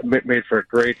 Made for a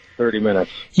great 30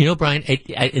 minutes. Brian,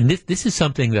 and this is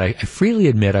something that I freely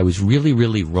admit I was really,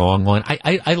 really wrong on.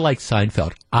 I like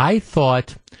Seinfeld. I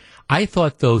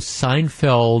thought though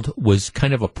Seinfeld was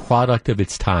kind of a product of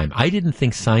its time. I didn't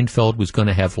think Seinfeld was going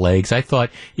to have legs. I thought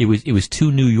it was too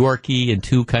New Yorky and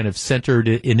too kind of centered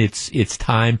in its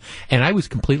time. And I was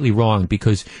completely wrong,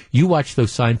 because you watch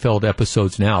those Seinfeld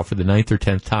episodes now for the 9th or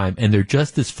 10th time, and they're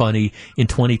just as funny in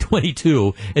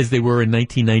 2022 as they were in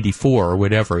 1994 or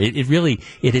whatever.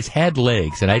 It has had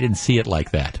legs, and I didn't see it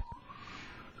like that.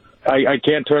 I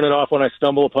can't turn it off when I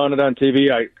stumble upon it on TV.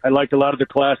 I liked a lot of the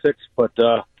classics, but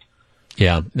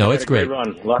yeah, no, it's great.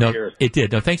 Run. A lot of years. It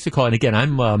did. No, thanks for calling. Again,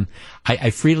 I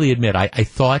freely admit, I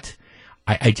thought,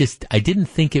 I didn't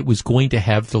think it was going to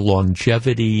have the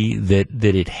longevity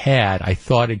that it had. I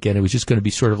thought, again, it was just going to be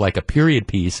sort of like a period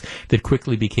piece that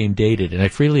quickly became dated. And I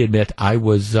freely admit I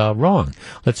was wrong.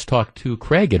 Let's talk to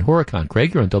Craig in Horicon.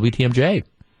 Craig, you're on WTMJ.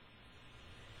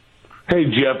 Hey,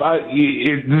 Jeff,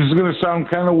 this is going to sound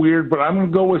kind of weird, but I'm going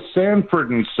to go with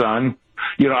Sanford and Son.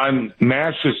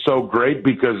 MASH is so great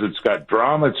because it's got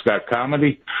drama, it's got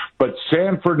comedy, but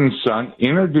Sanford and Son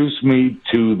introduced me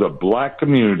to the black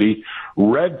community.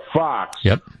 Red Fox,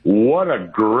 yep. What a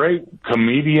great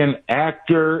comedian,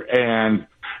 actor, and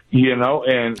we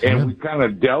kind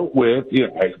of dealt with,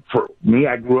 for me,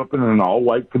 I grew up in an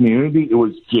all-white community. It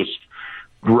was just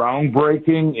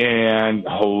groundbreaking and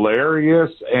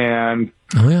hilarious, and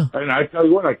and I tell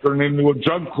you what, I turned into a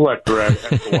junk collector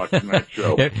after watching that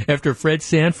show. After Fred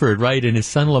Sanford, right, and his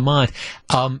son Lamont.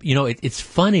 It's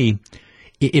funny.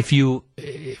 If you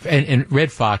and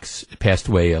Red Fox passed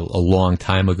away a long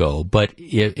time ago,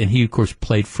 and he of course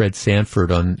played Fred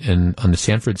Sanford on the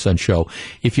Sanford Son show.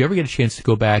 If you ever get a chance to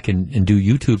go back and do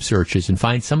YouTube searches and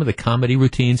find some of the comedy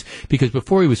routines, because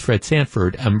before he was Fred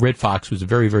Sanford, Red Fox was a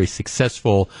very, very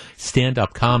successful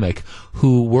stand-up comic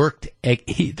who worked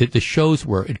the shows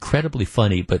were incredibly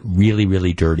funny, but really,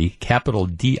 really dirty. Capital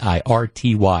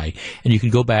DIRTY. And you can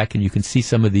go back and you can see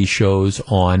some of these shows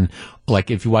on, like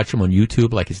if you watch them on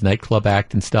YouTube, like his nightclub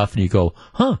act and stuff, and you go,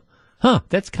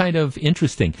 that's kind of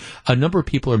interesting. A number of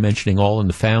people are mentioning All in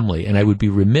the Family, and I would be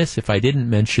remiss if I didn't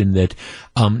mention that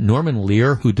Norman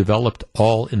Lear, who developed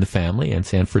All in the Family and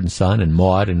Sanford and Son and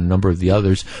Maude and a number of the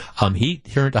others, he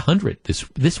turned 100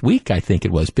 this week, I think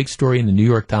it was. Big story in the New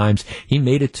York Times. He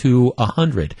made it to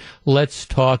 100. Let's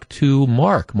talk to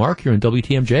Mark. Mark, you're in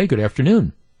WTMJ. Good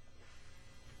afternoon.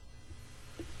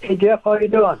 Hey, Jeff, how you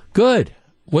doing? Good.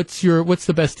 What's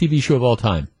the best TV show of all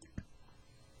time?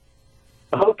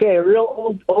 Okay, a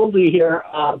real oldie here.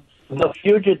 The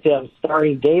Fugitive,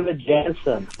 starring David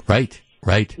Jansen. Right.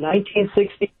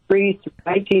 1963 to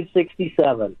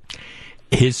 1967.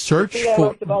 His search I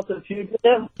liked about The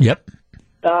Fugitive? Yep.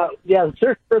 The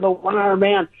search for the one-armed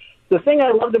man. The thing I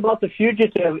loved about The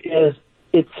Fugitive is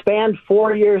it spanned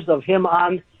 4 years of him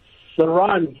on the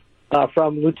run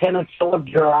from Lieutenant Philip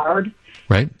Gerard.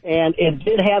 Right. And it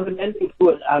did have an ending to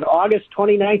it on August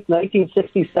 29th,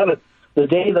 1967, the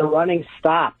day the running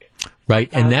stopped. Right.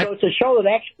 And so it's a show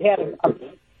that actually had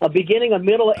a beginning, a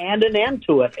middle, and an end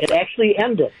to it. It actually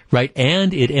ended. Right,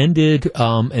 and it ended,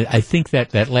 I think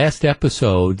that last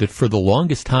episode, that for the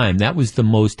longest time, that was the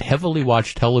most heavily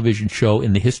watched television show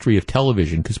in the history of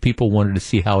television, because people wanted to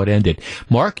see how it ended.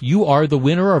 Mark, you are the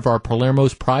winner of our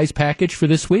Palermo's prize package for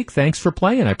this week. Thanks for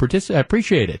playing. I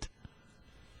appreciate it.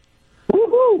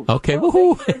 Woohoo! Okay,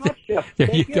 woohoo!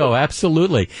 There you go,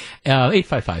 absolutely.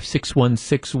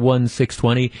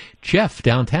 855-616-1620. Jeff,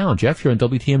 downtown. Jeff, you're on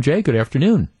WTMJ. Good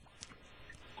afternoon.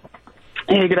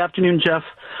 Hey, good afternoon, Jeff.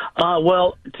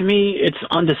 Well, to me, it's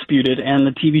undisputed, and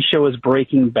the TV show is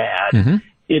Breaking Bad. Mm-hmm.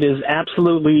 It is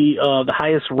absolutely the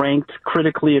highest-ranked,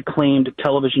 critically acclaimed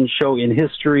television show in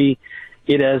history.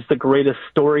 It has the greatest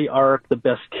story arc, the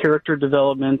best character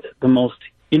development, the most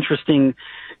interesting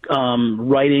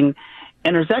writing.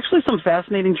 And there's actually some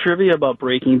fascinating trivia about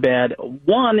Breaking Bad.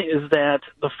 One is that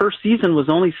the first season was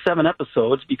only 7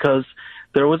 episodes because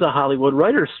there was a Hollywood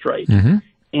writer's strike. Mm-hmm.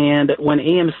 And when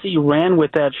AMC ran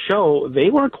with that show, they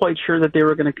weren't quite sure that they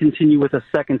were going to continue with a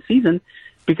second season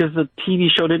because the TV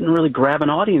show didn't really grab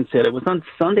an audience yet. It was on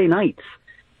Sunday nights.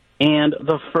 And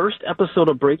the first episode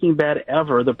of Breaking Bad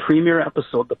ever, the premiere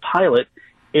episode, the pilot,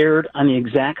 aired on the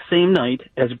exact same night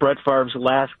as Brett Favre's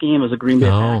last game as a Green Bay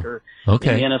Packer in the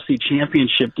NFC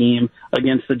Championship game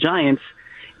against the Giants.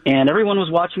 And everyone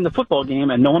was watching the football game,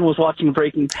 and no one was watching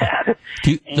Breaking Bad.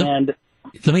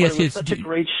 Let me ask you, such a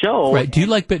great show. Right?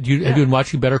 Have you been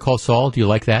watching Better Call Saul? Do you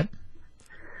like that?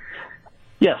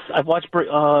 Yes, I watched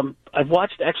Breaking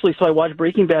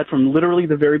Bad from literally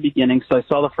the very beginning. So I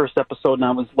saw the first episode,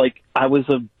 and I was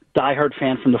a diehard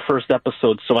fan from the first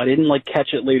episode, so I didn't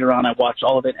catch it later on. I watched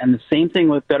all of it, and the same thing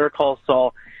with Better Call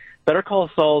Saul. Better Call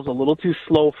Saul is a little too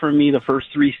slow for me the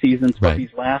first 3 seasons, but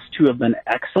these last 2 have been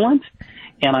excellent,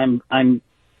 and I'm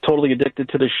totally addicted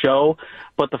to the show.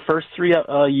 But the first 3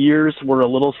 years were a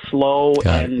little slow,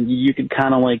 and you could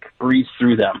kind of breeze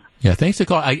through them. Yeah, thanks for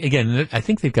calling. I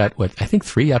think they've got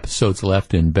 3 episodes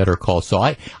left in Better Call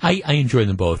Saul. I enjoy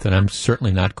them both, and I'm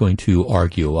certainly not going to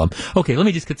argue. Okay, let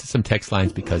me just get to some text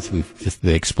lines because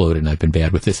they exploded, and I've been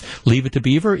bad with this. Leave It to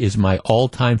Beaver is my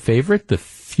all-time favorite. The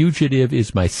Fugitive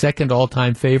is my second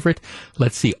all-time favorite.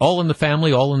 Let's see, All in the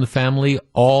Family, All in the Family,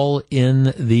 All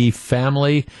in the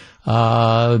Family.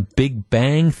 Big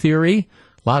Bang Theory.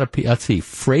 A lot of people, let's see,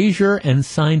 Frasier and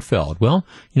Seinfeld. Well,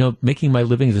 making my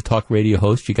living as a talk radio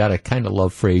host, you gotta kind of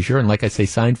love Frasier. And like I say,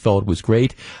 Seinfeld was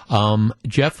great.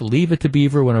 Jeff, Leave It to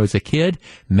Beaver when I was a kid.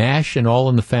 MASH and All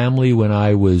in the Family when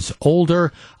I was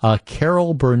older.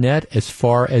 Carol Burnett as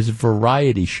far as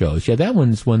variety shows. Yeah, that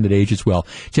one's one that ages well.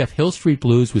 Jeff, Hill Street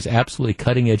Blues was absolutely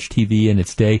cutting edge TV in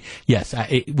its day. Yes,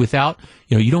 without,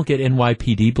 you don't get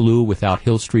NYPD Blue without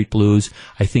Hill Street Blues.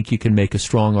 I think you can make a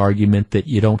strong argument that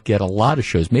you don't get a lot of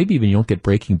shows. Maybe even you don't get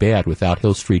Breaking Bad without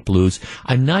Hill Street Blues.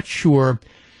 I'm not sure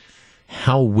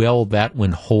how well that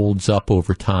one holds up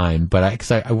over time, but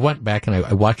because I went back and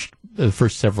I watched the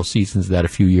first several seasons of that a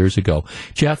few years ago.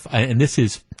 Jeff, and this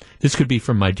is This could be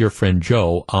from my dear friend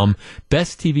Joe.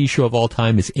 Best TV show of all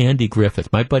time is Andy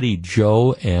Griffith. My buddy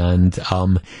Joe and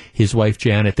his wife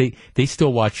Janet, they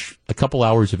still watch a couple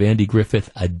hours of Andy Griffith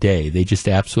a day. They just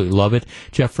absolutely love it.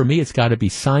 Jeff, for me, it's got to be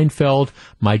Seinfeld.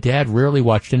 My dad rarely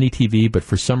watched any TV, but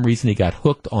for some reason he got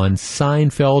hooked on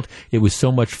Seinfeld. It was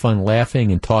so much fun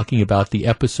laughing and talking about the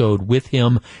episode with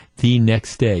him the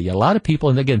next day. A lot of people,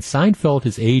 and again, Seinfeld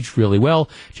has aged really well.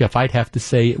 Jeff, I'd have to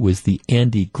say it was the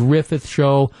Andy Griffith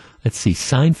show. Let's see,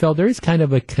 Seinfeld, there is kind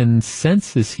of a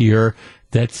consensus here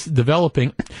that's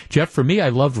developing. Jeff, for me, I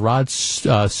loved Rod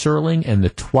Serling and The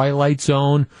Twilight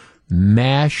Zone,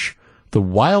 MASH, The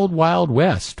Wild Wild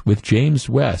West with James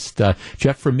West.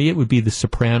 Jeff, for me, it would be The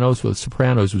Sopranos. Well, The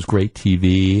Sopranos was great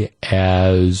TV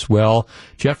as well.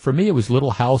 Jeff, for me, it was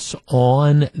Little House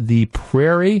on the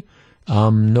Prairie.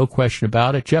 No question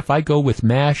about it. Jeff, I go with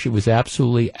MASH. It was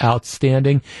absolutely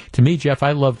outstanding. To me, Jeff,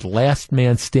 I loved Last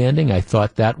Man Standing. I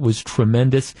thought that was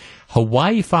tremendous.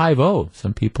 Hawaii Five-0.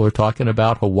 Some people are talking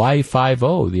about Hawaii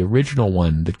Five-0, the original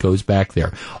one that goes back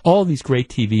there. All these great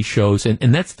TV shows,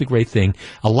 and that's the great thing.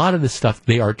 A lot of this stuff,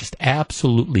 they are just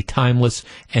absolutely timeless,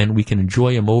 and we can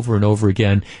enjoy them over and over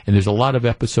again. And there's a lot of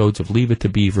episodes of Leave It to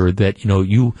Beaver that,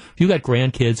 you got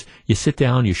grandkids, you sit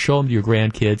down, you show them to your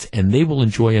grandkids, and they will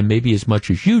enjoy them maybe as much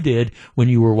as you did when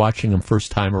you were watching them first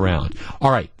time around.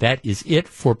 All right, that is it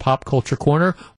for Pop Culture Corner.